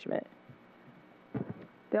and engagement?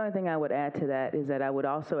 The only thing I would add to that is that I would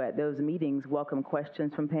also at those meetings welcome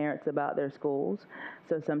questions from parents about their schools.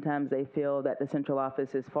 So sometimes they feel that the central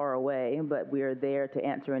office is far away, but we are there to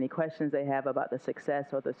answer any questions they have about the success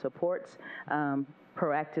or the supports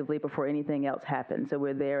proactively before anything else happens. So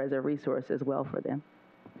we're there as a resource as well for them.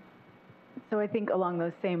 So I think along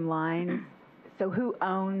those same lines, so who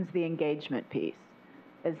owns the engagement piece?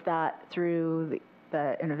 Is that through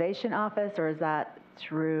the innovation office, or is that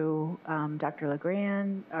through Dr.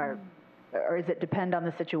 LeGrand, or does it depend on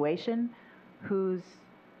the situation? Who's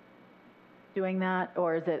doing that,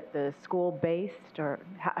 or is it the school-based, or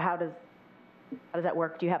how does that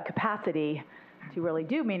work? Do you have capacity to really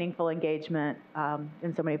do meaningful engagement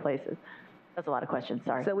in so many places? That's a lot of questions,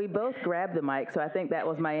 sorry. So we both grabbed the mic, so I think that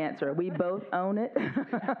was my answer. We both own it.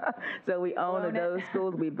 So we own those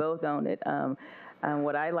schools, we both own it.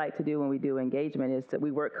 What I like to do when we do engagement is that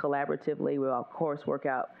we work collaboratively. We'll, of course, work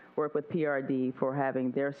with PRD for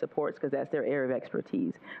having their supports because that's their area of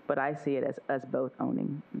expertise. But I see it as us both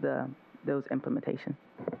owning those implementations.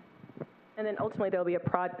 And then ultimately there'll be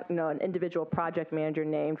an individual project manager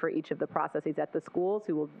named for each of the processes at the schools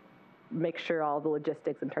who will make sure all the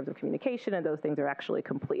logistics in terms of communication and those things are actually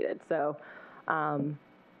completed. So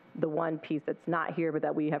the one piece that's not here but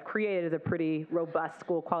that we have created is a pretty robust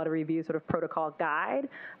school quality review sort of protocol guide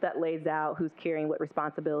that lays out who's carrying what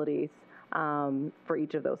responsibilities for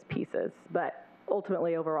each of those pieces. But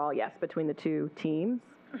ultimately, overall, yes, between the two teams,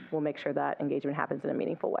 we'll make sure that engagement happens in a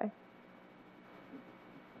meaningful way.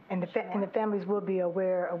 And the families will be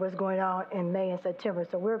aware of what's going on in May and September.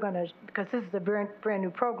 So we're going to, because this is a brand new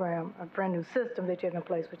program, a brand new system that you have in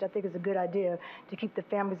place, which I think is a good idea to keep the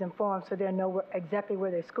families informed so they know exactly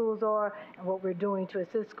where their schools are and what we're doing to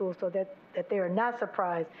assist schools so that they are not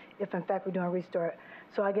surprised if in fact we're doing a restart.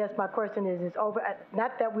 So I guess my question is over,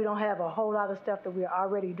 not that we don't have a whole lot of stuff that we're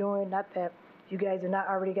already doing, not that you guys have not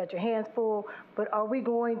already got your hands full, but are we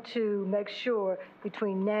going to make sure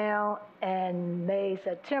between now and May,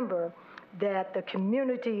 September, that the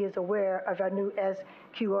community is aware of our new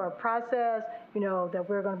SQR process, that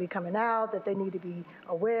we're going to be coming out, that they need to be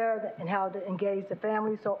aware and how to engage the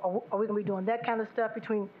family? So are we going to be doing that kind of stuff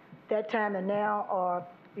between that time and now, or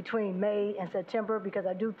between May and September? Because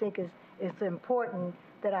I do think it's important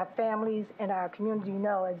that our families and our community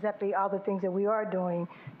know exactly all the things that we are doing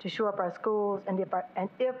to shore up our schools, and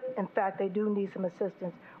if in fact they do need some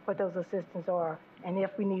assistance, what those assistance are, and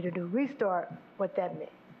if we need to do restart, what that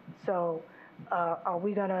means. So are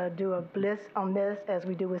we going to do a blitz on this as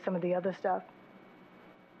we do with some of the other stuff?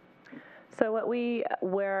 So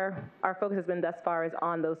where our focus has been thus far is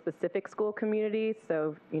on those specific school communities.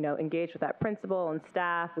 So, engage with that principal and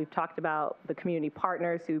staff. We've talked about the community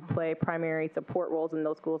partners who play primary support roles in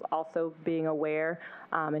those schools also being aware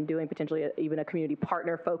and doing potentially even a community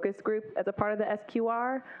partner focus group as a part of the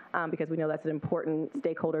SQR because we know that's an important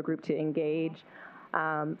stakeholder group to engage.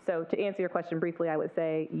 So to answer your question briefly, I would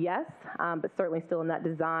say yes, but certainly still in that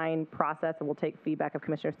design process, and we'll take feedback if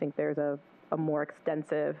commissioners think there's a more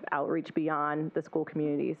extensive outreach beyond the school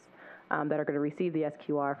communities that are going to receive the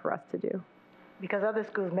SQR for us to do. Because other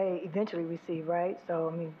schools may eventually receive, right?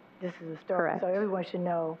 So, this is a start. Correct. So everyone should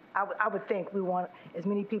know. I would think we want as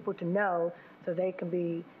many people to know so they can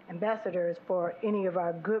be ambassadors for any of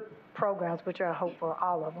our good programs, which I hope for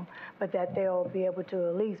all of them, but that they'll be able to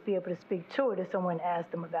at least be able to speak to it if someone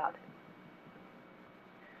asks them about it.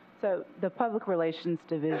 So the Public Relations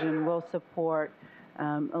Division will support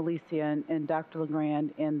Alicia and Dr.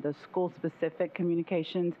 LeGrand in the school-specific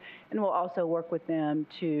communications, and we'll also work with them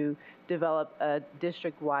to develop a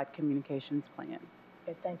district-wide communications plan.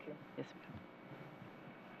 Okay, thank you. Yes, ma'am.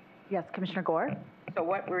 Yes, Commissioner Gore? So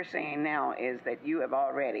what we're saying now is that you have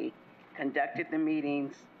already conducted the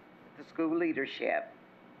meetings, the school leadership,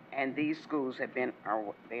 and these schools have been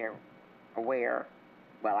they're aware.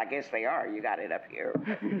 Well, I guess they are. You got it up here.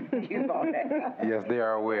 You've already. Yes, they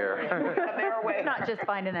are aware. They're aware. Not just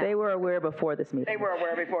finding out. They were aware before this meeting. They were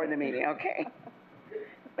aware before the meeting, okay.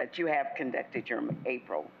 But you have conducted your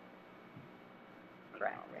April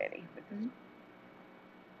already.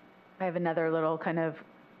 I have another little kind of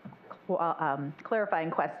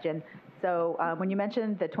clarifying question. So when you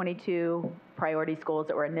mentioned the 22 priority schools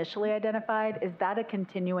that were initially identified, is that a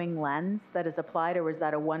continuing lens that is applied, or was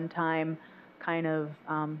that a one-time kind of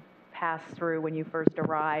pass-through when you first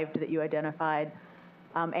arrived that you identified?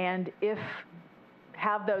 And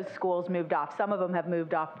have those schools moved off? Some of them have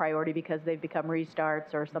moved off priority because they've become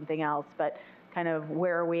restarts or something else, but kind of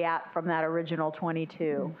where are we at from that original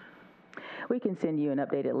 22? We can send you an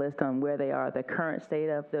updated list on where they are, the current state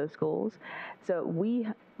of those schools. So we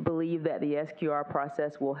believe that the SQR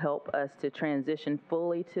process will help us to transition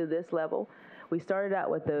fully to this level. We started out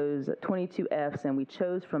with those 22 Fs, and we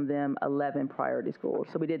chose from them 11 priority schools.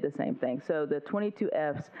 So we did the same thing. So the 22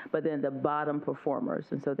 Fs, but then the bottom performers,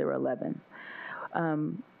 and so there were 11.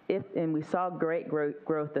 And we saw great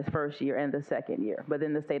growth the first year and the second year, but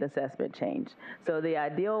then the state assessment changed. So the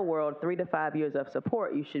ideal world, 3 to 5 years of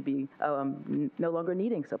support, you should be no longer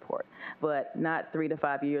needing support, but not 3 to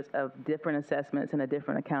 5 years of different assessments and a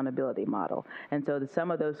different accountability model. And so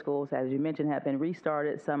some of those schools, as you mentioned, have been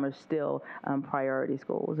restarted. Some are still priority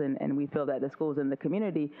schools, and we feel that the schools in the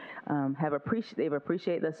community they've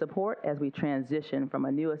appreciated the support as we transition from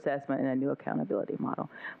a new assessment and a new accountability model.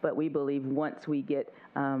 But we believe once we get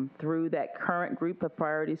through that current group of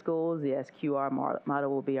priority schools, the SQR model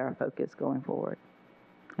will be our focus going forward.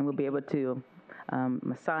 And we'll be able to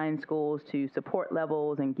assign schools to support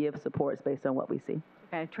levels and give supports based on what we see.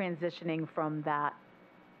 Kind of transitioning from that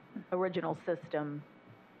original system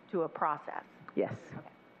to a process. Yes. Okay.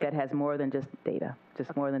 That has more than just data,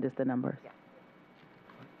 just more than just the numbers. Yeah.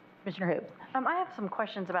 Commissioner Hoops. I have some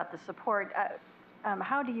questions about the support.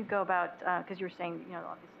 How do you go about, because you were saying,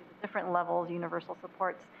 obviously the different levels, universal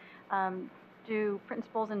supports. Do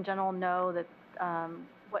principals in general know that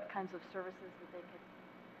what kinds of services that they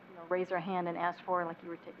could, raise their hand and ask for? Like you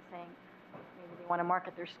were saying, maybe they want to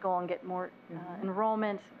market their school and get more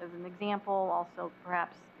enrollment, as an example. Also,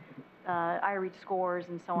 perhaps iReach scores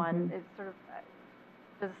and so on. It's sort of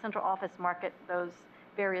does the central office market those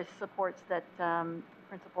various supports that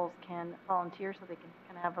principals can volunteer so they can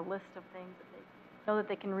kind of have a list of things that they know that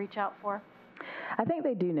they can reach out for? I think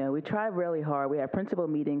they do know. We try really hard. We have principal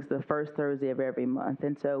meetings the first Thursday of every month,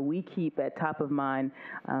 and so we keep at top of mind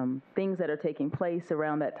things that are taking place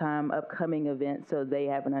around that time, upcoming events, so they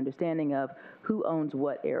have an understanding of who owns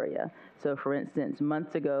what area. So, for instance,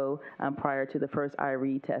 months ago, prior to the first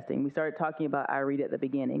iRead testing, we started talking about iRead at the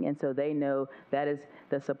beginning, and so they know that is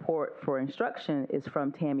the support for instruction is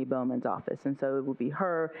from Tammy Bowman's office, and so it will be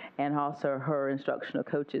her and also her instructional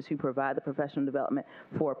coaches who provide the professional development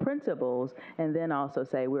for principals, and then also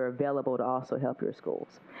say we're available to also help your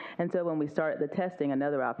schools. And so when we started the testing,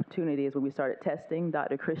 another opportunity is when we started testing,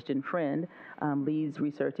 Dr. Christian Friend leads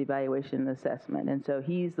research evaluation and assessment. And so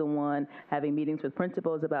he's the one having meetings with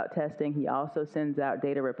principals about testing. He also sends out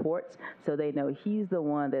data reports so they know he's the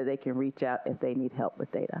one that they can reach out if they need help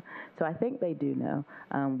with data. So I think they do know.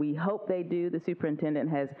 We hope they do. The superintendent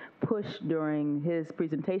has pushed during his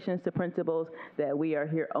presentations to principals that we are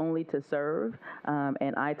here only to serve.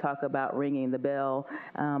 And I talk about ringing the bell.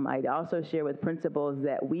 I also share with principals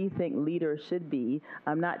that we think leaders should be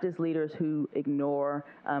not just leaders who ignore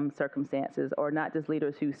circumstances or not just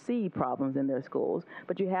leaders who see problems in their schools,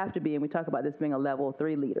 but you have to be, and we talk about this being a level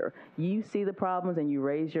 3 leader. You see the problems and you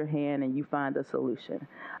raise your hand and you find a solution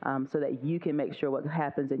so that you can make sure what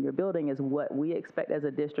happens in your building is what we expect as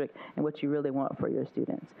a district and what you really want for your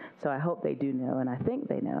students. So I hope they do know, and I think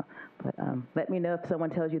they know, but let me know if someone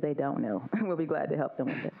tells you they don't know. We'll be glad to help them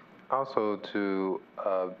with it. Also,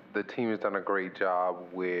 the team has done a great job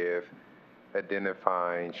with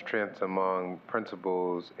identifying strengths among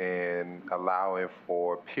principals and allowing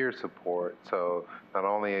for peer support. So not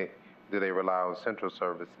only do they rely on central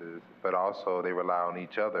services, but also they rely on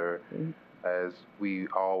each other as we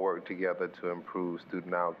all work together to improve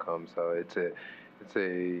student outcomes. So it's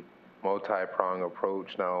a multi-pronged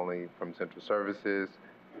approach, not only from central services,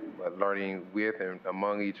 but learning with and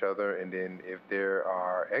among each other, and then if there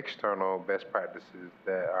are external best practices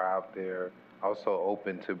that are out there, also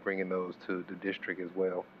open to bringing those to the district as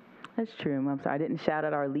well. That's true. I'm sorry, I didn't shout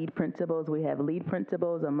out our lead principals. We have lead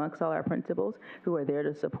principals amongst all our principals who are there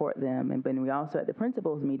to support them. And then we also at the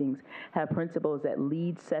principals meetings have principals that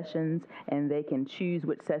lead sessions, and they can choose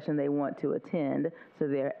which session they want to attend, so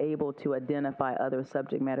they're able to identify other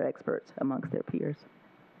subject matter experts amongst their peers.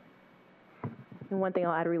 And one thing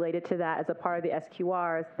I'll add related to that as a part of the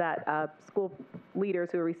SQR is that school leaders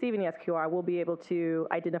who are receiving the SQR will be able to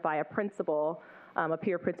identify a principal, a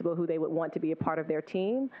peer principal who they would want to be a part of their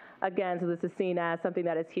team. Again, so this is seen as something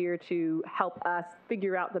that is here to help us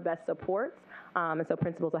figure out the best supports. And so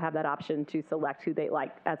principals will have that option to select who they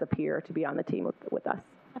like as a peer to be on the team with us.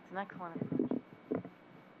 That's an excellent approach.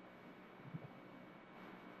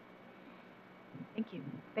 Thank you.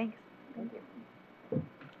 Thanks. Thank you.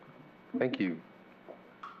 Thank you.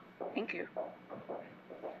 Thank you.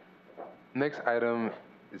 Next item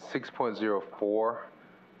is 6.04,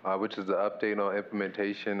 which is the update on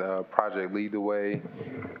implementation of Project Lead the Way.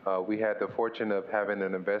 We had the fortune of having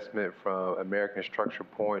an investment from American Structure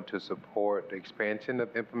Point to support the expansion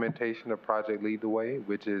of implementation of Project Lead the Way,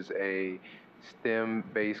 which is a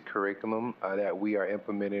STEM-based curriculum that we are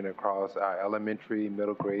implementing across our elementary,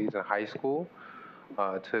 middle grades, and high school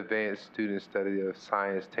to advance student study of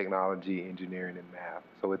science, technology, engineering, and math.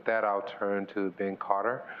 So with that, I'll turn to Ben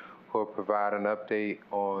Carter, who will provide an update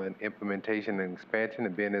on implementation and expansion.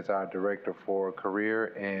 And Ben is our Director for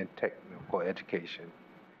Career and Technical Education.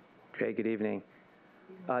 Okay, good evening.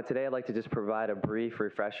 Today I'd like to just provide a brief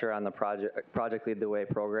refresher on the Project Lead the Way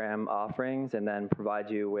program offerings and then provide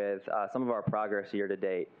you with some of our progress year to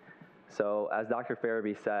date. So as Dr.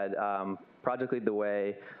 Farabee said, Project Lead the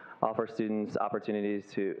Way offers students opportunities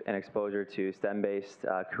and exposure to STEM-based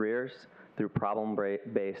careers through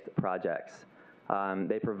problem-based projects.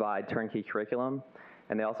 They provide turnkey curriculum,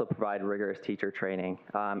 and they also provide rigorous teacher training.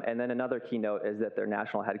 And then another key note is that their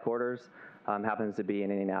national headquarters happens to be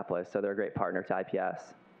in Indianapolis, so they're a great partner to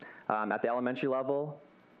IPS. At the elementary level,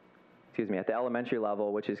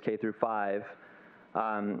 which is K through 5,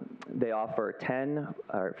 they offer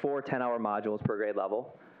 4 10-hour modules per grade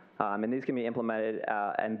level. And these can be implemented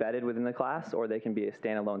embedded within the class, or they can be a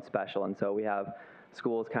standalone special. And so we have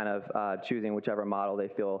schools kind of choosing whichever model they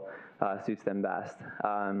feel suits them best.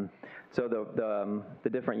 So the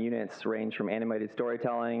different units range from animated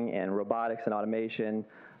storytelling and robotics and automation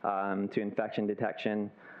to infection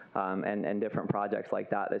detection and different projects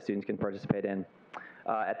like that students can participate in.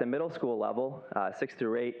 At the middle school level, 6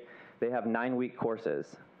 through 8, they have 9-week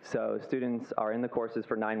courses. So students are in the courses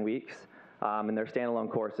for 9 weeks. And they're standalone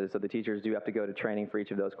courses, so the teachers do have to go to training for each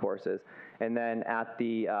of those courses. And then at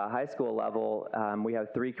the high school level, we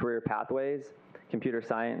have 3 career pathways, computer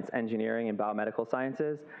science, engineering, and biomedical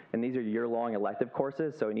sciences. And these are year-long elective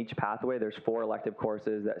courses. So in each pathway, there's 4 elective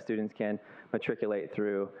courses that students can matriculate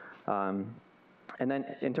through. And then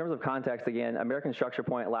in terms of context, again, American Structure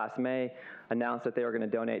Point last May announced that they were going to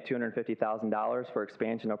donate $250,000 for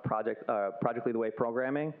expansion of Project Lead the Way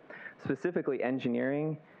programming, specifically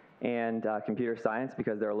engineering and computer science,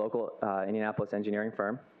 because they're a local Indianapolis engineering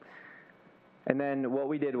firm. And then what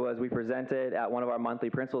we did was we presented at one of our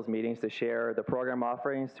monthly principals meetings to share the program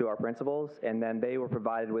offerings to our principals, and then they were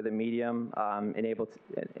provided with a medium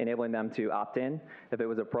enabling them to opt in if it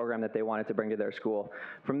was a program that they wanted to bring to their school.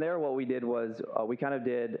 From there, what we did was we kind of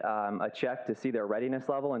did a check to see their readiness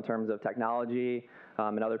level in terms of technology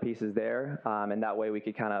and other pieces there, and that way we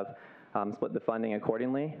could kind of split the funding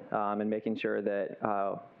accordingly and making sure that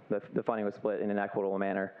the funding was split in an equitable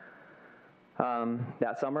manner.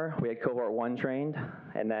 That summer, we had cohort 1 trained,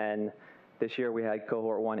 and then this year we had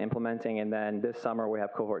cohort 1 implementing, and then this summer we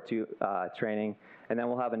have cohort 2 training, and then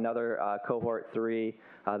we'll have another cohort 3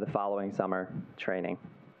 the following summer training.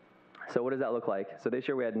 So what does that look like? So this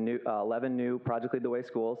year we had 11 new Project Lead the Way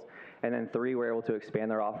schools, and then 3 were able to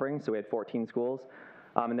expand their offerings, so we had 14 schools.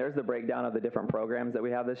 And there's the breakdown of the different programs that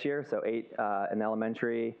we have this year, so 8 in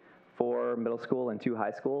elementary, 4 middle school, and 2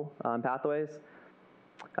 high school pathways.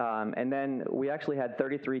 And then we actually had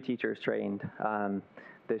 33 teachers trained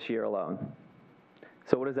this year alone.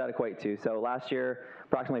 So what does that equate to? So last year,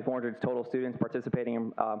 approximately 400 total students participating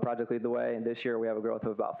in Project Lead the Way, and this year we have a growth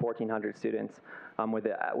of about 1,400 students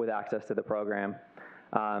with access to the program.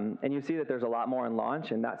 And you see that there's a lot more in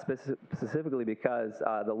launch, and that's specifically because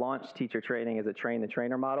the launch teacher training is a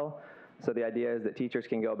train-the-trainer model. So the idea is that teachers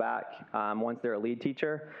can go back once they're a lead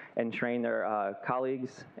teacher and train their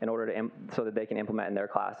colleagues in order to so that they can implement in their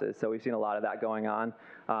classes. So we've seen a lot of that going on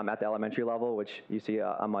at the elementary level, which you see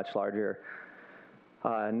a much larger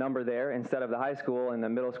number there. Instead of the high school and the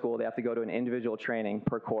middle school, they have to go to an individual training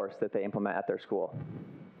per course that they implement at their school.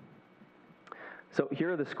 So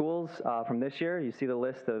here are the schools from this year. You see the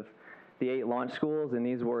list of the 8 launch schools, and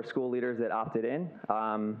these were school leaders that opted in,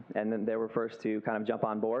 and then they were first to kind of jump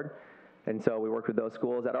on board. And so we worked with those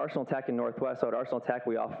schools. At Arsenal Tech in Northwest, so at Arsenal Tech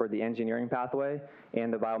we offered the engineering pathway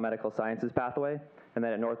and the biomedical sciences pathway. And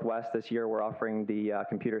then at Northwest this year we're offering the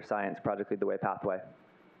computer science Project Lead the Way pathway.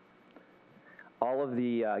 All of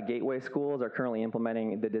the gateway schools are currently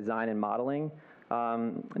implementing the design and modeling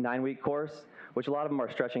 9-week course, which a lot of them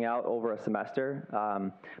are stretching out over a semester.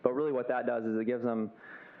 But really what that does is it gives them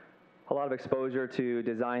a lot of exposure to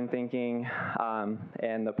design thinking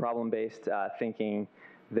and the problem-based thinking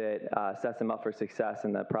that sets them up for success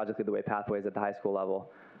in the Project Lead the Way pathways at the high school level.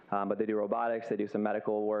 But they do robotics, they do some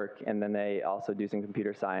medical work, and then they also do some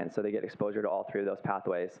computer science, so they get exposure to all 3 of those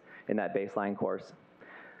pathways in that baseline course.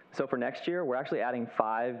 So for next year, we're actually adding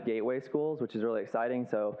 5 gateway schools, which is really exciting.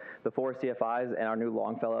 So the 4 CFIs and our new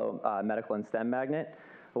Longfellow Medical and STEM magnet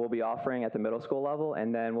we'll be offering at the middle school level,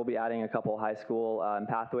 and then we'll be adding a couple high school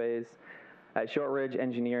pathways at Shortridge,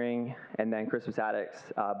 engineering, and then Crispus Attucks,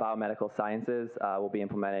 biomedical sciences will be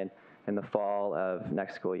implemented in the fall of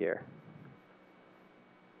next school year.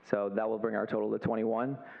 So that will bring our total to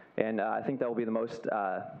 21, and I think that will be the most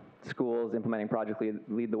schools implementing Project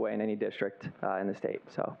Lead the Way in any district in the state.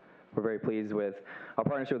 So we're very pleased with our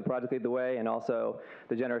partnership with Project Lead the Way and also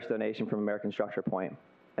the generous donation from American Structure Point.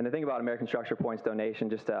 And the thing about American Structure Point's donation,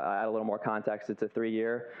 just to add a little more context, it's a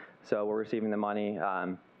 3-year, so we're receiving the money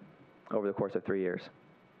over the course of 3 years.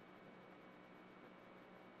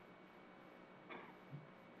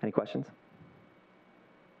 Any questions?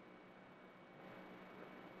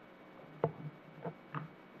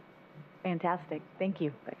 Fantastic. Thank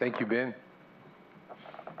you. Thank you, Ben.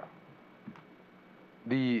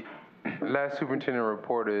 The last superintendent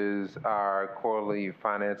report is our quarterly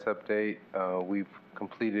finance update. We've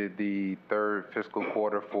completed the 3rd fiscal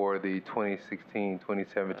quarter for the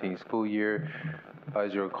 2016-2017 school year.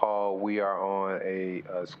 As you recall, we are on a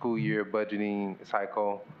school year budgeting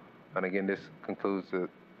cycle. And again, this concludes the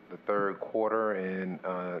 3rd quarter, and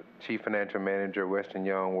Chief Financial Manager Weston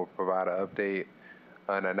Young will provide an update,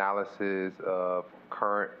 an analysis of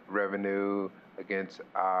current revenue against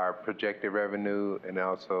our projected revenue, and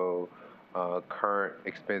also current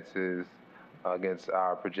expenses against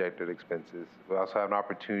our projected expenses. We also have an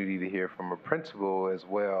opportunity to hear from a principal as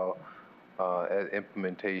well at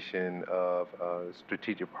implementation of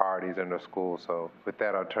strategic priorities in the school. So with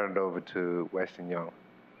that, I'll turn it over to Weston Young.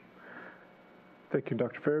 Thank you,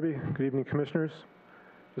 Dr. Farabee. Good evening, commissioners.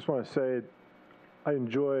 Just want to say I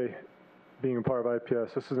enjoy being a part of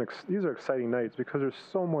IPS. These are exciting nights because there's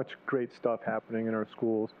so much great stuff happening in our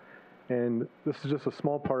schools. And this is just a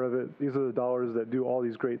small part of it. These are the dollars that do all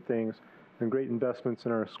these great things. and great investments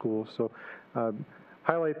in our schools. So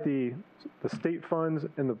highlight the state funds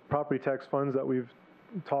and the property tax funds that we've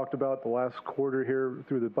talked about the last quarter here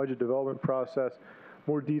through the budget development process.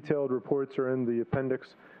 More detailed reports are in the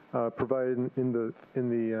appendix provided in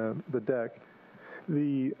the deck.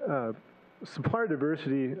 The supplier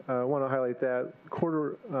diversity, I want to highlight that.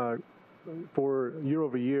 For year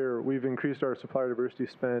over year, we've increased our supplier diversity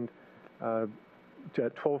spend to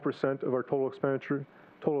at 12% of our total expenditure.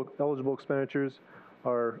 Total eligible expenditures,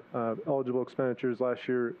 our eligible expenditures last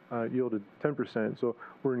year yielded 10%. So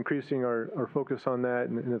we're increasing our focus on that,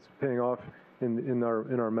 and it's paying off in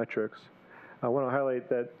our metrics. I want to highlight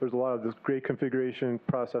that there's a lot of this great configuration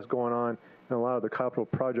process going on, and a lot of the capital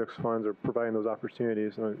projects funds are providing those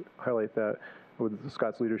opportunities, and I highlight that with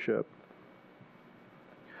Scott's leadership.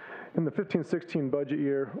 In the 15-16 budget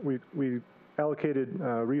year, we allocated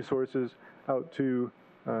resources out to,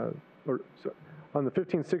 on the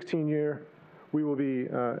 15-16 year, we will be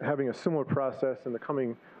having a similar process in the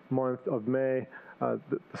coming month of May.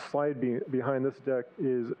 The slide behind this deck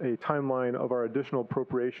is a timeline of our additional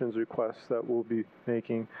appropriations requests that we'll be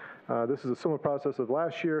making. This is a similar process of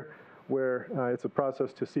last year, where it's a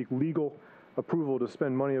process to seek legal approval to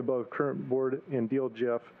spend money above current board and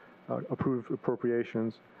DLGF approved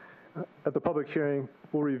appropriations. At the public hearing,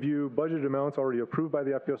 we'll review budget amounts already approved by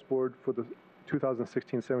the IPS board for the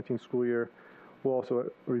 2016-17 school year. We'll also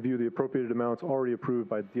review the appropriated amounts already approved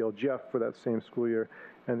by DLGF for that same school year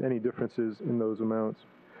and any differences in those amounts.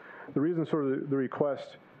 The reason for the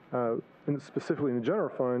request, and specifically in the general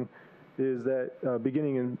fund, is that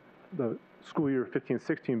beginning in the school year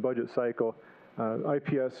 15-16 budget cycle,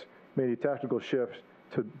 IPS made a tactical shift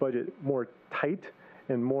to budget more tight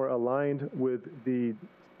and more aligned with the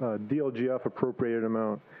DLGF appropriated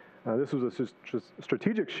amount. This was a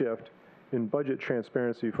strategic shift in budget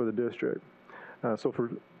transparency for the district. So for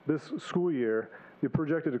this school year, the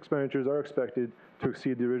projected expenditures are expected to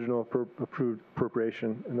exceed the original approved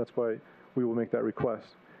appropriation, and that's why we will make that request.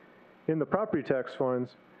 In the property tax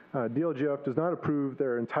funds, DLGF does not approve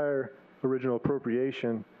their entire original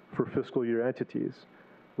appropriation for fiscal year entities.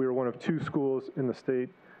 We are one of 2 schools in the state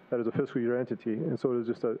that is a fiscal year entity, and so it is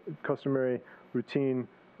just a customary routine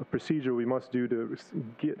procedure we must do to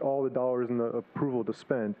get all the dollars in the approval to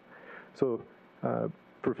spend. So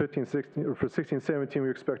for 16-17, we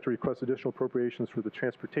expect to request additional appropriations for the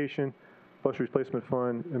transportation, bus replacement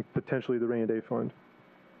fund, and potentially the rainy day fund.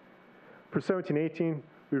 For 17-18,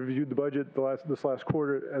 we reviewed the budget this last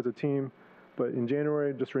quarter as a team, but in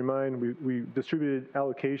January, just to remind, we distributed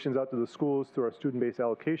allocations out to the schools through our student-based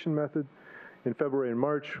allocation method. In February and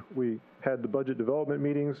March, we had the budget development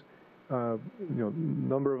meetings,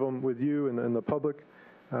 number of them with you and the public.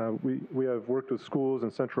 We have worked with schools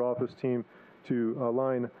and central office team to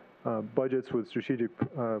align budgets with strategic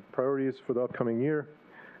priorities for the upcoming year.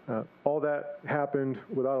 All that happened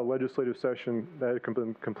without a legislative session that had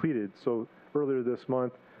been completed. So earlier this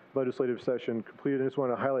month, legislative session completed. I just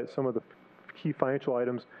want to highlight some of the key financial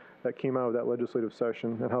items that came out of that legislative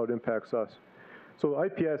session and how it impacts us. So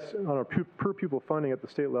IPS on our per pupil funding at the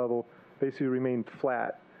state level basically remained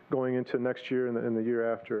flat going into next year and the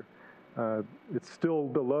year after. It's still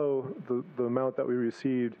below the amount that we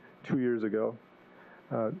received 2 years ago.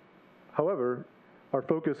 However, our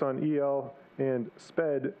focus on EL and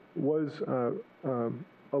SPED was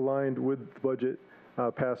aligned with the budget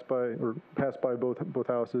passed by both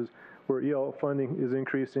houses, where EL funding is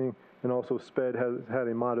increasing and also SPED has had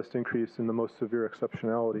a modest increase in the most severe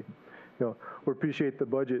exceptionality. We appreciate the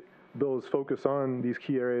budget bill's focus on these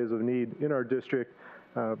key areas of need in our district.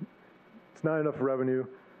 It's not enough revenue,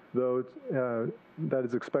 though, that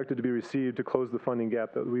is expected to be received to close the funding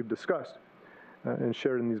gap that we've discussed and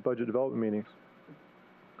shared in these budget development meetings.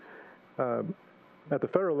 At the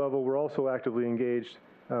federal level, we're also actively engaged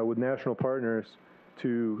with national partners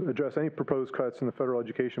to address any proposed cuts in the federal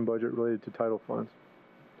education budget related to title funds.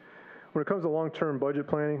 When it comes to long-term budget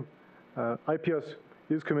planning, IPS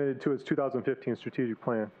is committed to its 2015 strategic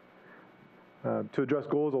plan. To address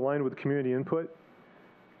goals aligned with community input,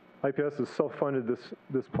 IPS has self-funded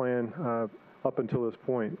this plan up until this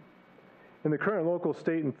point. In the current local,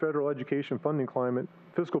 state, and federal education funding climate,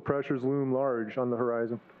 fiscal pressures loom large on the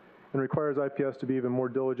horizon and requires IPS to be even more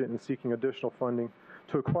diligent in seeking additional funding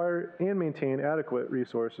to acquire and maintain adequate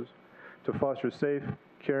resources to foster safe,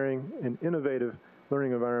 caring, and innovative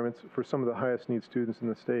learning environments for some of the highest need students in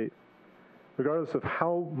the state. Regardless of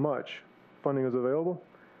how much funding is available,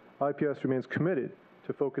 IPS remains committed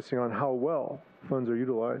to focusing on how well funds are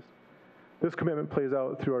utilized. This commitment plays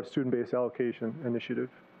out through our student-based allocation initiative.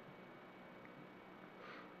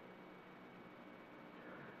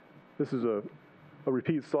 This is a a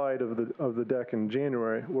repeat slide of the deck in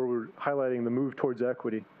January where we're highlighting the move towards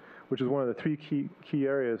equity, which is one of the three key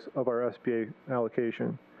areas of our SBA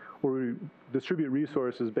allocation, where we distribute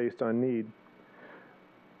resources based on need.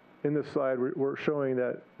 In this slide, we're showing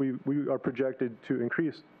that we are projected to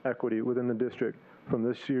increase equity within the district from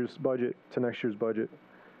this year's budget to next year's budget.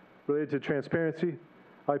 Related to transparency,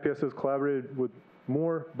 IPS has collaborated with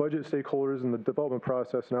more budget stakeholders in the development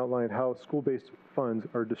process and outlined how school-based funds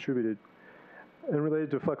are distributed. And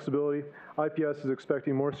related to flexibility, IPS is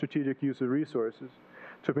expecting more strategic use of resources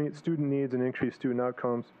to meet student needs and increase student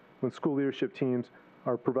outcomes when school leadership teams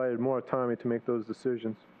are provided more autonomy to make those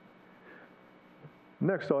decisions.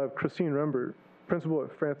 Next, I'll have Christine Rembert, principal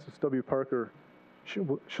at Francis W. Parker.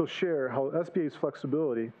 She'll share how SBA's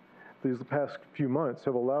flexibility these past few months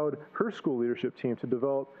have allowed her school leadership team to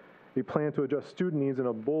develop a plan to address student needs in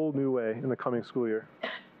a bold new way in the coming school year.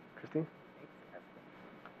 Christine?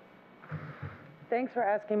 Thanks for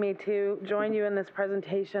asking me to join you in this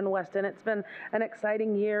presentation, Weston. It's been an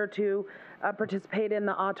exciting year to participate in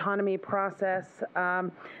the autonomy process,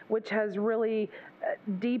 which has really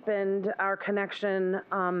deepened our connection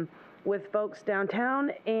with folks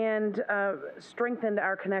downtown and strengthened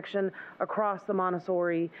our connection across the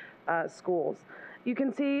Montessori schools. You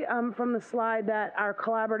can see from the slide that our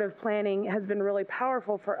collaborative planning has been really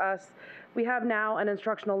powerful for us. We have now an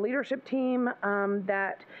instructional leadership team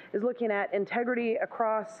that is looking at integrity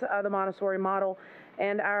across the Montessori model,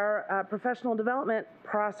 and our professional development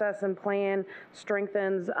process and plan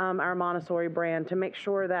strengthens our Montessori brand to make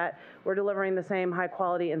sure that we're delivering the same high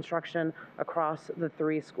quality instruction across the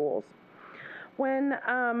three schools. When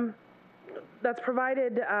that's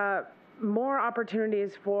provided more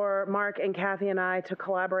opportunities for Mark and Kathy and I to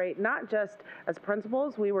collaborate, not just as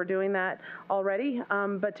principals, we were doing that already,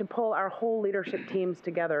 but to pull our whole leadership teams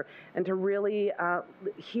together and to really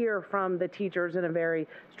hear from the teachers in a very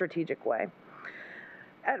strategic way.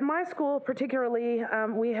 At my school particularly,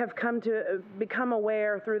 we have come to become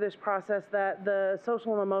aware through this process that the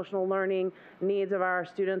social and emotional learning needs of our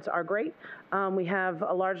students are great. We have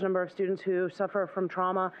a large number of students who suffer from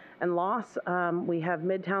trauma and loss. We have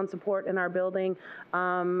Midtown support in our building.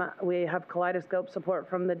 We have Kaleidoscope support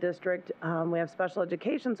from the district. We have special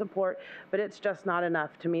education support, but it's just not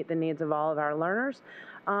enough to meet the needs of all of our learners.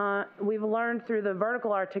 We've learned through the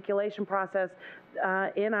vertical articulation process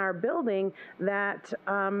in our building that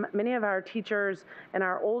many of our teachers in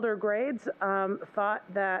our older grades thought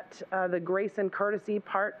that the grace and courtesy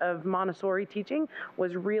part of Montessori teaching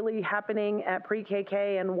was really happening at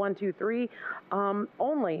pre-KK and 1, 2, 3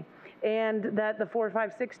 only, and that the 4,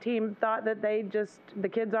 5, 6 team thought that the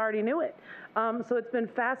kids already knew it. So it's been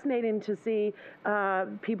fascinating to see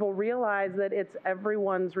people realize that it's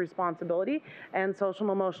everyone's responsibility, and social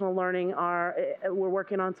and emotional learning we're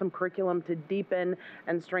working on some curriculum to deepen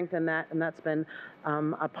and strengthen that, and that's been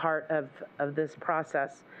a part of this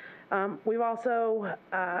process. We've also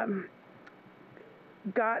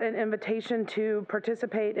got an invitation to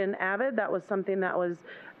participate in AVID. That was something that was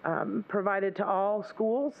provided to all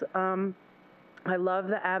schools. I love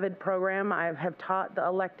the AVID program. I have taught the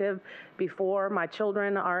elective before. My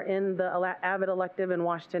children are in the AVID elective in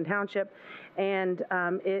Washington Township, and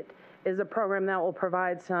it is a program that will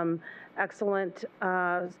provide some excellent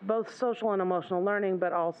both social and emotional learning,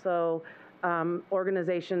 but also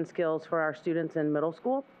organization skills for our students in middle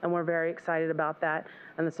school, and we're very excited about that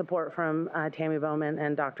and the support from Tammy Bowman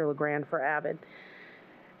and Dr. LeGrand for AVID.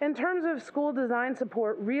 In terms of school design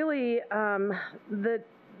support, really the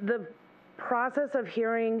process of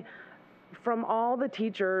hearing from all the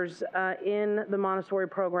teachers in the Montessori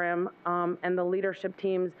program and the leadership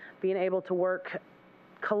teams being able to work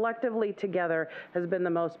collectively together has been the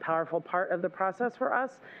most powerful part of the process for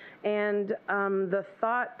us. And the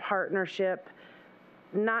thought partnership,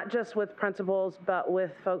 not just with principals, but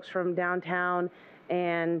with folks from downtown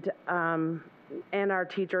and our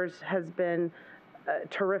teachers, has been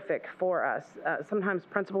terrific for us. Sometimes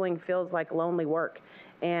principaling feels like lonely work,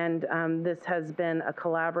 and this has been a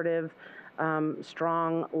collaborative,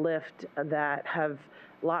 strong lift that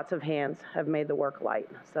lots of hands have made the work light.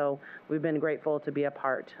 So we've been grateful to be a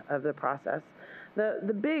part of the process.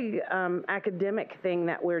 The big academic thing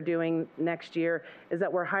that we're doing next year is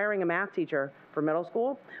that we're hiring a math teacher for middle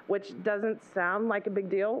school, which doesn't sound like a big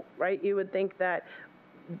deal, right? You would think that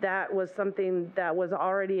that was something that was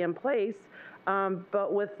already in place,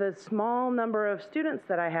 but with the small number of students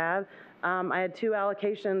that I have, I had 2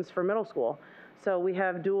 allocations for middle school. So we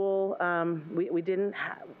have dual,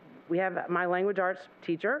 we have my language arts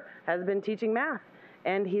teacher has been teaching math,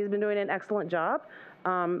 and he's been doing an excellent job.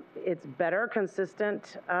 It's better,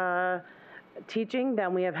 consistent teaching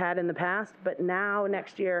than we have had in the past, but now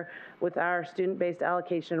next year with our student-based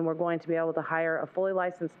allocation, we're going to be able to hire a fully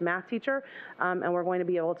licensed math teacher, and we're going to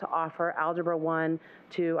be able to offer Algebra 1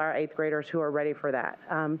 to our 8th graders who are ready for that.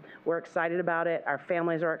 We're excited about it, our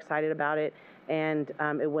families are excited about it, and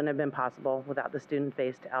it wouldn't have been possible without the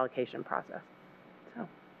student-based allocation process. So.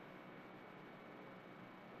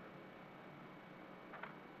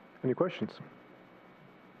 Any questions?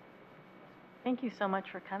 Thank you so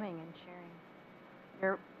much for coming and sharing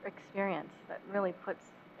your experience. That really puts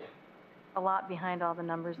a lot behind all the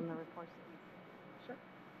numbers and the reports that we see. Sure.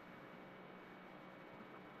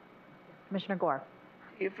 Commissioner Gore.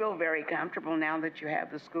 Do you feel very comfortable now that you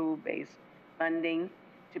have the school-based funding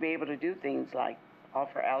to be able to do things like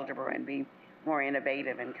offer algebra and be more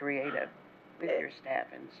innovative and creative with your staff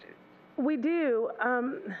and students? We do.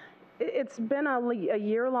 It's been a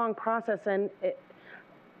year-long process, and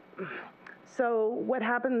so what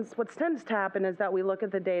tends to happen is that we look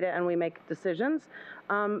at the data and we make decisions.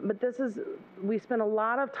 But we spent a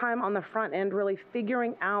lot of time on the front end really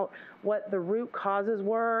figuring out what the root causes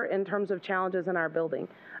were in terms of challenges in our building.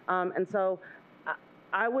 And so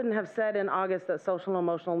I wouldn't have said in August that social and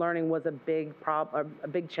emotional learning was a big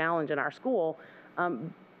challenge in our school.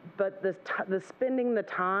 But the spending the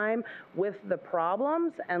time with the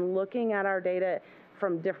problems and looking at our data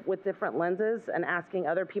with different lenses and asking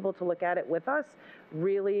other people to look at it with us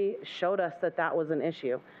really showed us that that was an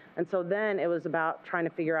issue. And so then it was about trying to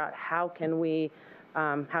figure out how can we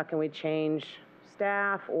change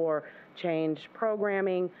staff or change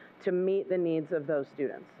programming to meet the needs of those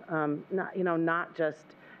students. Not just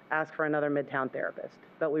ask for another Midtown therapist,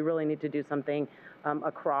 but we really need to do something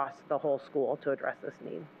across the whole school to address this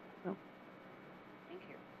need. So. Thank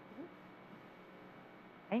you.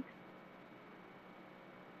 Thanks.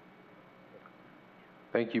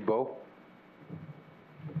 Thank you both.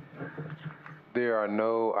 There are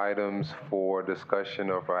no items for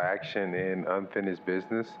discussion or for action in unfinished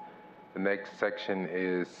business. The next section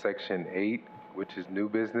is Section 8, which is new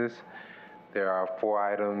business. There are 4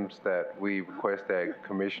 items that we request that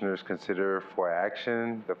commissioners consider for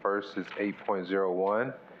action. The first is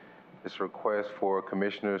 8.01. It's a request for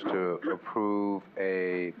commissioners to approve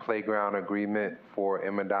a playground agreement for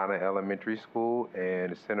Madonna Elementary School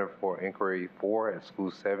and Center for Inquiry 4 at School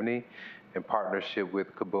 70 in partnership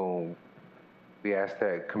with Kaboom. We ask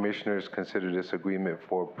that commissioners consider this agreement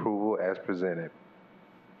for approval as presented.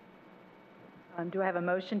 Do I have a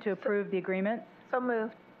motion to approve the agreement? So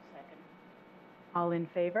moved. All in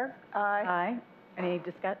favor? Aye. Aye. Any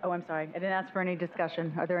discuss? Oh, I'm sorry. I didn't ask for any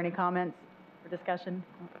discussion. Are there any comments for discussion?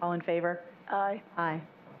 All in favor? Aye. Aye.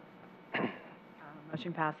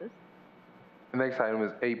 Motion passes. The next item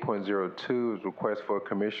is 8.02, is request for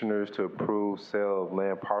commissioners to approve sale of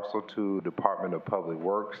land parcel to Department of Public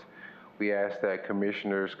Works. We ask that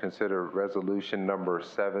commissioners consider resolution number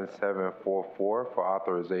 7744 for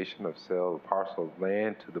authorization of sale of parcel of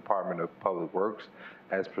land to Department of Public Works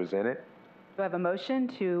as presented. Do I have a motion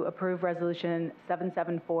to approve resolution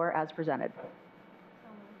 774 as presented?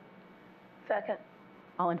 Second.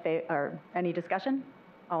 All in favor, or any discussion?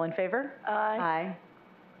 All in favor? Aye. Aye.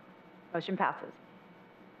 Motion passes.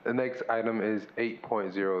 The next item is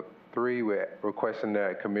 8.03. We're requesting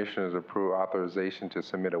that commissioners approve authorization to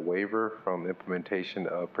submit a waiver from implementation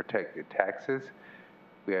of protected taxes.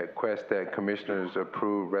 We request that commissioners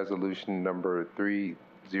approve resolution number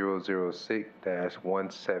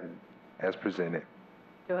 3006-17 as presented.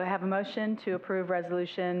 Do I have a motion to approve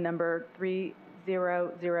resolution number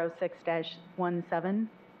 3006-17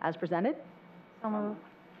 as presented? So moved.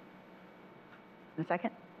 A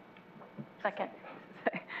second? Second.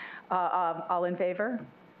 All in favor?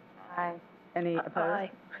 Aye. Any opposed?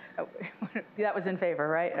 Aye. Oh, that was in favor,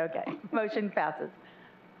 right? Okay. Motion passes.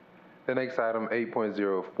 The next item,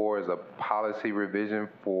 8.04, is a policy revision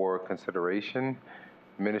for consideration.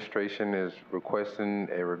 Administration is requesting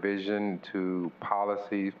a revision to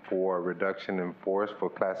policy for reduction in force for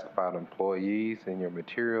classified employees. In your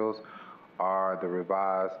materials are the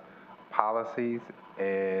revised policies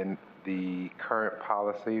and the current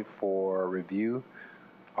policy for review.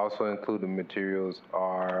 Also included in materials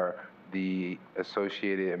are the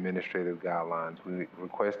associated administrative guidelines. We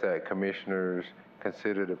request that commissioners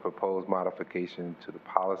consider the proposed modification to the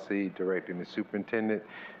policy directing the superintendent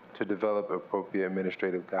to develop appropriate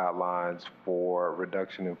administrative guidelines for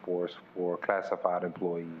reduction in force for classified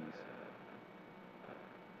employees.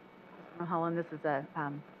 Mr. Mulholland, this is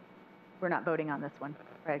we're not voting on this one,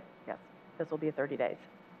 right? Yes, this will be 30 days.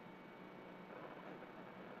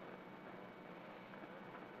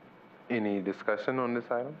 Any discussion on this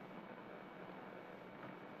item?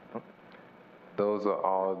 Those are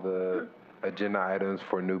all the agenda items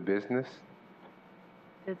for new business.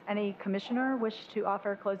 Does any commissioner wish to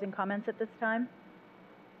offer closing comments at this time?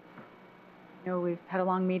 No, we've had a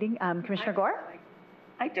long meeting. Commissioner Gore?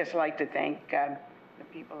 I'd just like to thank the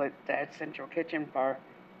people at Central Kitchen for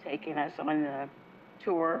taking us on the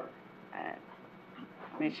tour.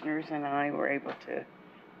 Commissioners and I were able to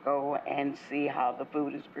go and see how the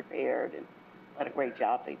food is prepared and what a great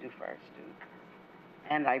job they do for our students.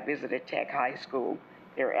 And I visited Tech High School,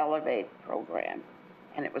 their Elevate program,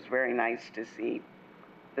 and it was very nice to see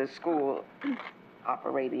the school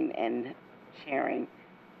operating and sharing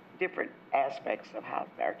different aspects of how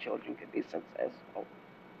our children could be successful.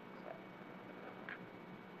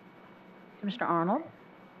 Commissioner Arnold?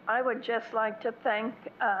 I would just like to thank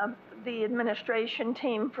the administration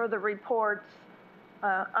team for the reports.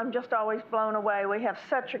 I'm just always blown away. We have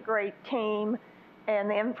such a great team, and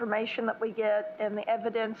the information that we get and the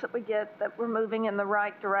evidence that we get that we're moving in the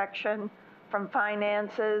right direction, from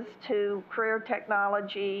finances to career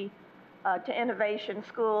technology to innovation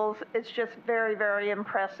schools. It's just very, very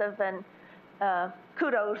impressive, and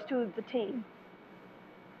kudos to the team.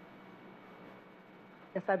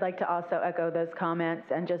 Yes, I'd like to also echo those comments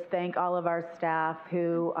and just thank all of our staff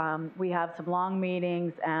who, we have some long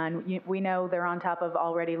meetings, and we know they're on top of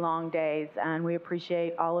already long days, and we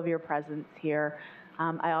appreciate all of your presence here.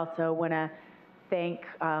 I also want to thank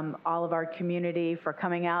all of our community for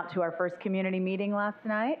coming out to our first community meeting last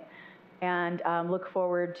night, and look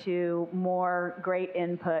forward to more great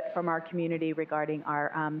input from our community regarding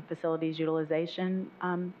our facilities utilization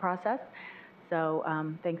process.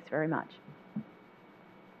 So thanks very much.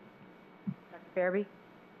 Fairby?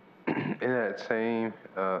 In that same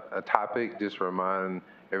topic, just remind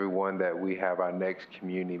everyone that we have our next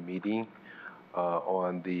community meeting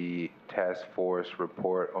on the task force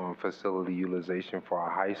report on facility utilization for our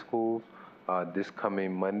high schools this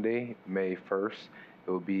coming Monday, May 1st. It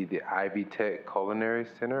will be the Ivy Tech Culinary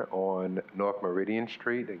Center on North Meridian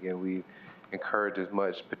Street. Again, we encourage as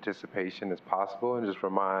much participation as possible, and just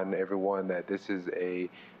remind everyone that this is a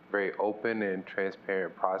very open and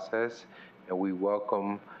transparent process, and we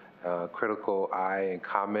welcome critical eye and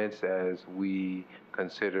comments as we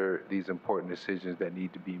consider these important decisions that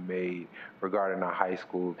need to be made regarding our high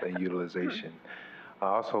schools and utilization. I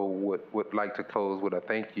also would like to close with a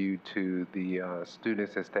thank you to the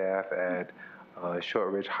students and staff at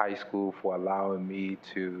Shortridge High School for allowing me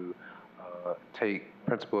to take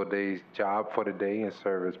Principal Day's job for the day and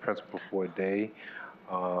serve as principal for a day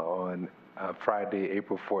on Friday,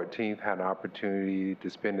 April 14th. Had an opportunity to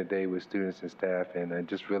spend the day with students and staff, and I'm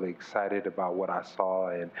just really excited about what I saw,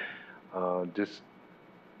 and just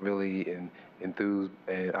really enthused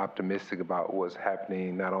and optimistic about what's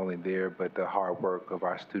happening not only there, but the hard work of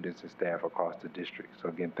our students and staff across the district. So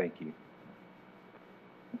again, thank you.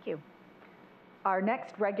 Thank you. Our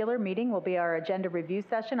next regular meeting will be our agenda review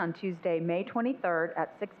session on Tuesday, May 23rd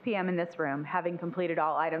at 6 p.m. in this room. Having completed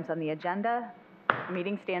all items on the agenda, the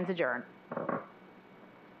meeting stands adjourned.